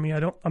poke for me.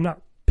 I'm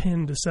not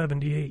pinned to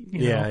 78.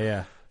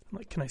 Yeah. I'm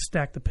like, can I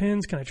stack the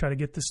pins? Can I try to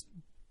get this?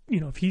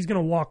 If he's going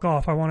to walk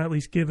off, I want to at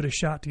least give it a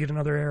shot to get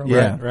another arrow.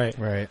 Yeah,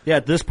 right. Yeah,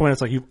 at this point,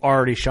 it's like you've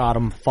already shot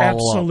him. Follow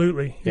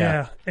Absolutely, up.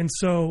 yeah. And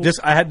so,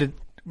 I had to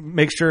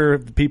make sure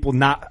the people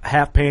not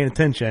half paying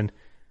attention.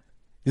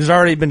 He's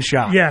already been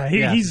shot. Yeah,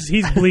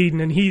 he's bleeding,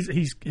 and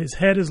his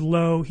head is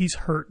low. He's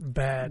hurt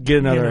bad. Get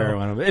another arrow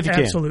on him if you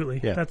can.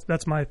 Absolutely, Yeah.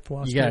 That's my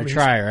philosophy. You got to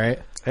try, right?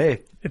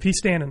 Hey, if he's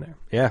standing there.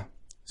 Yeah.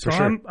 So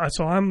sure.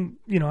 I'm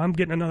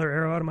getting another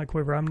arrow out of my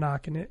quiver. I'm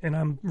knocking it, and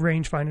I'm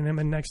range finding him.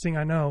 And next thing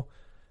I know,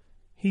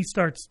 he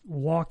starts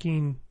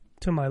walking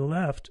to my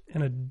left,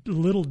 and a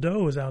little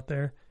doe is out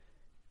there,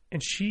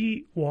 and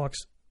she walks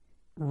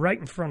right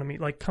in front of me,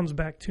 like comes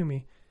back to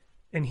me,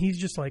 and he's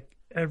just like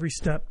every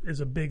step is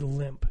a big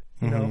limp,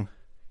 you know.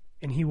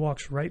 And he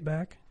walks right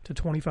back to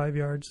 25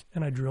 yards,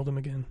 and I drilled him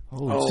again.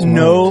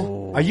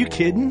 No, are you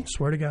kidding?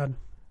 Swear to God.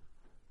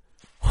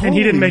 And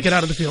he didn't make it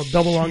out of the field.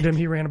 Double longed him.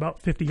 He ran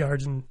about 50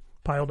 yards and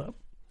piled up.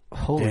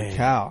 Holy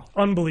cow!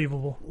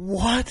 Unbelievable.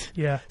 What?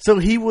 Yeah. So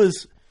he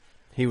was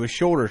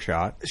shoulder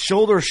shot,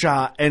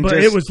 and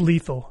but it was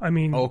lethal. I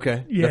mean,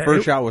 okay. Yeah, the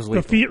first shot was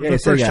lethal. The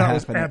first shot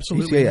was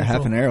absolutely you lethal.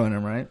 half an arrow in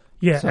him, right?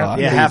 Yeah, so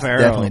half arrow.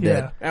 Definitely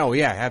dead. Oh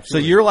yeah,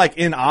 absolutely. So you're like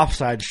in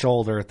offside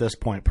shoulder at this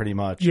point, pretty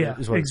much. Yeah,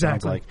 is what exactly.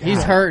 It sounds like.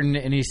 He's hurting,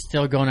 and he's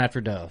still going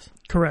after does.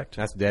 Correct.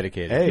 That's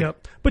dedicated. Hey.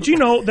 Yep. But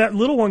that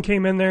little one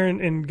came in there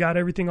and got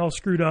everything all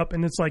screwed up,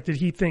 and it's like, did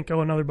he think,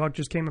 another buck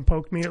just came and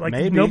poked me? Like,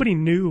 Maybe. Nobody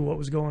knew what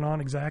was going on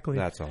exactly.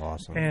 That's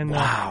awesome. And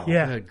wow.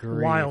 Yeah,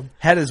 wild.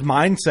 Had his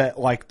mindset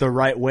like the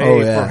right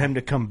way for him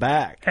to come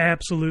back.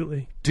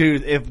 Absolutely.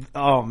 Dude,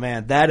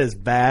 man, that is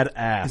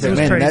badass. It was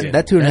crazy.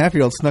 That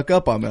 2.5-year-old snuck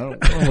up on me. I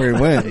don't know where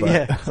he went. But.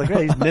 Yeah, it's like,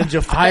 hey, he's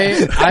ninja.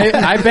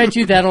 I bet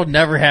you that'll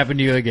never happen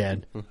to you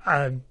again.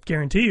 I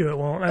guarantee you it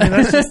won't. I mean,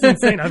 that's just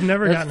insane. I've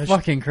never gotten a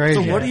fucking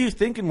crazy. So what are you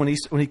thinking when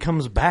he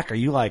comes back? Are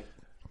you like,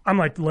 I'm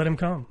like, let him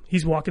come.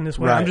 He's walking this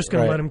way. Right, I'm just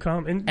going to right. let him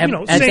come. And, At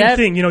same that-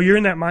 thing. You're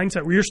in that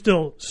mindset where you're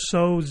still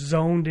so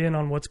zoned in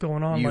on what's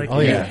going on. You Like,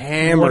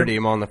 hammered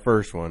him on the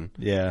first one.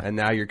 Yeah. And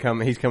now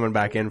he's coming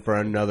back in for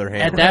another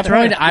hammer. At that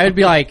point, I would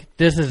be like,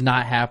 this is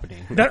not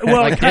happening.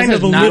 Kind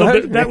of a little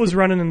bit. That was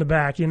running in the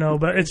back,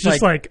 but it's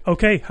just like,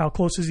 okay, how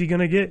close is he going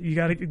to get? You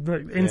got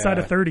to, inside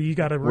of 30, you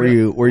got to Were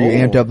you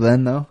amped up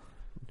then, though?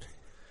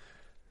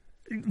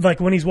 Like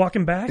when he's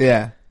walking back?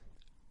 Yeah.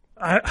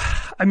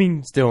 I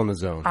mean, still in the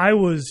zone. I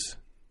was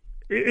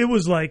it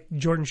was like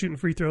Jordan shooting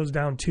free throws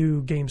down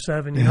 2, Game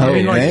 7. You know? Oh, I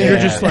mean, like man. you're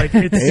just like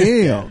it's.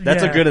 Damn.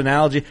 That's yeah. a good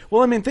analogy.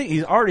 Well, I mean,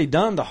 he's already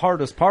done the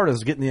hardest part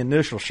is getting the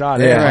initial shot.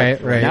 Yeah.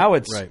 in. Right. Now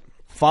it's You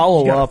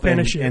follow gotta up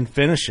and finish it.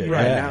 finish it.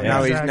 Right. Yeah,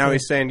 Now Exactly.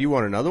 he's saying, you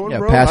want another one, Yeah,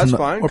 bro? pass That's him-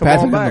 fine. or Come pass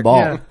on him back. the ball.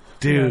 Yeah.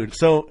 dude.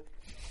 So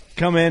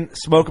come in,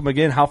 smoke him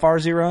again. How far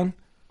does he run?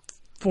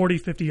 40,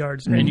 50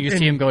 yards. And you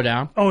see him go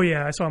down? Oh,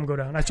 yeah, I saw him go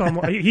down. I saw him.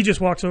 He just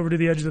walks over to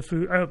the edge of the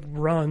food,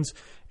 runs,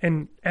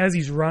 and as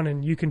he's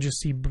running, you can just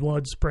see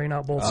blood spraying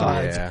out both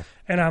sides. yeah.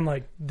 And I'm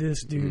like,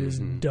 this dude is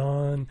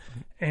done.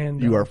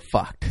 And You are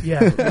fucked.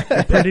 Yeah,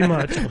 pretty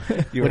much.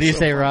 What do you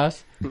say,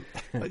 Ross?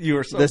 You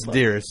were so This fucked.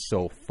 deer is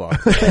so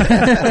fucked.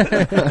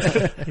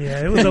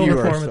 Yeah, it was You over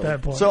are for him at so-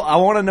 that point. So I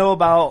want to know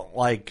about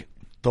like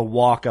the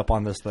walk up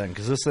on this thing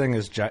because this thing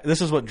is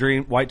this is what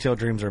whitetail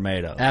dreams are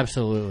made of.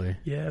 Absolutely.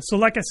 Yeah, so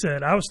like I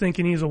said, I was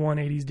thinking he's a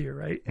 180s deer,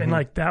 right? And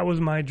like that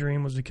was my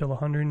dream, was to kill a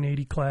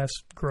 180 class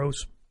gross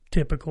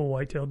typical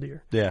whitetail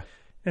deer. Yeah.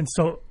 And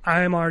so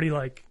I am already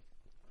like,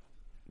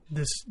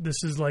 this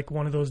is like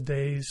one of those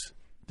days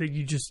that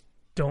you just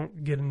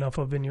don't get enough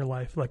of in your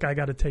life. Like, I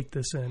got to take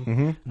this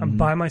in. I'm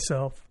by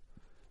myself.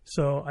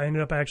 So I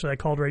ended up I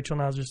called Rachel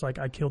and I was just like,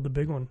 I killed the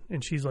big one.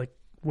 And she's like,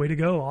 way to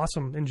go.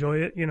 Awesome. Enjoy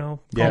it. You know,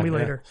 call me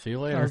later. See you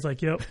later. I was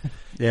like, yep.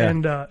 Yeah.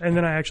 And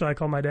then I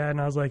called my dad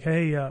and I was like,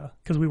 hey,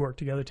 cause we work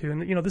together too.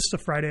 And this is a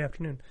Friday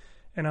afternoon.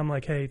 And I'm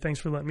like, hey, thanks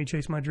for letting me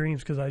chase my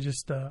dreams because I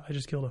just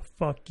killed a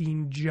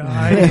fucking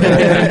giant.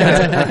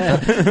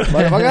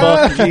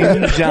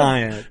 Fucking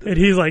giant. And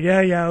he's like,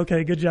 yeah,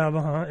 okay, good job,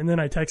 And then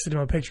I texted him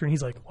a picture, and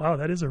he's like, wow,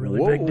 that is a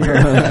really big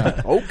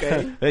deer.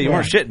 Okay. Hey, you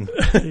weren't shitting.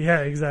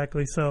 Yeah,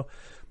 exactly. So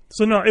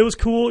no, it was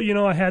cool.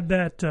 I had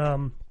that.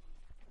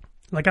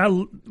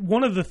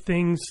 One of the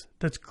things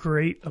that's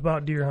great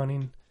about deer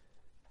hunting,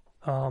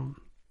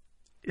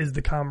 is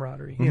the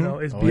camaraderie.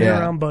 Is being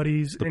around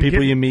buddies, The and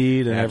people you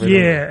meet and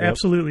everything. Yeah,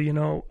 absolutely.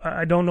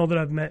 I don't know that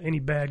I've met any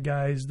bad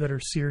guys that are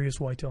serious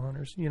whitetail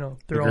hunters. They're all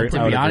Agreed. pretty, To be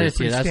agree. honest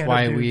with you, pretty that's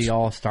why stand-up we dudes.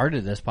 all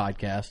started this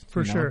podcast.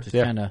 For sure. Just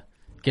Yeah. kind of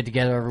get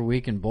together every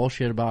week and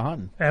bullshit about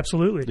hunting.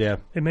 Absolutely. Yeah.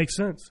 It makes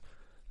sense.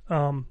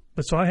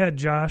 But so I had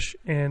Josh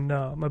and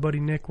my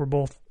buddy Nick were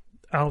both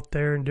out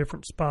there in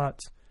different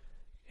spots.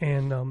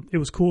 And it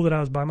was cool that I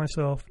was by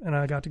myself and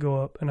I got to go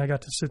up and I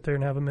got to sit there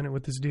and have a minute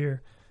with this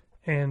deer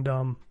and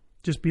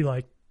just be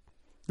like,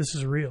 this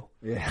is real.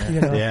 Yeah.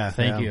 Yeah.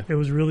 Thank you. It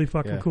was really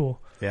fucking Yeah.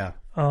 cool. Yeah.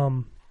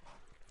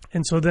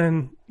 And so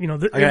then, I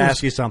gotta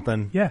ask you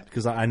something. Yeah.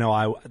 Because I know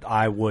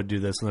I would do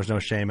this and there's no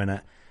shame in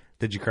it.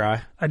 Did you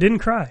cry? I didn't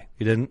cry.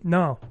 You didn't?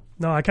 No,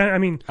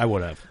 I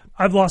would have.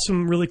 I've lost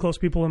some really close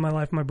people in my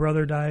life. My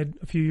brother died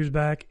a few years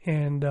back,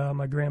 and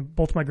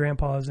both my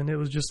grandpas, and it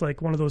was just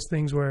like one of those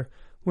things where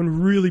when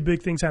really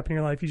big things happen in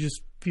your life, you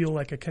just feel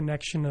like a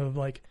connection of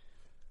like,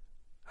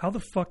 how the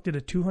fuck did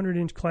a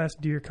 200-inch class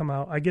deer come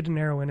out? I get an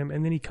arrow in him,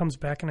 and then he comes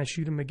back, and I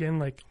shoot him again.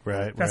 Like,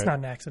 that's not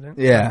an accident.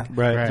 Yeah.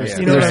 Right. Right.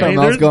 You know There's what I mean? something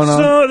else going on?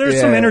 So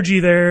there's some Yeah. energy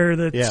there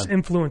that's Yeah.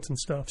 influence and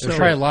stuff. There's So,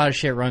 probably a lot of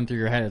shit run through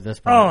your head at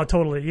this point. oh,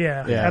 totally.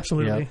 Yeah, Yeah.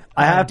 absolutely. Yep.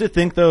 I have to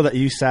think though that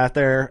you sat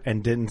there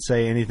and didn't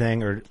say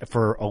anything or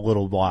for a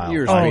little while.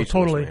 You're Oh, speechless,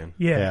 totally. man.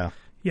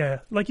 Yeah.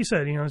 Like you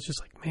said, it's just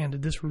like, man,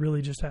 did this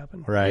really just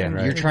happen? Right. Yeah.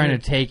 Right. You're trying to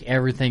take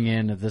everything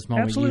in at this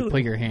moment. Absolutely. You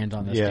put your hands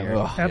on this Yeah. deer.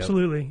 Ugh.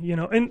 Absolutely.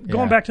 And going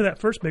Yeah. back to that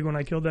first big one,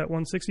 I killed that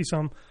 160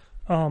 some,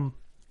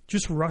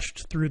 just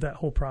rushed through that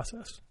whole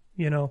process,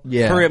 Yeah.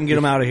 Hurry up and get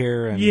him out of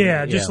here. And,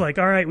 just like,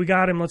 all right, we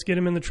got him. Let's get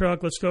him in the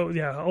truck. Let's go.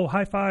 Yeah. Oh,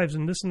 high fives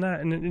and this and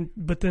that.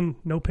 But then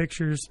no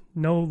pictures,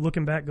 no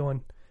looking back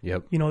going,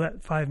 Yep.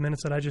 that 5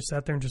 minutes that I just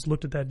sat there and just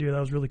looked at that deer, that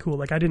was really cool.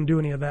 Like, I didn't do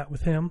any of that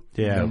with him.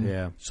 Yeah.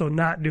 Yeah. So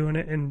not doing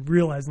it and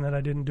realizing that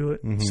I didn't do it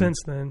since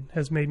then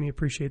has made me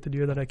appreciate the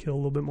deer that I kill a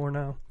little bit more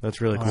now.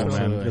 That's really cool, man.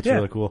 Absolutely. That's Yeah.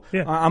 really cool.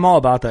 Yeah. I'm all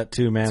about that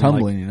too, man. It's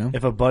humbling, Like,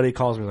 if a buddy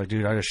calls me like,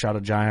 dude, I just shot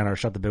a giant or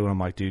shot the big one, I'm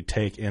like, dude,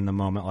 take in the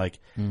moment. Like,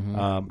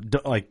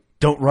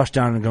 don't rush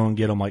down and go and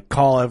get them. Like,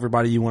 call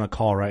everybody you want to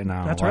call right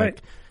now. That's like,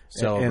 right.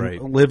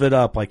 Celebrate. And live it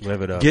up. Like,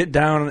 Live it up. Get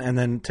down and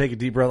then take a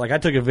deep breath. Like, I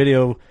took a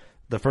video,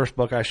 the first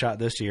buck I shot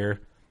this year.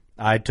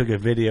 I took a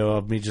video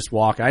of me just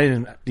walking. I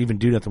didn't even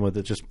do nothing with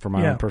it, just for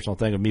my own personal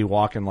thing of me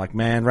walking. Like,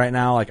 man, right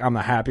now, like I'm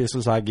the happiest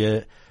as I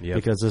get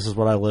because this is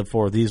what I live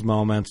for. These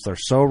moments, they're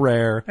so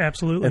rare,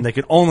 Absolutely. and they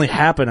can only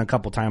happen a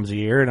couple times a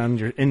year.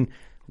 And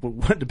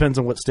it depends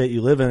on what state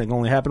you live in. It can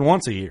only happen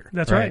once a year.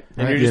 That's right.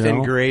 And you're just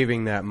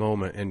engraving that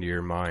moment into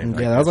your mind.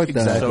 Yeah, that was like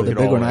exactly the it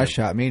big all one I in.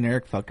 shot. Me and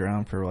Eric fucked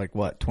around for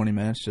 20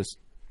 minutes just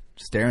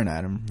staring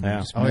at him.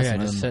 Yeah. Oh, messing yeah,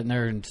 with just him. sitting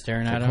there and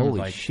staring at Like, him. holy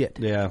like, shit.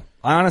 Yeah,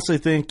 I honestly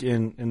think,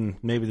 and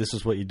maybe this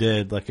is what you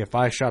did. Like, if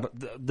I shot,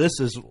 this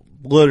is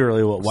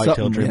literally what whitetail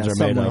Something- dreams yeah,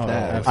 are made something of. like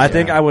that. I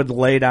think I would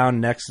lay down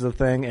next to the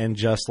thing and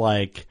just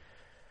like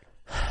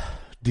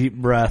deep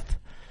breath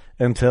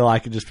until I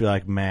could just be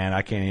like, man,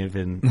 I can't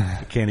even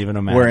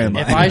imagine. Where am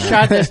if I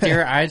shot this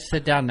deer, I'd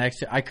sit down next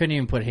to I couldn't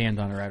even put hands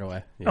on it right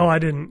away. Oh, I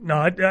didn't. No,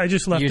 I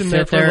just left You him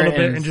there sit for a there little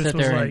bit and and just sit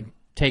was there like, and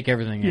take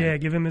everything in. yeah,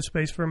 give him his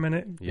space for a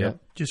minute. Yep.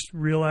 Just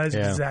realize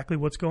exactly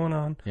what's going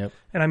on. Yep.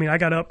 And I mean, I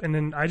got up and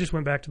then I just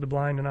went back to the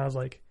blind and I was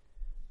like,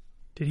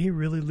 did he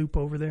really loop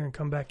over there and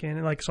come back in?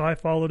 And like, so I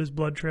followed his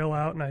blood trail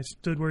out, and I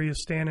stood where he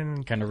was standing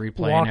and kind of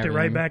replaying walked everything. it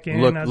right back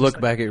in. Look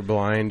back at your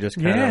blind, just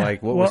kind of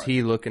like, what was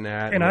he looking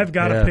at? And I've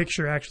got a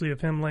picture actually of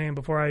him laying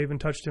before I even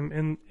touched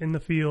him in the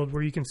field,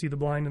 where you can see the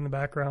blind in the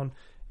background.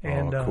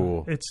 And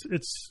cool.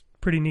 It's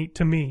pretty neat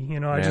to me.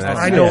 You know, Man,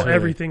 I know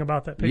everything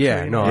about that picture.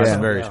 Yeah, no, that's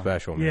very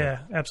special, man. Yeah,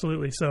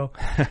 absolutely. So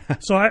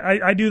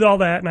I do all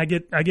that, and I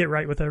get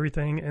right with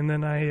everything, and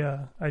then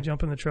I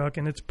jump in the truck,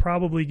 and it's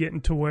probably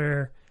getting to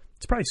where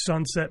it's probably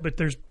sunset, but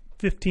there's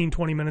 15,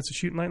 20 minutes of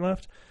shooting light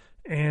left.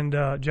 And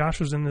Josh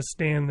was in this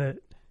stand that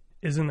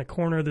is in the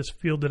corner of this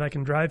field that I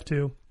can drive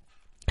to.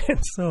 And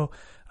so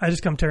I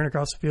just come tearing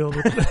across the field.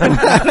 Your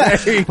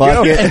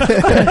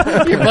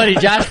buddy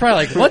Josh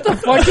probably like, what the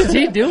fuck is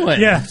he doing?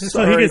 Yeah.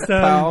 So he gets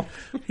done.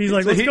 He's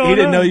like, what's going on? He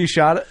didn't know you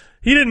shot it?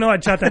 He didn't know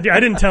I'd shot that deer. I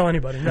didn't tell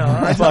anybody. No,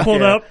 I just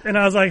pulled up and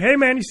I was like, "Hey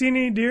man, you seen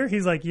any deer?"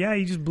 He's like, "Yeah,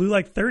 he just blew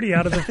like 30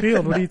 out of the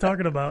field. What are you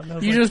talking about?" And I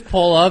was You like, just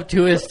pull up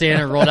to his stand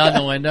and roll down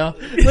the window.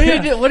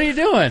 What are you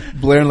doing?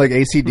 Blaring like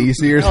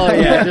AC/DC or something. Oh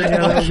yeah,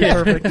 that would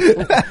be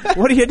perfect.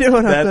 What are you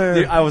doing up there?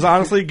 Dude, I was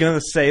honestly going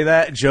to say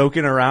that,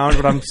 joking around,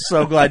 but I'm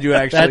so glad you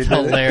actually That's did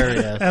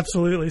hilarious.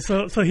 Absolutely.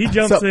 So he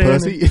jumps What's up, in.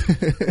 pussy?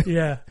 And,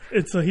 yeah.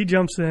 So he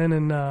jumps in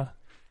and.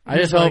 I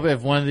just hope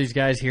if one of these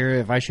guys here,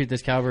 if I shoot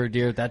this caliber of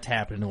deer, that's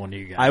happened to one of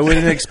you guys. I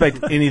wouldn't expect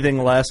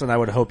anything less, and I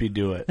would hope you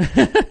do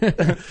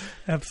it.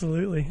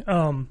 Absolutely.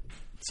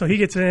 So he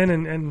gets in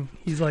and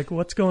he's like,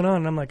 "What's going on?"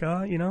 And I'm like,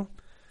 kind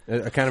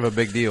of a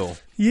big deal.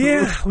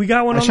 Yeah, we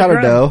got one I on shot the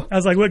a ground. doe. I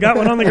was like, we got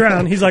one on the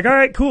ground. He's like, all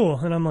right, cool.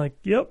 And I'm like,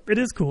 yep, it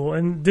is cool.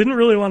 And didn't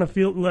really want to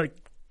feel like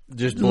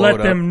Just blow let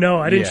it them up. know.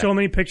 I didn't Yeah. show them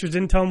any pictures,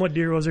 didn't tell them what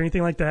deer it was or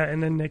anything like that.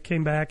 And then they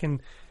came back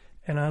and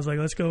I was like,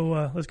 let's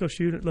go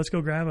shoot it. Let's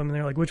go grab them. And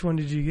they're like, which one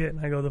did you get?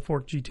 And I go, the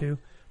Fork G2.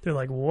 They're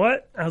like,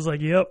 what? I was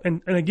like, yep.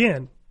 And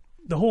again,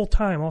 the whole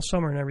time, all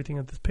summer and everything,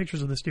 the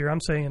pictures of this deer,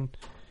 I'm saying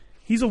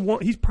he's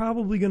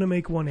probably going to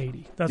make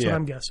 180. That's what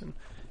I'm guessing.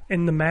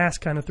 And the mask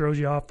kind of throws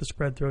you off. The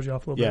spread throws you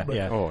off a little bit. But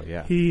Yeah. Oh,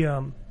 yeah.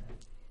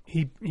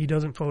 he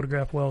doesn't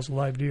photograph well as a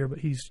live deer, but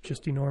he's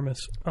just enormous.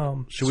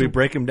 Should we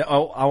break him down?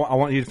 Oh, I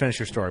want you to finish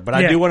your story, but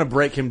I Yeah. do want to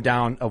break him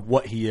down of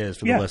what he is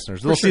for the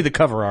listeners. They'll see the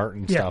cover art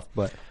and stuff,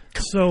 but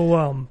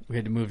So we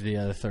had to move the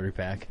other 30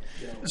 pack.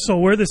 So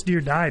where this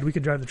deer died, we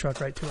could drive the truck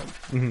right to him.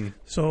 Mm-hmm.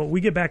 So we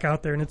get back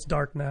out there, and it's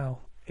dark now.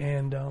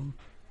 And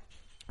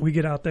we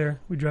get out there,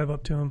 we drive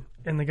up to him,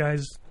 and the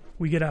guys,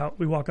 we get out,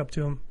 we walk up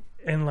to him,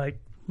 and like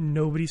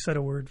nobody said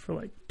a word for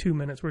like 2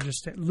 minutes. We're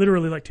just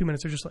literally like 2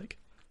 minutes. They're just like,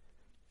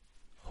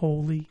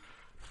 holy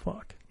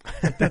fuck.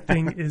 Like, that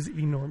thing is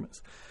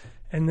enormous.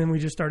 And then we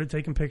just started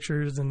taking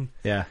pictures, and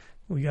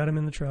we got him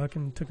in the truck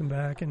and took him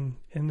back. And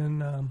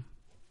then,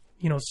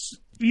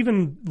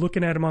 even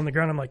looking at him on the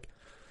ground, I'm like,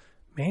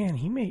 man,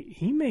 he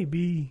may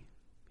be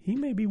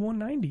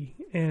 190.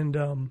 And,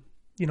 I'm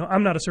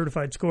not a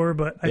certified scorer,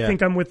 but I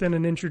think I'm within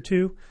an inch or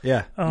two.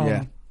 Yeah.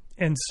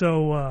 And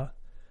so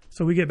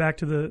we get back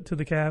to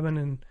the cabin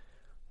and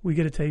we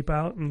get a tape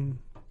out and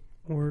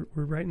we're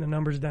writing the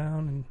numbers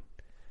down and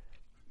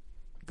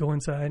go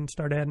inside and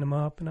start adding them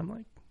up. And I'm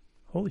like,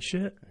 holy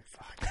shit,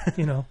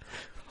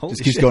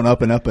 Just keeps going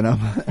up and up and up.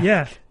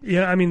 Yeah.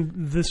 I mean,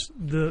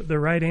 the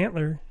right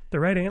antler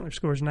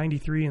scores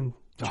 93 and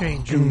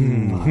change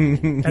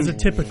as a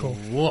typical.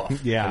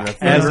 Yeah,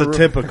 as a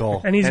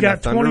typical. And he's And got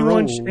a thunder 21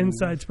 inch roll.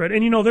 inside spread.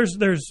 And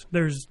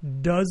there's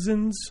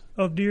dozens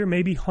of deer,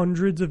 maybe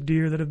hundreds of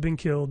deer that have been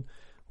killed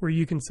where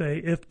you can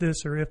say if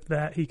this or if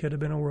that, he could have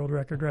been a world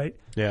record, right?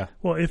 Yeah.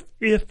 Well,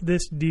 if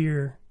this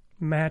deer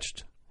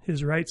matched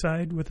his right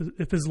side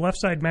if his left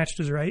side matched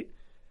his right,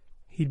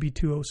 he'd be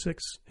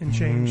 206 and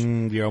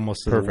change. You're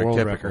almost to Perfect, the world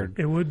typical. record.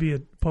 It would be a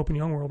Pope and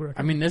Young world record.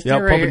 I mean, this Yeah,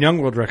 deer Pope right and Young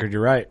world record.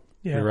 You're right.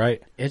 Yeah. You're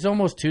right. it's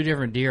almost two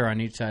different deer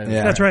on each side of the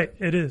Yeah. That's right.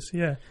 It is.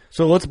 Yeah.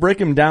 So let's break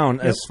him down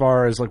as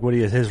far as like what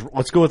he is.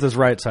 Let's go with his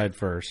right side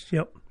first.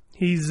 Yep.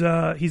 He's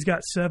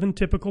got 7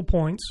 typical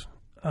points.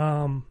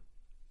 And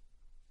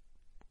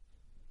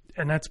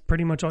that's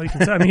pretty much all you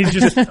can say. I mean, he's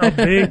just a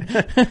big,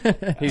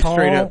 He's tall,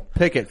 straight up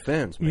picket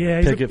fence, man. Yeah,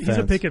 he's a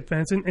Picket picket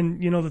fence. And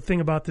the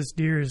thing about this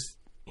deer is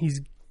he's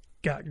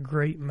got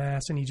great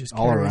mass and he just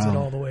All carries around. it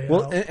all the way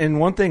Well, out. and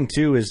one thing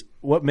too is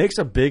what makes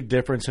a big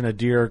difference in a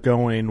deer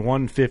going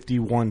 150,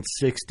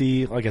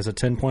 160, like as a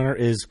 10-pointer,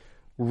 is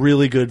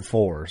really good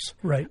fours.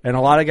 Right. And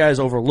a lot of guys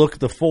overlook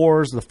the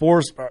fours. The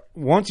fours,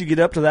 once you get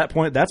up to that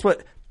point, that's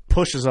what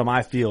pushes them,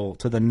 I feel,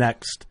 to the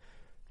next.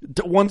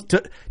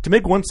 To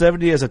make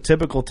 170 as a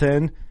typical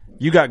 10,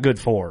 you got good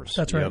fours.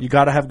 That's right. You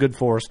got to have good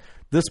fours.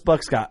 This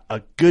buck's got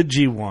a good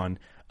G1,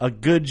 a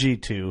good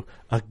G2,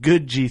 a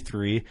good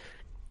G3.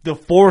 The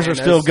fours are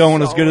still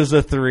going as good as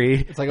the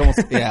 3. It's like almost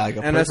like a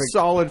And perfect. a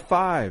solid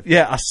 5.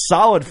 Yeah, a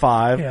solid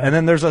 5, Yeah. and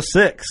then there's a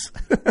 6.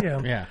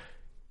 Yeah. Yeah.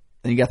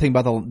 And you got to think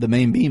about the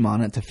main beam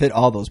on it to fit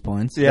all those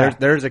points. Yeah.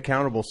 There's a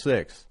countable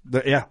 6.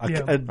 Yeah. I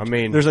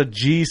mean, there's a And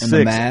the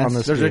G6 mass. on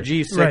this. There's deer. a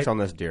G6 Right. on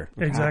this deer.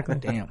 Exactly.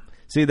 Damn.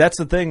 See, that's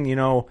the thing,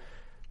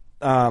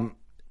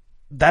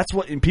 that's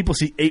what and people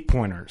see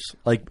 8-pointers.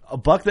 Like a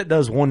buck that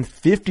does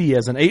 150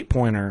 as an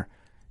 8-pointer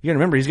You got to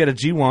remember, he's got a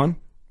G1,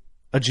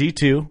 a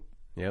G2,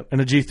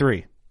 and a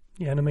G3.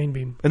 Yeah, and a main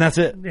beam. And that's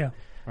it. Yeah.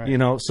 Right. You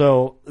know,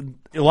 so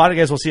a lot of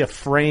guys will see a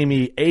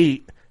framey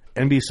 8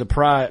 and be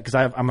surprised, because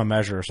I'm a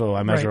measurer, so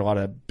I measure a lot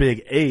of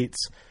big 8s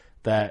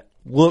that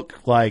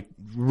look like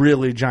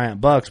really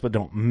giant bucks but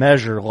don't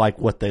measure like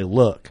what they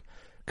look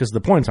because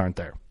the points aren't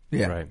there.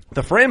 Yeah. Right.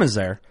 The frame is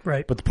there,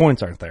 but the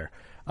points aren't there.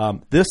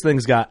 This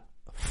thing's got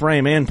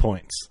frame and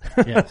points.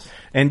 Yes.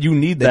 And you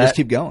need They that just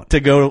keep going. to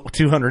go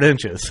 200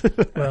 inches.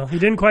 Well, he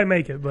didn't quite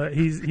make it, but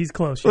he's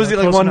close. Was he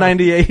like close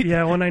 198? enough.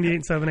 Yeah,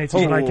 198 7/8 is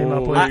what I came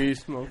up with. Holy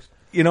smokes.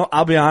 You know,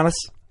 I'll be honest.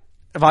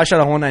 If I shot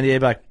a 198, I'd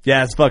be like,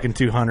 yeah, it's fucking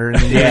 200.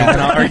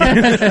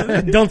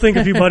 And Don't think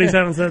a few buddies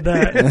haven't said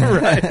that.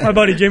 Right. My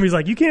buddy Jimmy's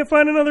like, you can't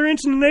find another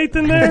inch and an eighth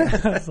in there?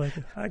 I was like,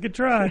 I could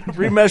try.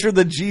 Remeasure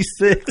the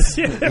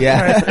G6.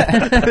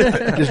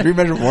 Yeah. Just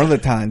remeasure one of the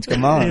tines.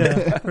 Come on.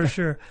 Yeah, for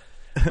sure.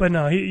 But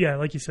no,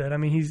 like you said, I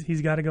mean,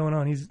 he's got it going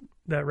on.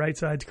 That right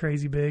side's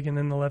crazy big, and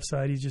then the left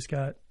side, he's just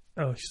got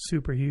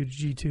super huge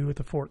G2 with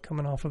the fork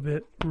coming off of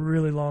it,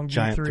 really long G3.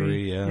 Giant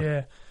 3,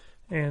 yeah,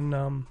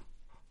 and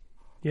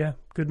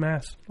good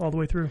mass all the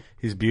way through.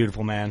 He's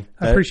beautiful, man.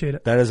 I appreciate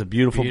it. That is a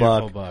beautiful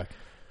buck.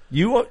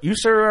 You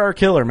sir are a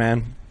killer,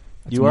 man.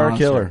 That's you a are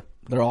monster. a killer.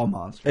 They're all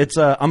monsters. It's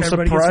I'm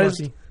Everybody gets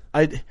surprised.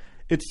 lucky.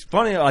 It's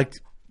funny. Like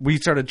we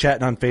started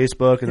chatting on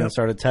Facebook and then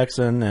started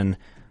texting and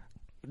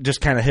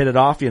just kind of hit it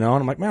off, you know.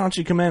 And I'm like, man, why don't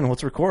you come in?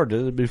 Let's record.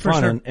 It'd be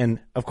fun. Sure. And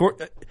of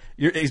course,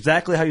 you're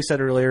exactly how you said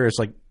earlier. It's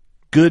like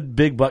good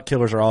big buck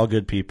killers are all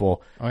good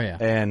people. Oh yeah.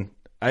 And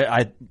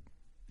I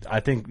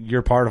think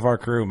you're part of our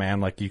crew, man.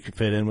 Like you could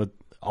fit in with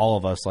all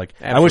of us. Like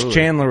Absolutely. I wish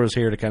Chandler was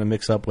here to kind of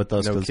mix up with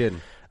us. No kidding.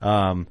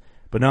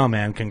 But no,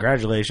 man,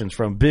 congratulations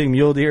from big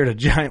mule deer to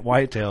giant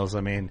whitetails.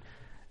 I mean,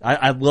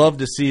 I'd love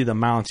to see the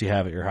mounts you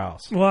have at your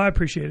house. Well, I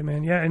appreciate it,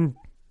 man. Yeah, and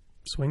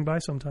swing by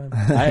sometime.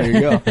 There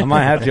you go. I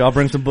might have to. I'll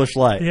bring some Bush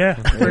Light. Yeah,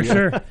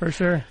 for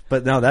sure.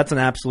 But no, that's an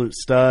absolute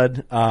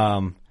stud.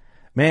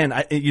 Man,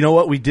 you know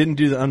what? We didn't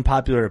do the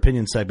unpopular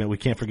opinion segment. We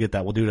can't forget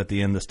that. We'll do it at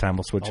the end this time.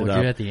 We'll switch it We'll up.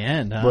 do it at the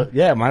end, huh? But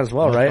yeah, might as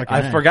well, right?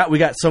 I forgot we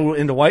got so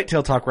into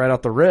whitetail talk right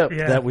off the rip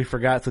that we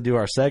forgot to do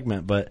our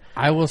segment. But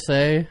I will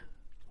say,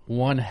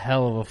 one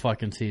hell of a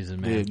fucking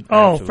season, man. Dude,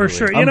 for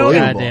sure. You know,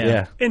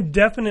 and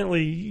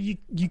definitely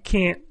you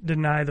can't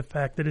deny the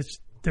fact that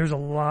there's a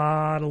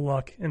lot of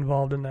luck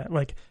involved in that.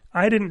 Like,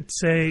 I didn't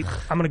say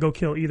I'm going to go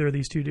kill either of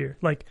these two deer.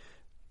 Like,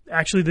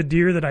 actually, the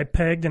deer that I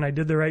pegged and I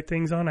did the right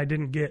things on, I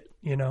didn't get.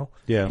 You know,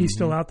 he's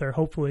still out there,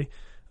 hopefully.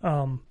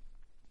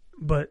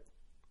 But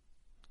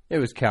it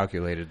was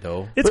calculated,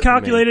 though. It's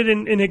calculated,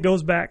 and it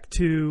goes back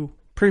to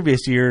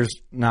previous year's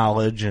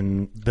knowledge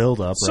and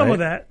build up. Some of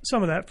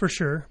that for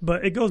sure.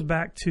 But it goes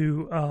back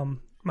to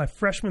my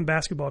freshman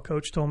basketball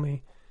coach told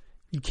me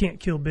you can't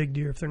kill big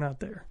deer if they're not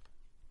there.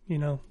 You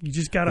know, you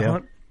just got to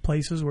hunt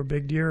places where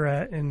big deer are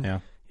at,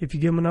 and if you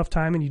give them enough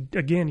time, and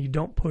you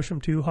don't push them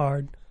too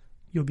hard,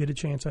 you'll get a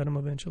chance at them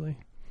eventually.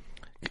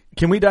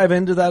 Can we dive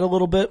into that a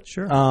little bit?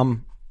 Sure.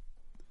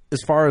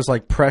 As far as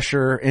like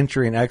pressure,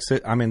 entry, and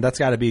exit, I mean, that's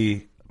got to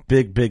be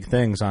big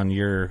things on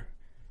your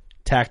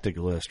tactic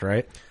list,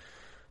 right?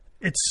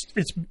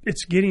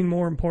 It's getting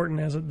more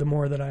important the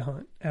more that I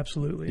hunt.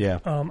 Absolutely. Yeah.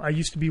 I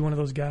used to be one of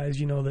those guys,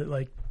 you know, that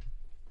like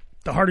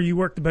the harder you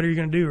work, the better you're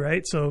going to do,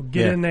 right? So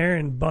get in there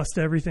and bust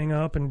everything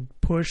up and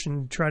push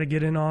and try to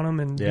get in on them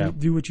and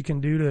do what you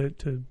can do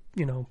to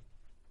you know,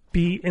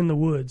 be in the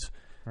woods.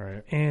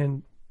 Right.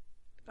 And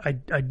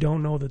I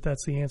don't know that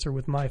that's the answer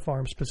with my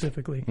farm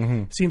specifically. Mm-hmm.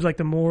 It seems like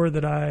the more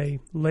that I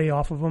lay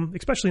off of them,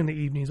 especially in the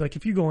evenings, like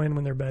if you go in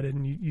when they're bedded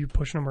and you're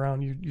pushing them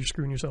around, you're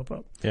screwing yourself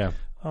up. Yeah.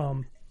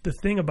 The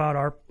thing about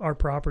our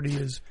property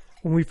is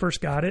when we first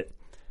got it,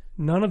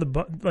 none of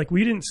the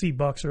we didn't see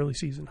bucks early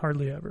season,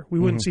 hardly ever. We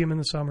wouldn't see them in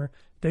the summer.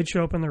 They'd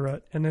show up in the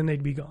rut and then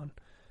they'd be gone.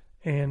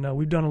 And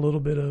we've done a little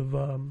bit of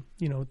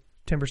you know,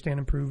 timber stand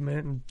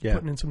improvement and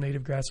putting in some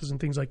native grasses and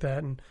things like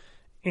that,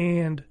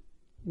 and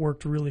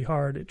worked really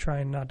hard at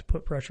trying not to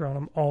put pressure on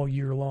them all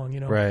year long. You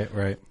know,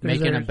 right.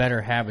 Making a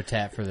better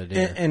habitat for the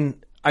deer.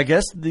 And I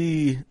guess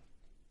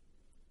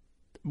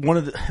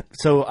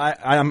so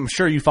I'm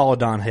sure you follow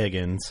Don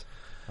Higgins.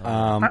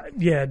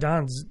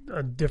 Don's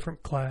a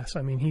different class.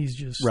 I mean, he's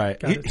just right.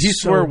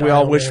 He's where we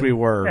all wish we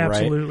were.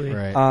 Absolutely.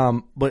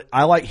 Right.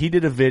 But he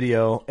did a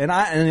video, and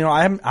you know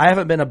I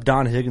haven't been a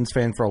Don Higgins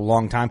fan for a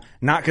long time.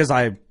 Not because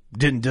I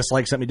didn't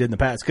dislike something he did in the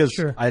past, because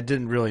I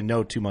didn't really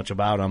know too much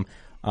about him.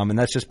 And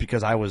that's just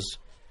because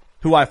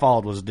who I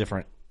followed was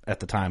different at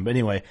the time. But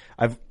anyway,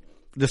 I've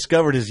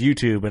discovered his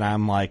YouTube, and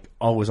I'm like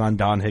always on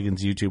Don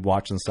Higgins' YouTube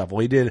watching stuff. Well,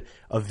 he did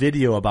a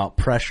video about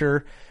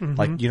pressure. Mm-hmm.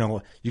 Like, you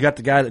know, you got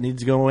the guy that needs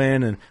to go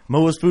in and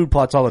mow his food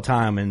plots all the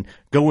time and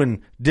go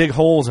and dig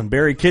holes and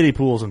bury kiddie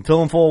pools and fill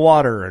them full of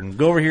water and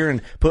go over here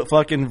and put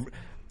fucking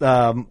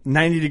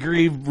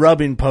 90-degree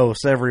rubbing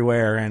posts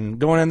everywhere and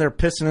going in there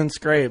pissing in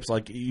scrapes.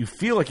 Like, you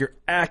feel like you're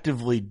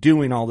actively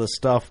doing all this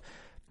stuff.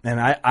 And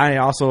I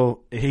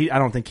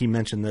don't think he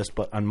mentioned this,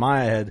 but on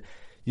my head,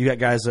 you got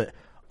guys that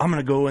I'm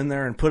going to go in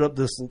there and put up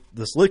this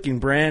licking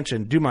branch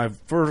and do my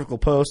vertical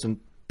post and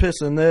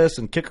piss in this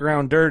and kick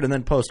around dirt and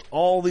then post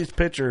all these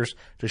pictures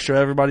to show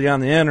everybody on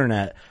the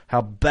internet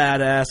how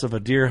badass of a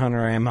deer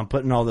hunter I am. I'm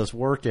putting all this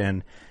work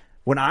in.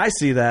 When I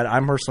see that,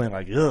 I'm personally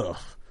like, ugh.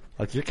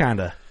 Like, you're kind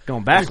of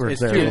going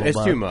backwards there.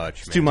 It's too much.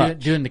 It's too much.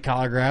 Doing the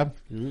collar grab.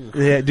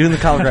 Yeah, doing the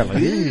collar grab.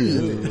 Like,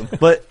 ew.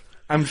 But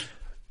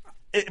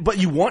but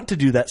you want to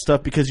do that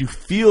stuff because you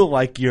feel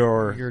like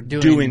you're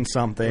doing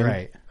something.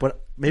 Right. But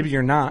maybe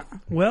you're not.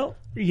 Well,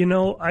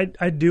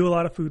 I do a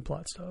lot of food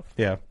plot stuff.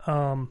 Yeah.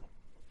 On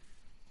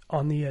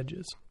the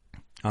edges.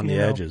 On the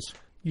edges.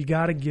 You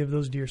got to give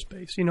those deer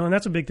space. And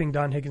that's a big thing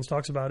Don Higgins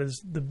talks about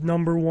is the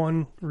number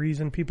one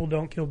reason people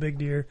don't kill big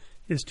deer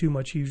is too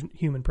much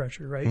human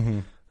pressure, right?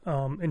 Mm-hmm.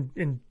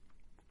 And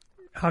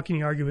how can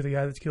you argue with a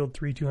guy that's killed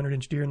 3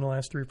 200-inch deer in the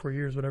last 3 or 4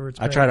 years, whatever it's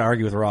been? I try to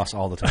argue with Ross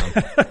all the time.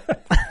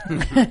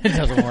 It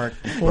doesn't work.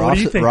 Well, what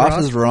do you think,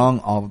 Ross is wrong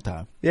all the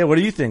time. Yeah, what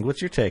do you think?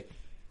 What's your take?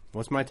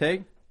 What's my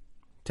take?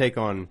 Take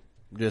on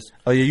just...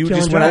 Oh, yeah, you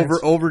Killing just went giants.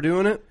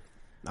 overdoing it?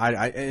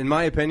 I in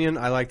my opinion,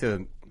 I like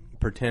to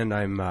pretend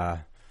I'm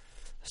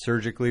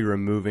surgically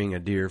removing a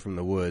deer from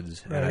the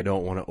woods, and I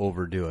don't want to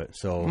overdo it.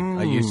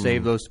 So you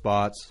save those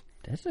spots.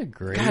 That's a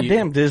great... God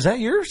damn, is that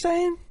your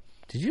saying?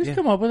 Did you just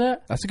come up with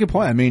that? That's a good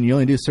point. I mean, you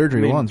only do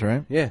surgery once,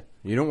 right? Yeah,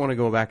 you don't want to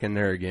go back in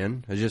there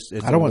again. It's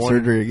I don't want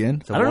surgery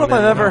again. I don't know if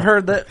I've ever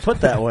heard that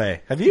put that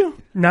way. Have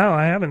you? No,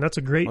 I haven't. That's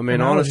a great I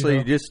mean, analogy, honestly,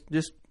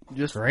 though.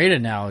 just great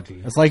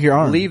analogy. It's like your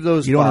arm. leave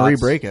those You don't spots, want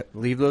to re-break it.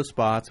 Leave those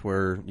spots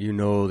where you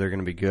know they're going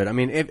to be good. I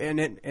mean,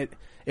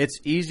 it's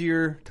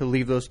easier to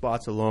leave those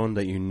spots alone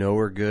that you know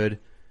are good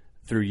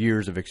through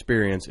years of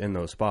experience in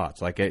those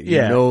spots. Like,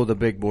 you know the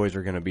big boys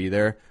are going to be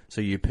there, so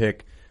you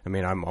pick... I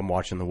mean, I'm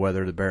watching the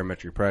weather, the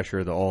barometric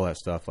pressure, all that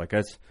stuff. Like,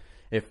 that's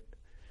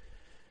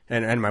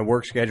and my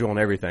work schedule and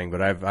everything.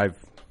 But I've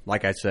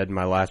like I said in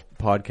my last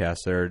podcast,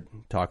 there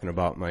talking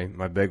about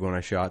my big one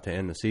I shot to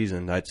end the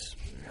season.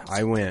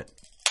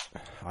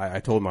 I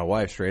told my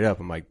wife straight up,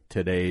 I'm like,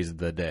 today's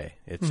the day.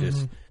 It's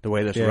just the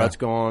way this rut's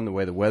gone, the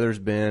way the weather's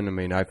been. I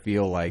mean, I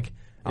feel like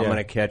I'm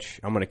gonna catch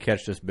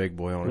this big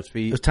boy on his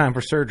feet. It's time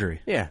for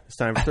surgery. Yeah, it's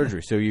time for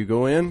surgery. So you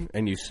go in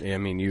and you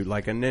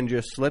like a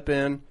ninja, slip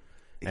in.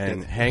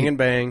 And hang and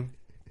bang,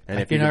 and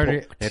if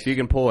you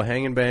can pull a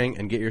hang and bang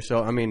and get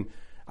yourself,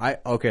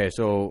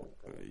 so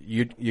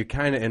you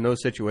kind of in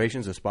those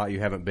situations, a spot you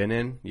haven't been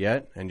in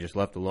yet and just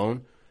left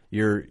alone.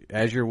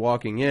 As you're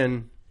walking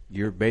in,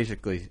 you're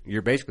basically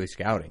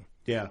scouting.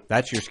 Yeah,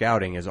 that's your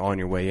scouting is on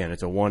your way in.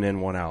 It's a 1 in,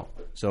 1 out.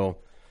 So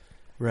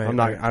right,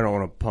 I don't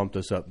want to pump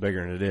this up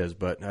bigger than it is,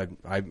 but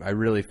I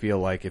really feel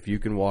like if you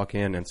can walk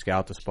in and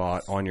scout the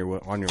spot on your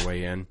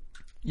way in.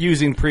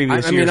 Using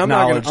previous year's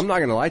knowledge. I'm not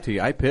going to lie to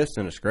you. I pissed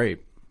in a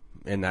scrape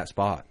in that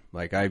spot.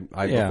 Like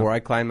before I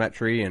climbed that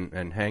tree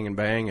and hang and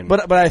bang.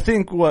 But I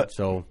think that's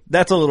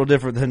a little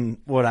different than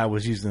what I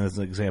was using as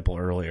an example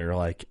earlier.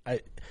 Like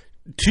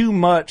too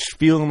much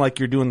feeling like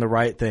you're doing the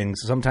right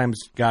things. Sometimes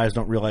guys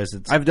don't realize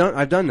it's... I've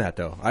done that,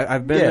 though.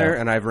 I've been there,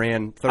 and I've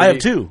ran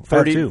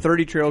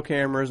 30 trail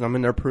cameras, and I'm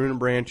in there pruning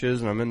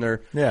branches, and I'm in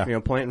there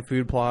planting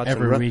food plots,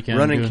 every weekend,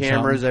 running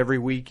cameras every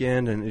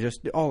weekend, and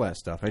just all that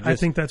stuff. I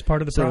think that's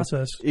part of the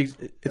process. It's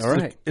all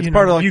right. It's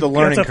part of the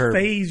learning curve.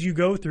 That's a phase you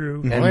go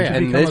through to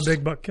become a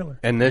big buck killer.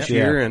 And this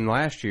year and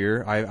last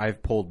year,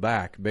 I've pulled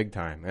back big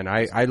time, and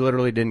I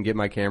literally didn't get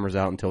my cameras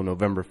out until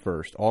November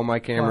 1st. All my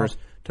cameras...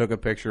 Took a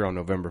picture on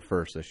November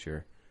 1st this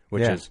year,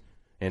 which is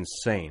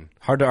insane.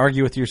 Hard to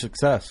argue with your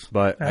success.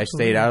 But absolutely. I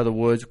stayed out of the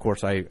woods. Of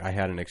course, I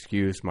had an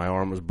excuse. My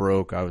arm was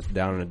broke. I was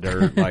down in the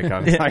dirt.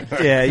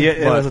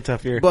 It was a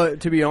tough year.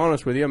 But to be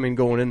honest with you, I mean,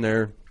 going in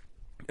there,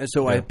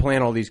 so I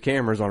plan all these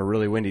cameras on a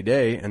really windy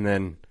day, and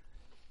then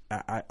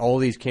all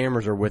these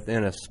cameras are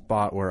within a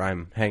spot where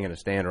I'm hanging a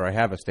stand, or I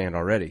have a stand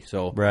already.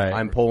 So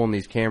I'm pulling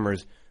these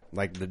cameras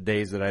like the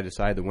days that I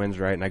decide the wind's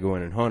right, and I go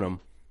in and hunt them.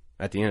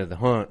 At the end of the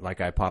hunt, like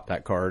I pop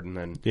that card and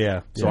then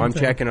So I'm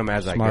checking them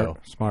as I go.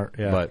 Smart,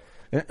 yeah. But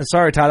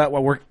sorry, Todd.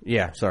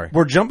 Sorry.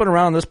 We're jumping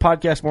around this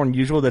podcast more than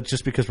usual. That's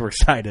just because we're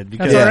excited.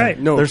 Because that's all right.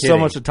 No there's kidding. So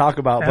much to talk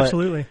about.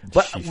 Absolutely.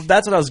 But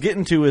that's what I was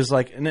getting to is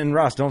like, and then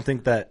Ross, don't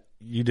think that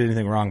you did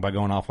anything wrong by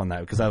going off on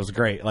that because that was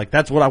great. Like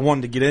that's what I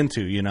wanted to get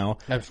into.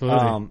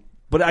 Absolutely.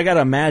 But I got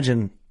to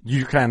imagine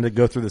you kind of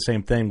go through the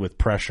same thing with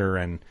pressure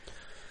and.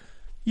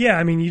 Yeah,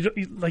 I mean, you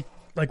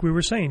like we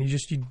were saying,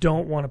 you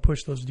don't want to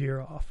push those deer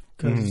off.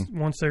 Because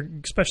once they're,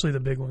 especially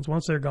the big ones,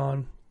 once they're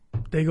gone,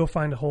 they go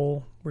find a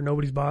hole where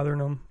nobody's bothering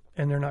them,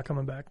 and they're not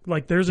coming back.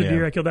 Like there's a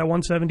deer I killed, that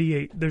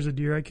 178. There's a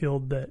deer I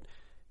killed that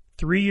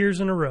 3 years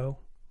in a row,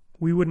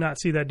 we would not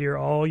see that deer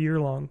all year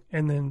long.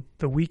 And then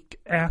the week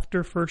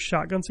after first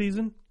shotgun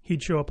season,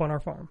 he'd show up on our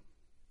farm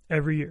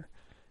every year.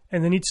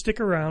 And then he'd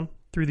stick around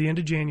through the end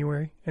of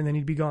January, and then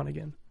he'd be gone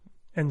again.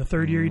 And the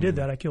third year he did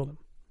that, I killed him.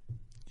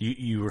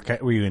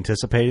 Were you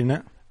anticipating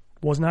it?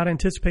 Was not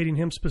anticipating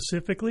him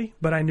specifically,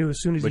 but I knew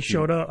as soon as he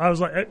showed up, I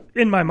was like,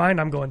 in my mind,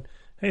 I'm going,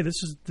 hey, this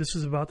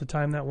is about the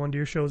time that one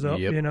deer shows up,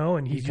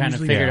 and he's kind of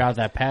figured out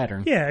that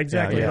pattern. Yeah,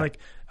 exactly. Like,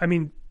 I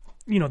mean,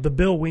 the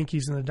Bill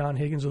Winkies and the Don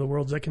Higgins of the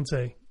world that can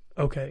say,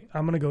 okay,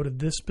 I'm going to go to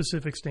this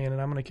specific stand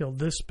and I'm going to kill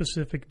this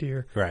specific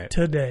deer Right.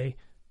 today.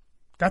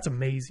 That's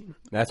amazing.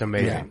 That's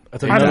amazing. Yeah.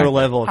 That's another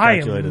level of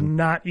calculated. I am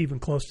not even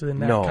close to that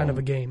No. kind of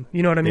a game.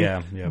 You know what I mean?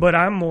 Yeah. But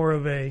I'm more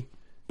of a...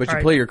 But you all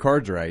right, play your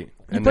cards right.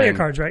 You play your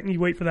cards right, and you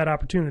wait for that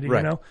opportunity,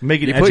 Right. you know?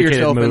 Making You put educated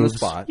yourself in the moves.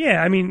 spot.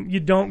 Yeah, I mean, you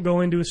don't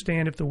go into a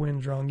stand if the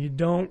wind's wrong. You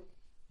don't,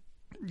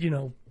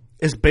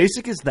 As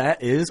basic as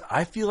that is,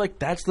 I feel like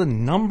that's the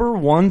number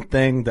one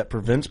thing that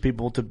prevents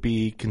people to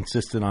be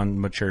consistent on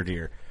mature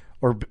deer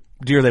or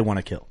deer they want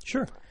to kill.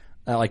 Sure.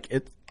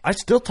 I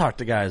still talk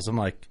to guys. I'm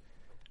like,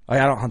 I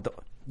don't hunt the.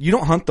 You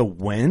don't hunt the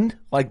wind.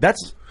 Like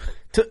that's.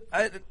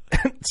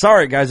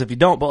 Sorry guys if you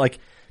don't, but like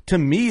to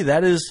me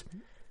that is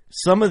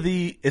some of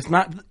the. It's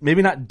not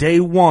maybe not day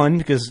one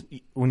because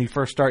when you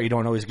first start you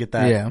don't always get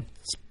that. Yeah.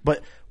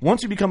 But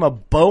once you become a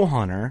bow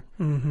hunter,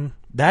 Mm-hmm.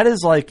 that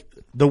is like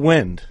the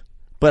wind.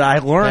 But I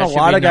learn That a should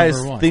lot be of guys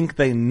number one. think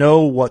they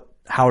know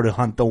how to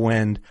hunt the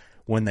wind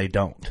when they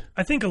don't.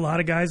 I think a lot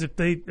of guys, if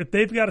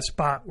they've got a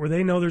spot where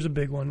they know there's a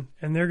big one,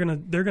 and they're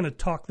gonna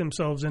talk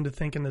themselves into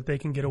thinking that they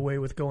can get away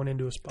with going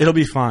into a spot. It'll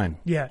be fine.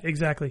 Yeah,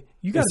 exactly.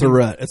 You got It's a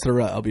rut. It's a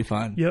rut. I'll be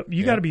fine. Yep,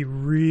 you got to be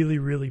really,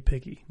 really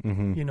picky.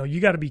 Mhm. You know, you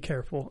got to be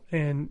careful.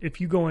 And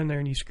if you go in there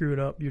and you screw it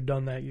up, you're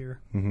done that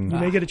year. Mhm. You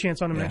may get a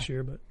chance on them next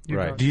year, but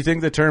you're done. Do you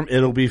think the term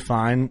 "it'll be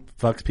fine"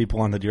 fucks people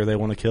on the deer they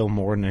want to kill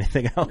more than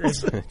anything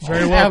else?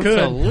 Very well could.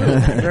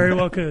 Absolutely. Very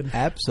well could.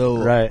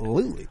 Absolutely.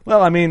 Right.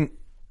 Well, I mean,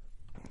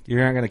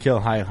 you're not going to kill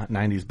a high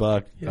 90s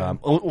buck. Yeah.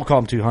 We'll call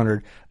him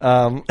 200.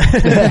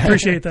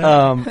 Appreciate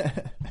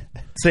that.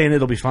 Saying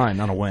it'll be fine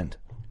on a wind.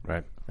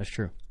 Right. That's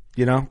true.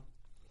 You know?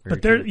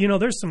 But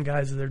there's some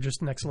guys that are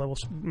just next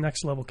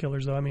level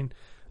killers. Though I mean,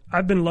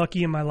 I've been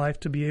lucky in my life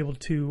to be able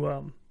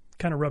to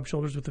kind of rub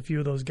shoulders with a few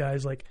of those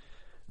guys. Like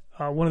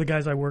one of the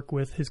guys I work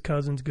with, his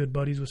cousin's good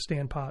buddies with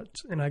Stan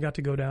Potts, and I got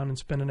to go down and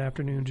spend an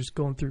afternoon just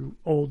going through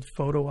old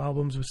photo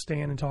albums with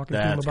Stan and talking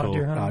to him That's about cool.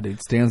 deer hunting. Oh, dude,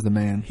 Stan's the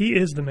man. He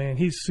is the man.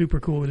 He's super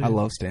cool. Dude. I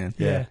love Stan.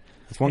 Yeah.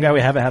 That's one guy we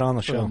haven't had on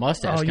the Where the show.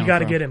 mustache Oh, you come got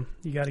to from. get him.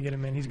 You got to get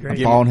him, man. He's great.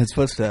 I'm following his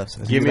footsteps.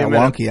 Give me that a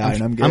minute. wonky eye,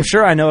 and I'm good. I'm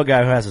sure I know a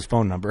guy who has his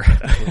phone number.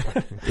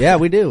 Yeah,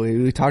 we do.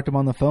 We talked to him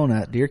on the phone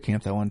at deer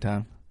camp that one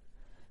time.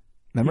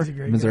 Remember? He's a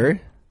great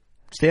Missouri?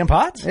 Stan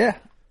Potts? Yeah.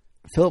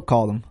 Philip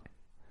called him.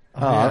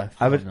 Oh, yeah,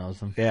 I would. Philip knows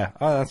him. Yeah.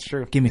 Oh, that's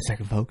true. Give me a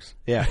second, folks.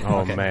 Yeah. Oh,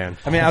 Okay. man.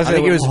 I mean, I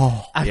think it was.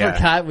 I Yeah.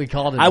 forgot we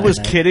called him. I that was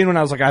night. kidding when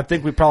I was like, I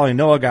think we probably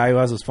know a guy who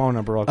has his phone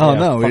number. Like, Oh, yeah,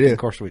 no, we fucking do. Of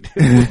course we do.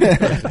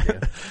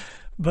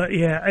 But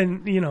yeah,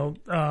 and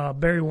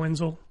Barry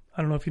Wenzel.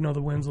 I don't know if you know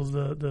the Wenzels,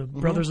 the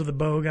Brothers of the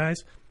Bow guys.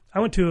 I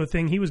went to a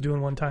thing he was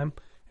doing one time,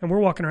 and we're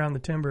walking around the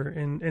timber,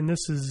 and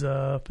this is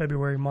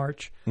February,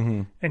 March,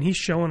 and he's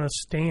showing us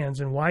stands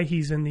and why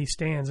he's in these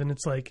stands, and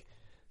it's like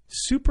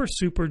super,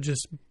 super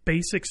just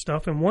basic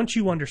stuff. And once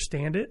you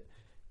understand it,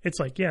 it's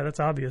like, yeah, that's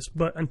obvious.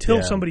 But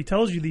until somebody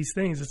tells you these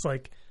things, it's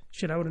like,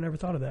 shit, I would have never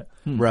thought of that.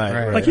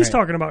 Right. Like he's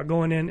talking about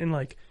going in and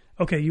like,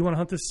 okay, you want to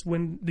hunt this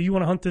wind? Do you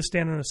want to hunt this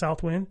stand in a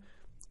south wind?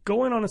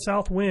 Go in on a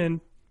south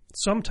wind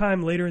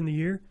sometime later in the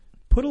year.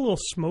 Put a little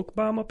smoke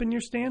bomb up in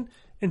your stand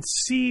and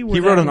see where He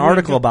wrote that an wind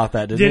article goes. about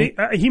that, didn't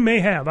he? He may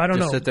have. I don't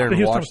Just know. sit there But and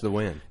he was watch talking- the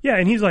wind. Yeah,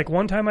 and he's like,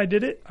 one time I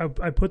did it.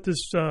 I put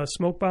this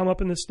smoke bomb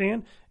up in the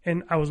stand,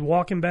 and I was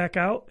walking back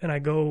out, and I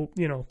go,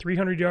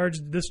 300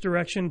 yards this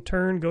direction,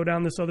 turn, go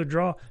down this other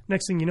draw.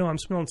 Next thing you know, I'm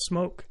smelling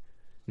smoke.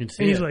 You can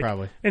see And he's it, like,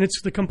 probably. and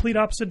it's the complete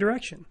opposite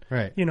direction.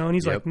 Right. And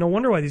he's Yep. like, no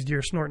wonder why these deer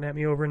are snorting at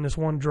me over in this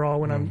one draw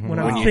when I'm When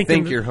you thinking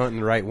think that- you're hunting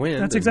the right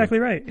wind. That's then- exactly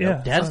right.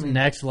 Yeah. That's So, I mean,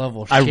 next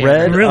level I shit.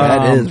 read. Really?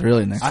 That is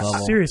really next level.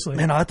 seriously.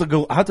 Man, I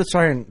have to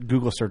try and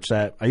Google search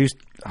that. I used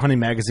hunting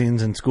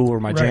magazines in school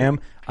or my Right. jam.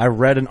 I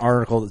read an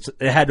article.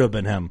 It had to have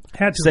been him.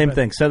 Had to Same have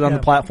been. thing. Set it on Yeah.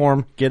 the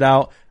platform. Get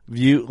out.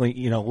 View.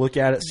 Look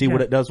at it. See what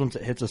Yeah. it does once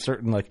it hits a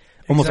certain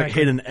almost like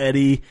Exactly. hit an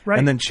eddy, Right.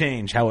 and then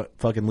change how it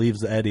fucking leaves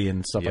the eddy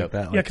and stuff Yep. like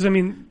that. Yeah, because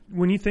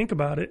when you think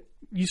about it,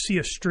 you see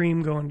a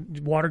stream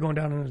water going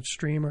down in a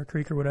stream or a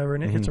creek or whatever,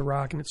 and it hits a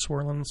rock and it's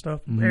swirling and stuff.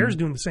 Air's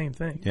doing the same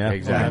thing. Yeah.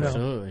 Exactly.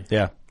 Absolutely.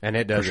 Yeah. And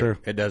it does For sure.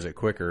 it does it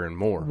quicker and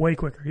more. Way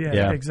quicker. Yeah,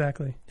 Yeah.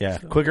 exactly. Yeah.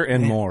 Quicker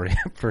and more. Yeah,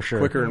 for sure.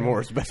 Quicker and more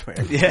is the best way.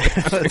 Yeah,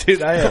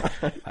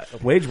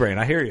 dude. Wage brain.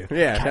 I hear you.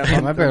 Yeah,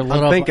 Damn, I better load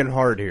I'm up thinking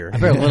hard here. I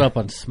better load up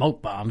on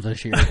smoke bombs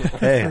this year.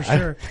 Hey,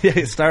 For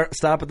sure.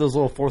 stop at those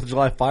little 4th of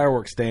July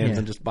fireworks stands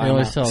and just buy They them.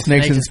 always out. sell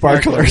Snakes and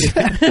sparklers.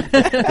 They're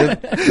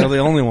the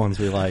only ones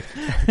we like.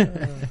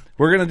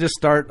 We're gonna just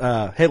start.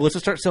 Hey, let's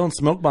just start selling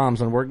smoke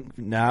bombs and work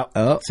now.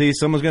 Oh. See,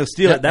 someone's gonna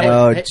steal it. That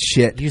Oh, Hey,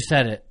 shit. You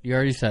said it. You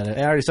already said it.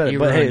 I already said it, You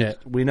but hey, ruined it.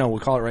 we know. We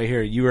call it right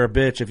here. You are a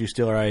bitch if you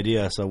steal our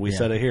idea. So we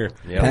said it here.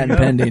 Yep. Patent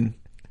pending.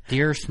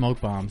 Deer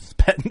smoke bombs.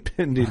 Patent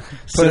pending.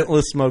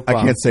 Scentless smoke I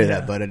bombs. can't say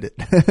that, but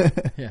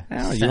it. Yeah.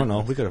 Oh, you don't know.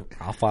 We could.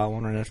 I'll file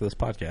one right after this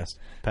podcast.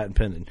 Patent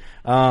pending.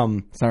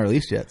 It's not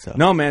released yet, so.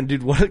 No, man,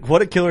 dude.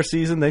 What a killer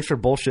season. Thanks for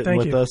bullshitting Thank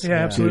with you. us.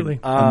 Yeah, absolutely.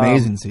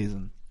 Amazing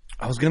season.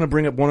 I was going to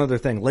bring up one other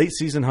thing. Late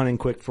season hunting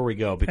quick before we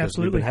go because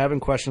Absolutely. we've been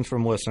having questions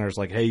from listeners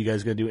like, hey, you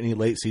guys going to do any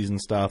late season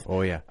stuff?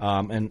 Oh, yeah.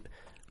 And,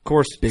 of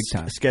course, Big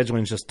time.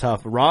 Scheduling's just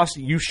tough. Ross,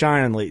 you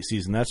shine in late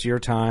season. That's your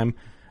time.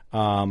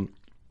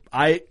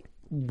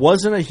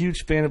 wasn't a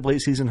huge fan of late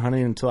season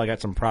hunting until I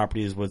got some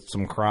properties with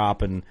some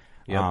crop and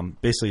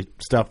basically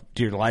stuff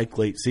deer like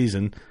late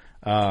season.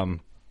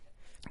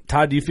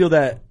 Todd, do you feel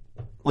that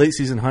late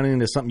season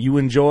hunting is something you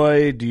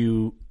enjoy? Do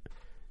you?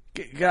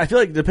 I feel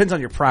like it depends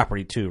on your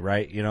property too,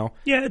 right? You know.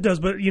 Yeah, it does.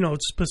 But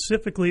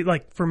specifically,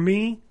 like for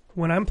me,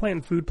 when I'm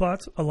planting food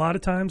plots, a lot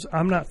of times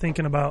I'm not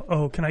thinking about,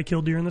 oh, can I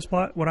kill deer in this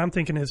plot? What I'm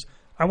thinking is,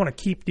 I want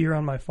to keep deer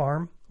on my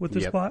farm with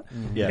this plot.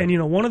 Yeah.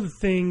 And one of the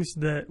things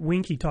that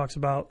Winky talks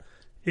about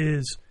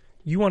is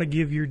you want to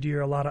give your deer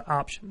a lot of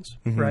options,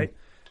 right?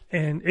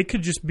 And it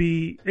could just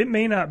be, it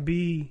may not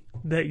be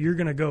that you're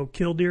going to go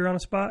kill deer on a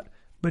spot,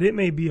 but it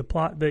may be a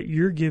plot that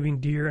you're giving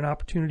deer an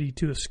opportunity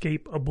to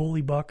escape a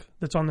bully buck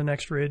that's on the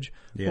next ridge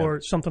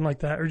or something like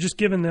that, or just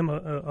giving them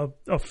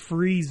a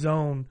free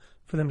zone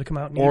for them to come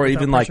out and or eat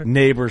even pressure. like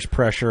neighbors'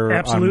 pressure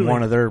on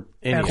one of their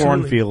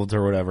cornfields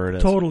or whatever it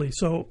is. Totally.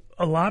 So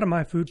a lot of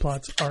my food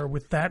plots are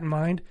with that in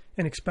mind,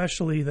 and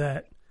especially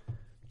that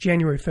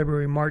January,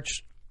 February,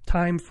 March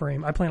time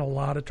frame. I plant a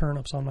lot of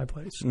turnips on my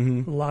place, a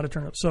lot of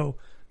turnips. So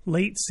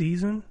late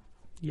season,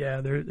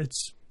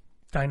 it's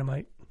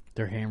dynamite.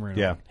 They're hammering.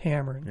 Yeah.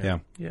 Hammering. Yeah.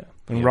 Yeah.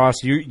 And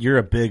Ross, you're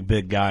a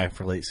big guy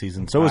for late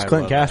season. So is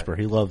Clint Casper.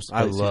 He loves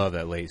I late love season.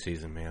 that late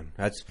season, man.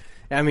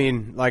 I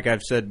mean, like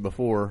I've said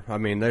before, I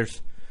mean,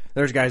 there's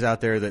guys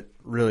out there that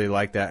really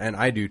like that, and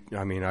I do.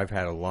 I mean, I've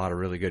had a lot of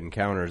really good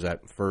encounters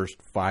that first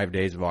 5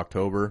 days of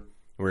October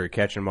where you're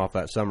catching them off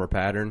that summer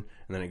pattern,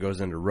 and then it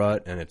goes into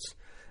rut, and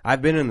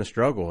I've been in the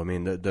struggle. I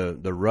mean,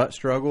 the rut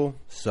struggle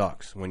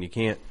sucks when you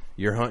can't.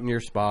 You're hunting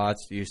your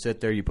spots. You sit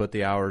there, you put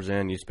the hours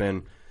in, you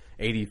spend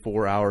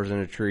 84 hours in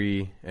a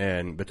tree,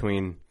 and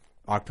between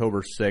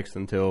October 6th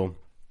until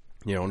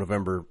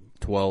November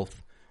 12th,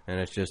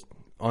 and it's just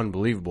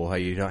unbelievable how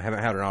you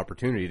haven't had an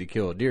opportunity to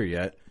kill a deer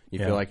yet. You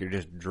feel like you're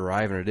just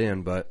driving it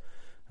in, but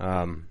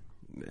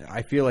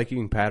I feel like you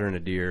can pattern a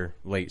deer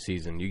late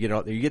season. You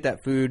get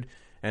that food,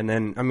 and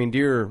then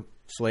deer are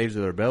slaves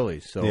of their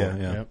bellies. So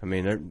I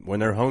mean, when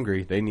they're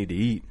hungry, they need to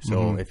eat.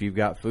 So if you've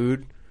got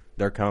food,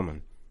 they're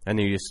coming, and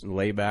then you just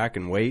lay back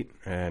and wait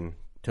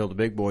until the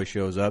big boy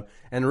shows up.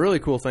 And the really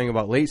cool thing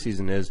about late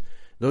season is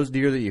those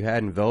deer that you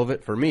had in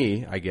velvet. For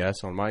me, I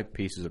guess on my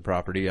pieces of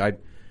property,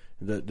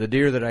 the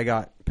deer that I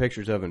got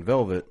pictures of in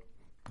velvet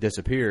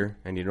disappear,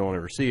 and you don't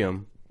ever see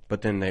them.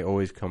 But then they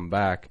always come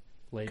back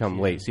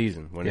late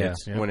season when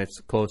it's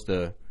close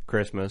to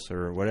Christmas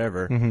or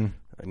whatever.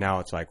 Now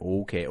it's like,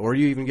 okay. Or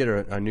you even get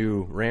a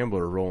new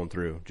rambler rolling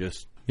through.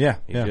 Just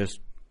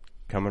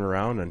coming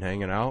around and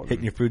hanging out.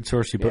 Hitting your food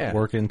source you put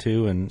work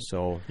into. And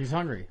so he's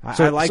hungry.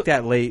 I like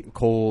that late,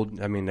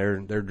 cold. I mean, they're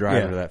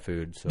driving to that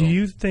food. So. Do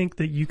you think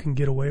that you can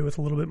get away with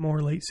a little bit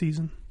more late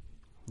season?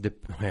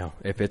 Well,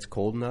 if it's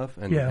cold enough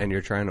and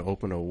you're trying to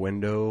open a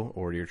window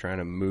or you're trying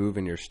to move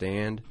in your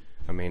stand,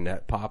 I mean,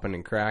 that popping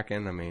and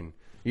cracking, I mean,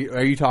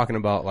 are you talking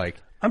about like...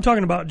 I'm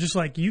talking about just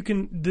like you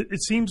can...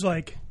 It seems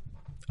like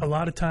a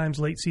lot of times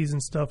late season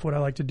stuff, what I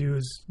like to do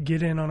is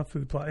get in on a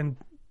food plot. And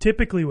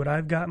typically what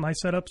I've got my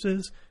setups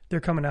is they're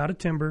coming out of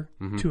timber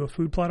to a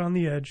food plot on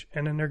the edge,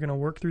 and then they're going to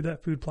work through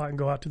that food plot and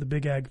go out to the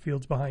big ag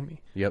fields behind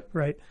me. Yep.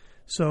 Right?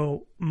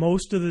 So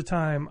most of the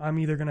time, I'm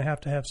either going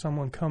to have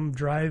someone come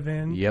drive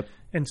in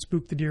and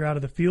spook the deer out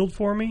of the field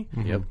for me,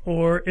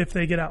 or if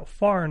they get out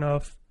far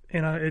enough,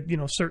 and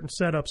certain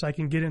setups, I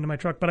can get into my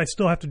truck, but I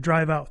still have to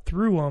drive out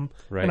through them,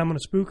 and I'm going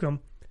to spook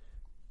them.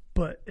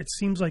 But it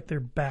seems like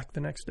they're back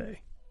the next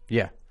day.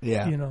 Yeah.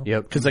 Yep.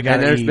 Because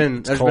there's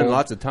been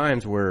lots of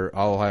times where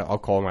I'll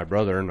call my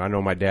brother, and I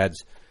know my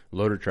dad's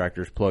loader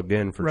tractor's plugged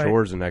in for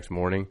chores the next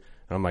morning.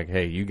 And I'm like,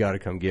 hey, you got to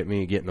come get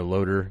me, get in the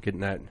loader, get in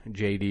that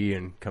JD,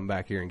 and come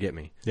back here and get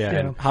me.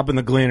 And hop in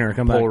the gleaner,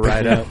 come pull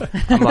back. Right up.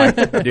 I'm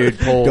like, dude,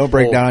 don't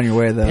break down on your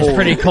way though. It's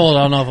pretty cold.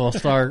 I don't know if it'll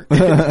start.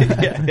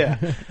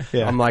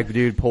 I'm like,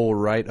 dude, pull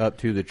right up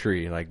to the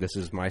tree. Like, this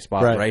is my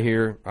spot right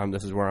here.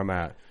 This is where I'm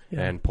at,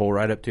 and pull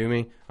right up to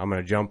me. I'm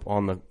gonna jump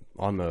on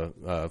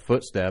the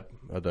footstep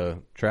of the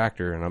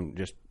tractor, and I'm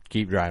just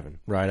keep driving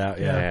right out.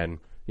 And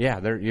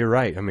you're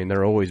right. I mean,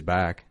 they're always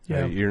back.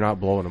 Yeah. You're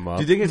not blowing them up.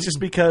 Do you think it's just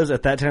because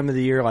at that time of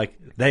the year, like,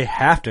 they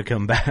have to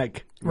come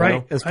back?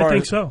 Right. As far I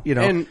think as, so.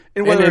 And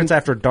whether it's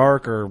after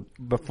dark or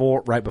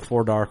right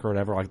before dark or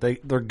whatever, like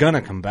they're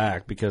gonna come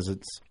back because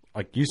it's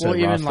like you said,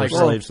 Ross, they're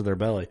slaves to their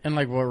belly. And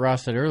like what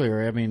Ross said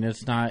earlier, I mean,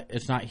 it's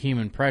not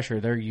human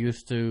pressure. They're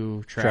used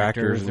to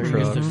tractors. They're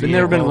used to They've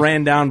never been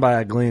ran down by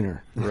a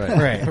gleaner.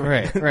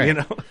 Right.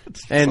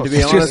 And to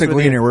be honest, just a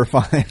gleaner, we're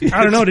fine.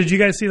 I don't know. Did you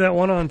guys see that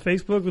one on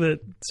Facebook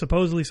that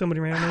supposedly somebody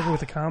ran over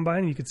with a combine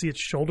and you could see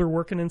its shoulder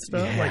working and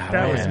stuff?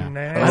 That was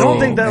nasty. I don't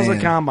think that was a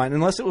combine,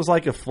 unless it was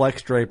like a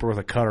flex draper with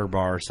a cutter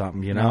bar or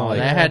something. No,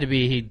 that had to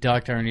be he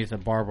ducked underneath a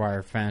barbed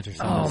wire fence or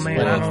something. Oh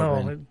man, I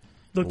don't know. It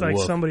looked like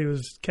somebody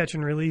was catch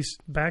and release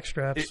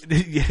backstraps.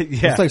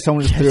 It's like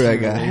someone just threw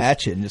like a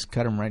hatchet and just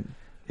cut them right.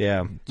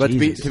 Yeah, but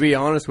to be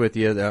honest with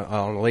you,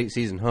 on a late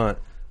season hunt,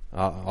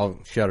 I'll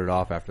shut it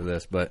off after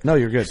this. But no,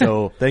 you're good.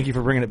 So thank you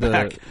for bringing it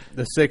back.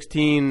 The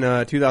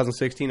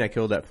 2016, I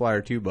killed that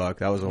Flyer 2 buck.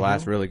 That was the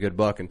last really good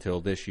buck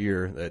until this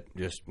year that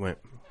just went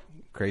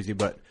crazy.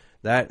 But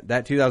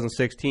that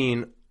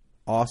 2016,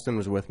 Austin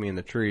was with me in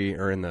the tree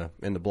or in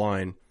the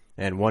blind,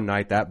 and one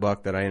night that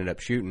buck that I ended up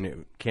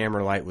shooting,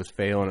 camera light was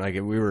failing. Like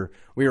we were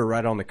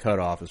right on the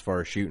cutoff as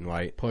far as shooting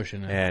light,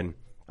 pushing it. And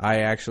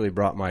I actually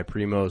brought my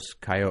Primos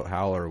Coyote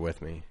Howler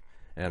with me,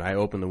 and I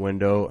opened the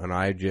window and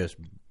I just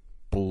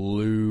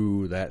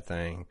blew that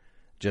thing,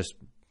 just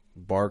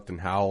barked and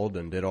howled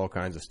and did all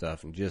kinds of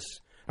stuff, and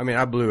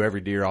I blew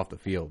every deer off the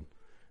field.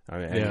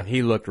 And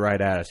he looked right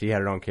at us. He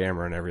had it on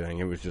camera and everything.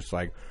 It was just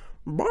like,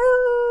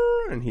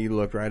 brrr, and he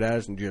looked right at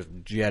us and just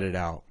jetted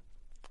out.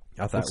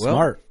 I thought, That's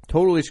smart.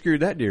 Totally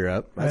screwed that deer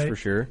up. That's Right. for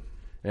sure.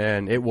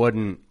 And it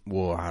wasn't,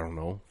 I don't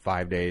know,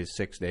 5 days,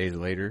 6 days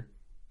later.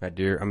 That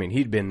deer,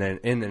 he'd been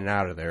in and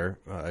out of there,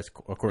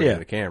 according to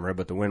the camera,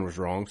 but the wind was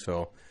wrong.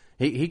 So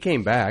he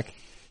came back,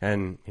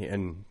 and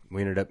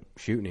we ended up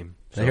shooting him.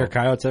 They hear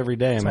coyotes every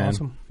day, That's man.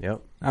 awesome.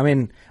 Yep.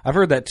 I've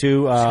heard that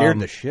too. Scared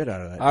the shit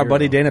out of that. Our deer,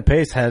 buddy though. Dana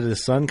Pace had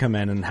his son come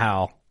in and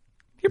howl.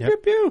 Pew, pew,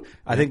 pew.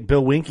 I think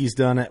Bill Winky's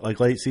done it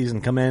like late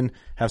season. Come in,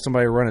 have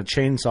somebody run a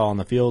chainsaw on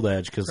the field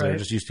edge because they're Right.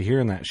 just used to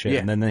hearing that shit. Yeah.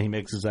 And then he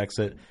makes his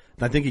exit.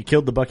 And I think he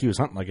killed the buck he was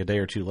hunting like a day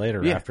or two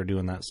later after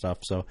doing that stuff.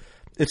 So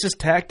it's just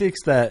tactics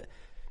that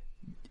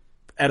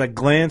at a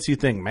glance you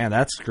think, man,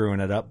 that's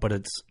screwing it up. But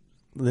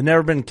they've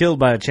never been killed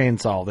by a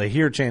chainsaw. They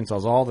hear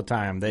chainsaws all the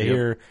time. They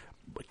hear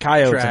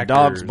coyotes and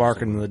dogs Tractors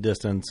barking in the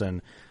distance,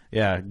 and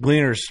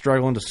gleaners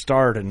struggling to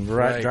start and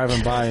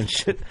driving by and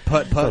shit.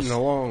 Putting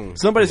along.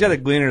 Somebody's got a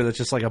gleaner that's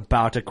just like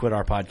about to quit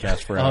our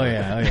podcast forever. Oh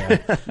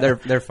yeah.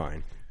 They're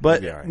fine.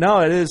 But They'll be all right. no,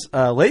 it is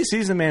late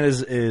season, man.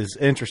 Is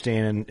interesting,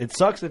 and it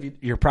sucks if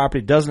your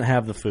property doesn't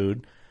have the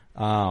food.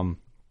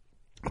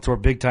 That's where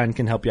Big Time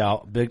can help you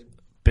out. Big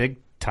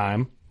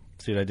Time.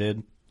 See what I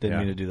did? Didn't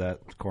mean to do that.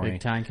 It's corny. Big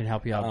Time can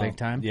help you out big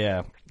time.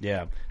 Yeah.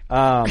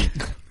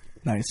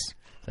 Nice.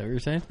 Is that what you're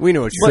saying? We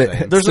know what you're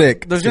saying. There's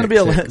Sick. going to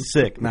be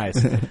sick.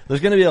 Nice.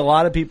 There's going to be a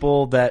lot of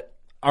people that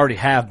already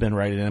have been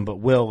writing in, but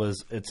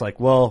it's like,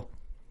 well,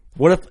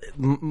 what if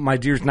my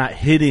deer's not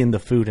hitting the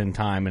food in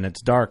time and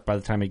it's dark by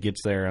the time it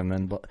gets there, and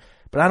then, but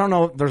I don't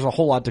know. There's a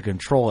whole lot to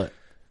control it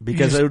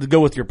because it would go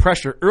with your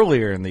pressure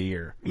earlier in the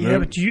year. Yeah,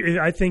 but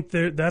I think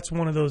that's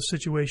one of those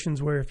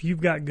situations where if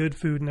you've got good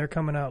food and they're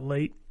coming out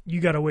late, you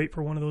got to wait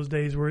for one of those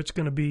days where it's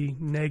going to be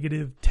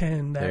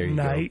 -10 that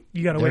night.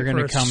 You got to wait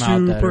for a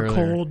super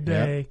cold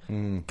day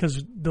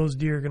because those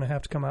deer are going to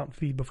have to come out and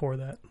feed before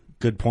that.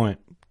 Good point.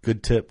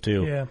 Good tip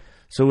too. Yeah.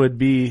 So it would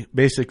be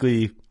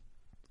basically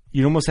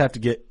you almost have to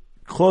get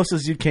close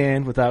as you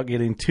can without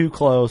getting too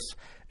close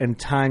and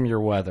time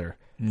your weather.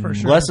 For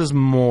sure. Less is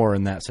more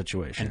in that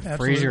situation. And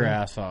freeze your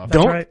ass off.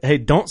 That's right. Hey,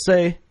 don't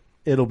say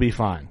it'll be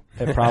fine.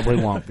 It probably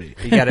won't be.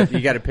 You got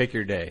to pick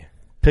your day.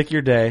 Pick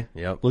your day.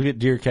 Yep. Look at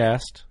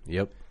DeerCast.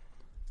 Yep.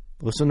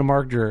 Listen to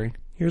Mark Drury.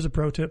 Here's a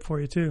pro tip for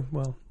you too.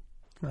 Well,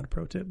 not a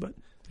pro tip, but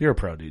You're a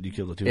pro, dude. You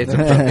killed the two.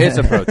 It's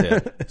a pro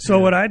tip. So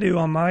what I do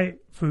on my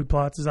food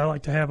plots is I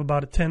like to have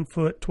about a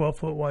 10-foot,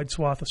 12-foot wide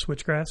swath of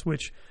switchgrass,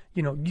 which,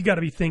 you got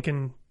to be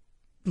thinking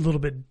a little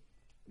bit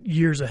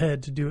years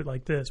ahead to do it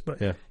like this.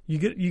 But you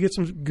get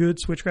some good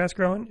switchgrass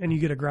growing, and you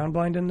get a ground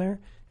blind in there,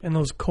 and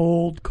those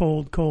cold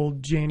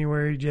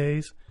January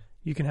Jays,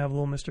 you can have a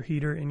little Mr.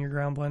 Heater in your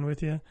ground blind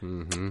with you.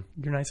 Mm-hmm.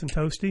 You're nice and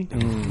toasty.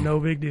 No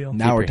big deal.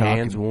 Now we're Keep your talking.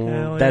 hands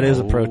warm. That is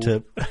a pro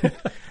tip.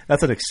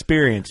 That's an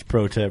experienced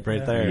pro tip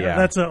right there. Yeah.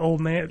 That's an old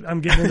man.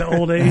 I'm getting into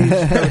old age pro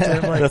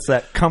tip. Like, That's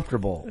that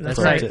comfortable. That's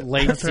pro like tip.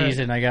 late That's right.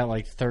 season. I got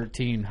like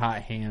 13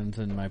 hot hands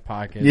in my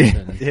pockets. Yeah.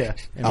 And Yeah.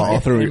 all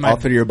through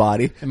your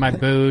body. in my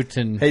boots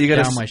and Hey, you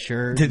gotta down my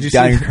shirt. Did you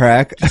Down see your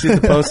crack. Did you see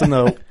the post in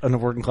the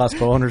working class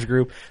bow hunters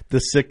group? The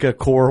Sitka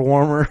core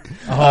warmer.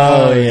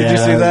 Oh, Did you yeah.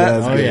 see that?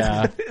 That's Oh good.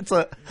 yeah. It's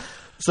a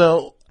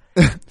so.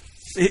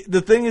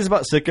 The thing is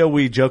about Sitka,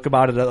 we joke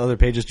about it. Other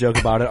pages joke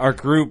about it. Our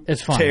group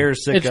It's funny.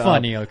 tears Sitka. It's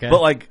funny, up. okay?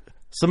 But like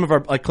some of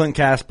our, like Clint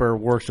Casper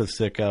works with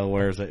Sitka,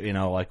 whereas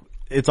like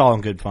it's all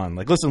in good fun.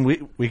 Like, listen,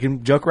 we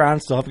can joke around,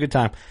 and still have a good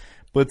time,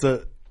 but it's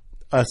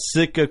a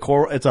Sitka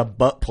core. It's a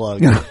butt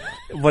plug,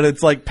 but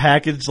it's like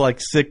packaged like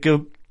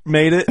Sitka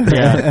made it.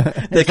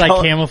 Yeah. It's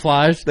like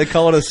camouflage. They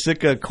call it a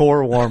Sitka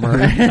core warmer.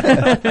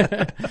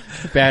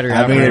 Battery.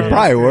 I mean, it operated.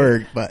 probably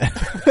worked, but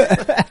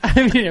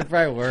I mean, it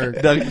probably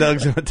worked.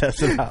 Doug's gonna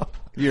test it out.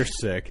 You're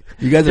sick.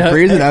 you guys are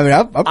freezing. I mean,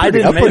 I'm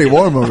didn't pretty make it.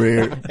 warm over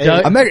here.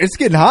 It's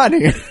getting hot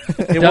in here.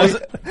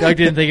 Doug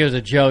didn't think it was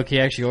a joke. He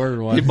actually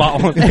ordered one. He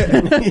bought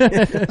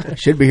one.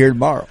 Should be here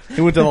tomorrow. He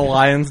went to the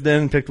Lion's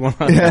Den and picked one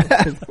up.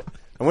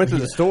 I went to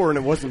the store and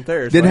it wasn't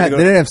there. So They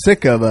didn't have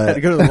Sitka, I had but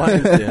to go to the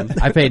Lion's Den.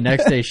 I paid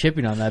next day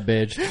shipping on that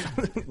bitch.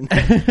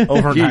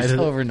 Overnight.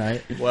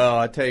 Overnight. Well,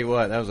 I tell you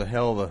what, that was a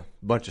hell of a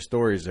bunch of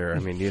stories there. I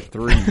mean, you had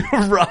three.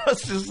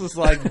 Ross just was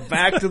like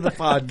back to the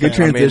podcast. Good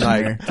transition I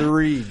mean, there. like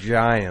 3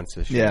 giants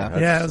this year. Yeah.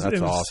 That's, it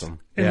was awesome.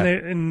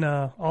 And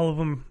all of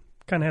them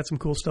kind of had some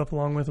cool stuff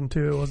along with them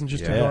too. It wasn't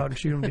just to Yeah. go out and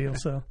shoot them deal.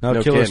 So No,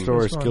 No killer kidding.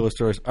 stories, It was killer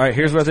stories. All right,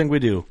 here's what I think we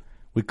do.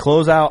 We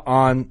close out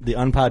on the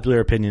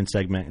unpopular opinion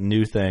segment, a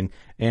new thing.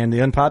 And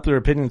the unpopular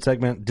opinion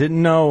segment, didn't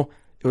know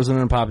it was an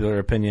unpopular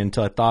opinion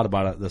until I thought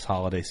about it this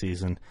holiday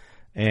season.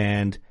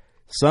 And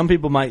some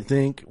people might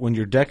think when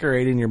you're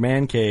decorating your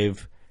man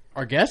cave.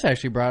 Our guest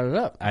actually brought it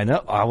up. I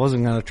know. I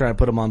wasn't going to try to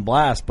put him on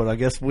blast, but I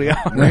guess we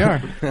are. We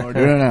are. We're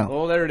doing it now.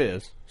 Well, there it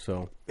is.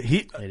 So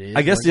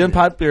I guess the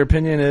unpopular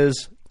opinion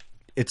is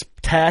it's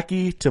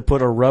tacky to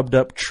put a rubbed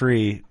up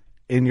tree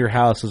in your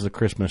house as a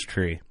Christmas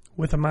tree.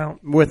 With a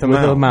mount. With a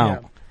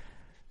mount. Yeah.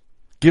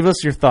 Give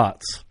us your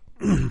thoughts.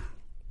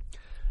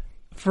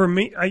 For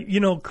me,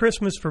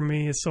 Christmas for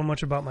me is so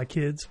much about my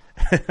kids.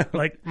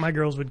 Like, my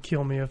girls would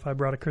kill me if I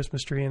brought a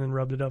Christmas tree in and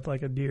rubbed it up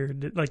like a deer.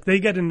 Like, they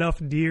get enough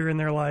deer in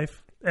their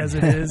life as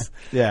it is.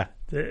 Yeah.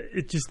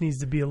 It just needs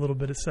to be a little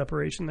bit of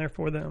separation there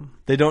for them.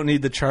 They don't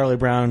need the Charlie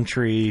Brown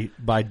tree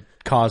by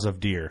cause of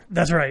deer.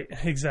 That's right.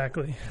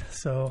 Exactly.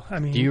 So, I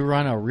mean. Do you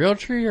run a real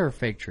tree or a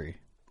fake tree?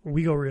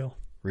 We go real.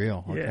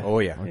 Real. Okay. Yeah. Oh,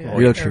 yeah. Yeah.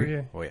 Real tree.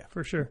 Yeah. Oh, yeah.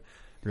 For sure.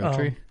 Real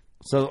tree.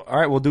 So, all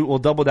right, we'll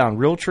double down.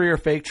 Real tree or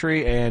fake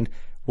tree, and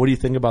what do you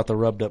think about the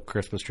rubbed up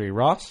Christmas tree,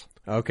 Ross?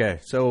 Okay,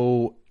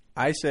 so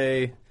I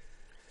say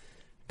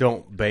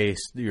don't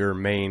base your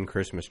main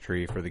Christmas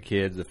tree for the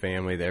kids, the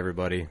family,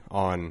 everybody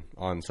on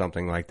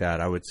something like that.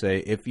 I would say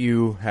if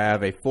you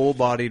have a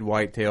full-bodied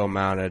whitetail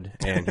mounted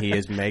and he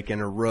is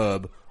making a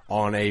rub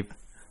on a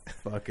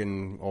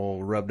fucking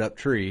old rubbed up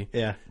tree,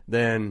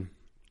 then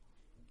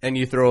and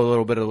you throw a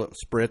little bit of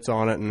spritz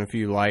on it and a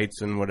few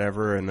lights and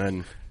whatever, and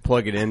then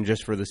plug it in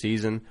just for the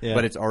season,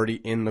 but it's already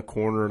in the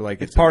corner.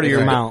 Like it's part of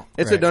your mount.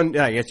 It's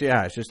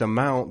it's just a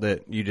mount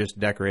that you just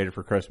decorated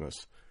for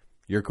Christmas.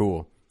 You're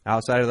cool.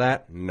 Outside of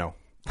that, no.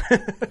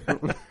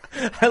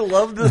 I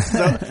love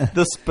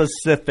the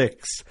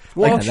specifics.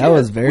 Well, that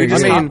was very.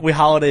 We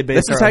holiday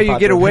based. This is how you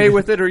get away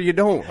with it, or you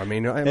don't. I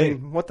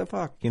mean, what the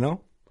fuck? You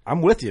know,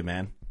 I'm with you,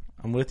 man.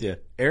 I'm with you,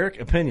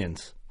 Eric.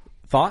 Opinions,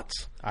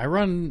 thoughts?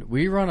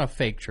 We run a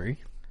fake tree.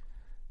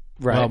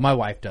 Right. Well, my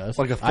wife does.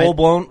 Like a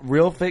full-blown,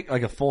 real fake,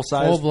 like a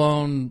full-size?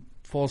 Full-blown,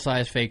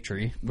 full-size fake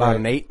tree. About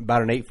an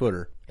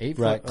 8-footer. 8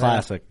 right, foot.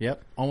 Classic.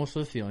 Yep. Almost to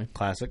the ceiling.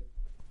 Classic.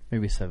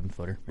 Maybe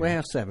 7-footer.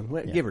 Well,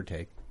 7. Give or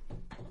take.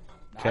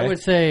 Okay. I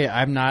would say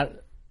I'm not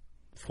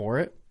for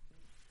it.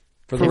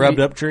 For the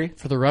rubbed-up tree?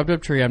 For the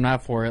rubbed-up tree, I'm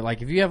not for it.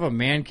 Like, if you have a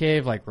man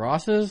cave like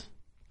Ross's,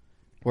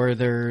 where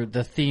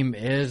the theme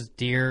is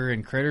deer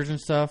and critters and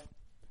stuff,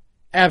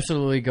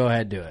 absolutely go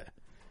ahead and do it.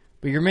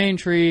 But your main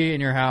tree in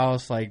your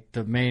house, like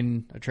the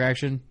main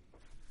attraction,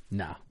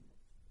 nah.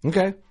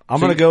 Okay. I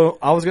was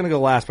gonna go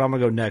last, but I'm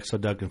gonna go next so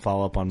Doug can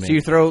follow up on me. So you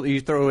throw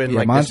in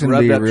like this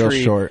rubbed up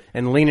tree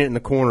and lean it in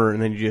the corner,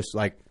 and then you just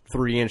like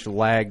 3-inch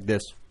lag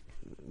this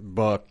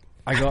buck.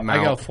 I go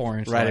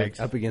 4-inch right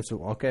up against the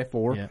wall. Okay,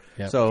 4.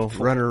 Yep. So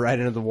run her right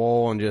into the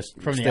wall and just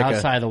from the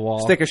outside of the wall.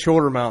 Stick a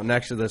shoulder mount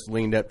next to this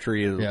leaned up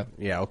tree. Yep.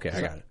 Yeah. Okay,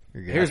 I got it.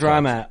 Here's where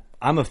I'm at.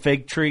 I'm a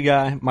fake tree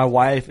guy. My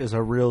wife is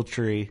a real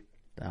tree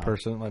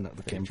person. Well, no,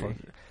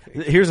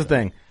 here's the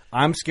thing.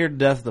 I'm scared to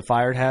death of the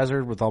fire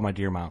hazard with all my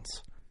deer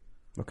mounts.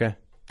 Okay.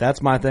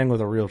 That's my thing with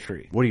a real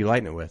tree. What are you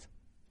lighting it with?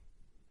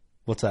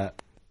 What's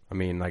that? I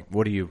mean, like,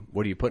 what are you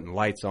putting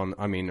lights on?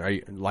 I mean, are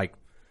you like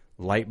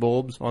light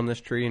bulbs on this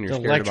tree and you're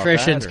scared about that? The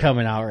electrician's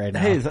coming out right now.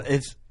 Hey,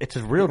 it's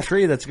a real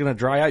tree that's going to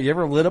dry out. You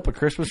ever lit up a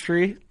Christmas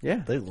tree?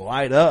 Yeah. They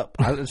light up.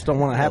 I just don't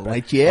want to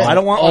happen. Yeah. I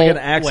don't want like an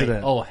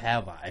accident. Wait,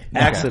 have I?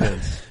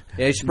 Accidents.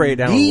 Yeah, you spray it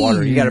down with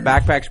water. You got a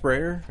backpack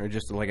sprayer or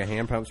just like a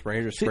hand pump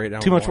sprayer? Just spray it down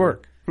too with much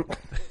water. work.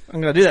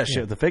 I'm going to do that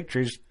shit with the fake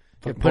trees.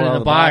 Put it in the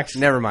box.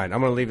 Never mind.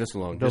 I'm going to leave this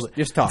alone.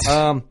 Just talk.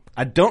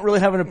 I don't really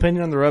have an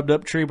opinion on the rubbed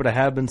up tree, but I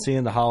have been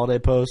seeing the holiday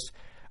posts.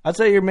 I'd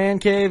say your man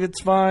cave,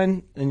 it's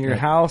fine. In your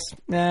house,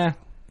 nah.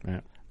 Yeah.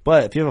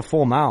 But if you have a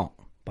full mount,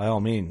 by all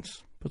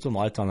means, put some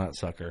lights on that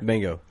sucker.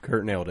 Bingo.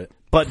 Kurt nailed it.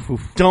 But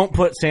don't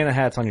put Santa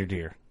hats on your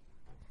deer.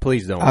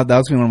 Please don't. That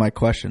was one of my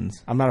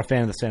questions. I'm not a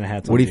fan of the Santa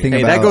hats. What do you think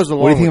about? That goes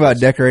along what do you think with about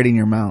this. Decorating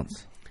your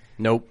mounts?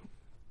 Nope.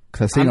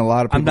 Because I've seen a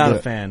lot of people. I'm not do a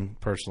it. fan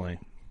personally.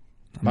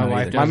 My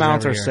wife does My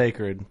mounts every are year.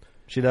 sacred.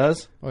 She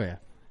does? Oh yeah.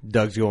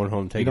 Doug's going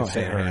home taking don't hate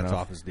Santa her hats enough.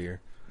 off his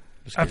deer.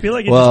 I feel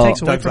like it Well, just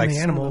takes away Doug's from like, the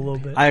son animal a of a-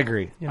 little bit. I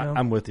agree. You know?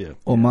 I'm with you.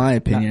 Well, my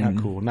opinion,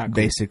 Not cool. Not cool.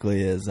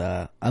 basically, is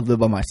I live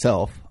by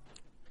myself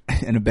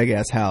in a big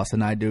ass house,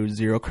 and I do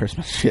zero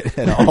Christmas shit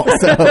at all.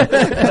 So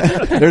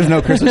there's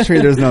no Christmas tree.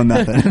 There's no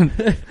nothing.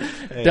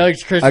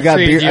 Doug's Christmas I got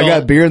tree. beer. I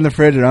got beer in the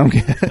fridge, and I'm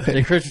good.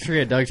 The Christmas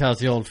tree at Doug's house.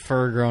 The old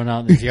fur growing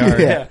out in his yard.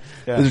 Yeah.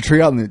 There's a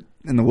tree out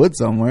in the woods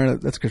somewhere.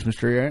 That's a Christmas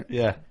tree, right?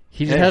 Yeah.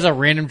 He just has a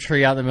random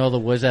tree out in the middle of the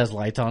woods that has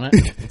lights on it.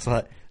 It's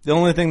like the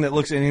only thing that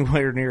looks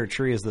anywhere near a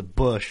tree is the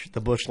bush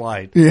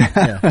light.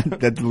 Yeah.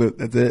 That's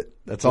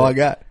it. That's all I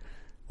got.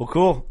 Well,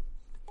 cool.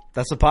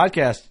 That's the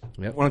podcast.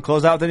 Yep. Want to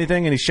close out with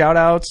anything? Any shout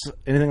outs?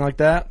 Anything like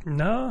that?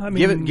 No, I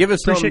mean, Give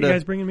us appreciate something you to-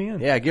 guys bringing me in.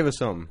 Yeah, give us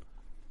something.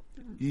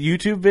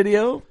 YouTube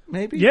video,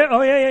 maybe? Yeah.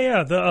 Oh,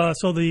 yeah.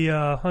 So the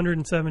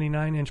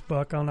 179-inch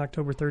buck on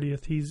October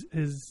 30th.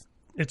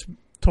 It's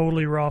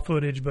totally raw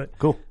footage, but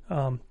Cool.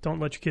 don't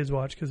let your kids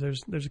watch because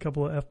there's a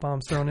couple of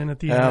F-bombs thrown in at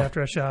the end Yeah.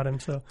 after I shot him.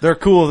 So They're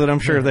cool that I'm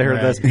sure they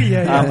heard Right. this.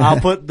 Yeah. I'll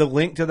put the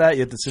link to that.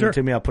 You have to send Sure. it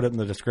to me. I'll put it in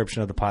the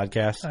description of the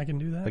podcast. I can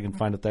do that. I can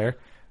find it there.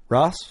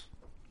 Ross?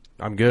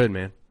 I'm good,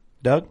 man.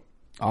 Doug?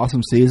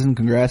 Awesome season.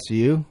 Congrats to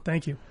you.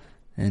 Thank you.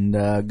 And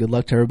good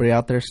luck to everybody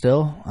out there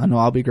still. I know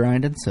I'll be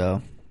grinding,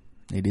 so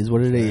it is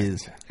what it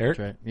is. Eric? That's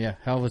right. Yeah,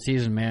 hell of a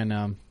season,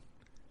 man.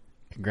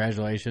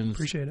 Congratulations.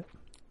 Appreciate it.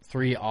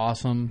 3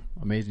 awesome,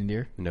 amazing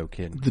deer. No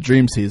kidding. The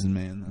dream season,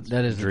 man.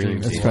 That is the dream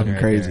That's season fucking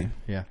right crazy. there.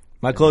 Yeah.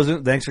 My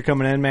closing, thanks for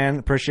coming in, man.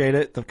 Appreciate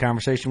it. The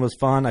conversation was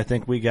fun. I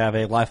think we have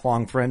a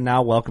lifelong friend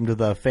now. Welcome to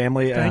the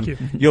family. Thank you.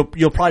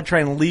 You'll probably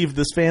try and leave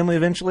this family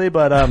eventually,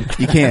 but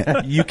you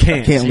can't. You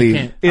can't. Can't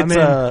leave.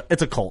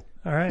 It's a cult.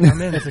 All right, I'm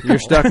in. You're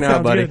stuck now,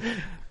 Sounds buddy.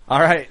 good. All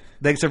right.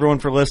 Thanks, everyone,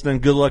 for listening.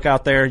 Good luck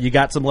out there. You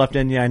got some left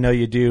in you. I know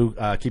you do.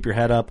 Keep your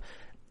head up.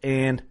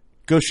 And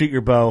go shoot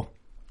your bow.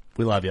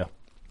 We love you.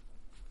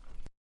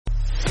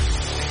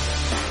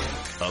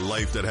 A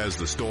life that has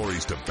the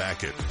stories to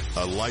back it.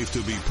 A life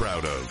to be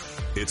proud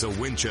of. It's a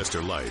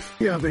Winchester life.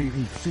 Yeah, baby.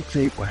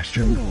 6'8"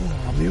 Western.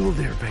 Oh, mule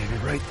deer, baby,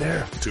 right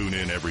there. Tune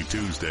in every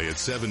Tuesday at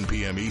 7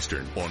 p.m.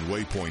 Eastern on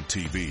Waypoint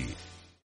TV.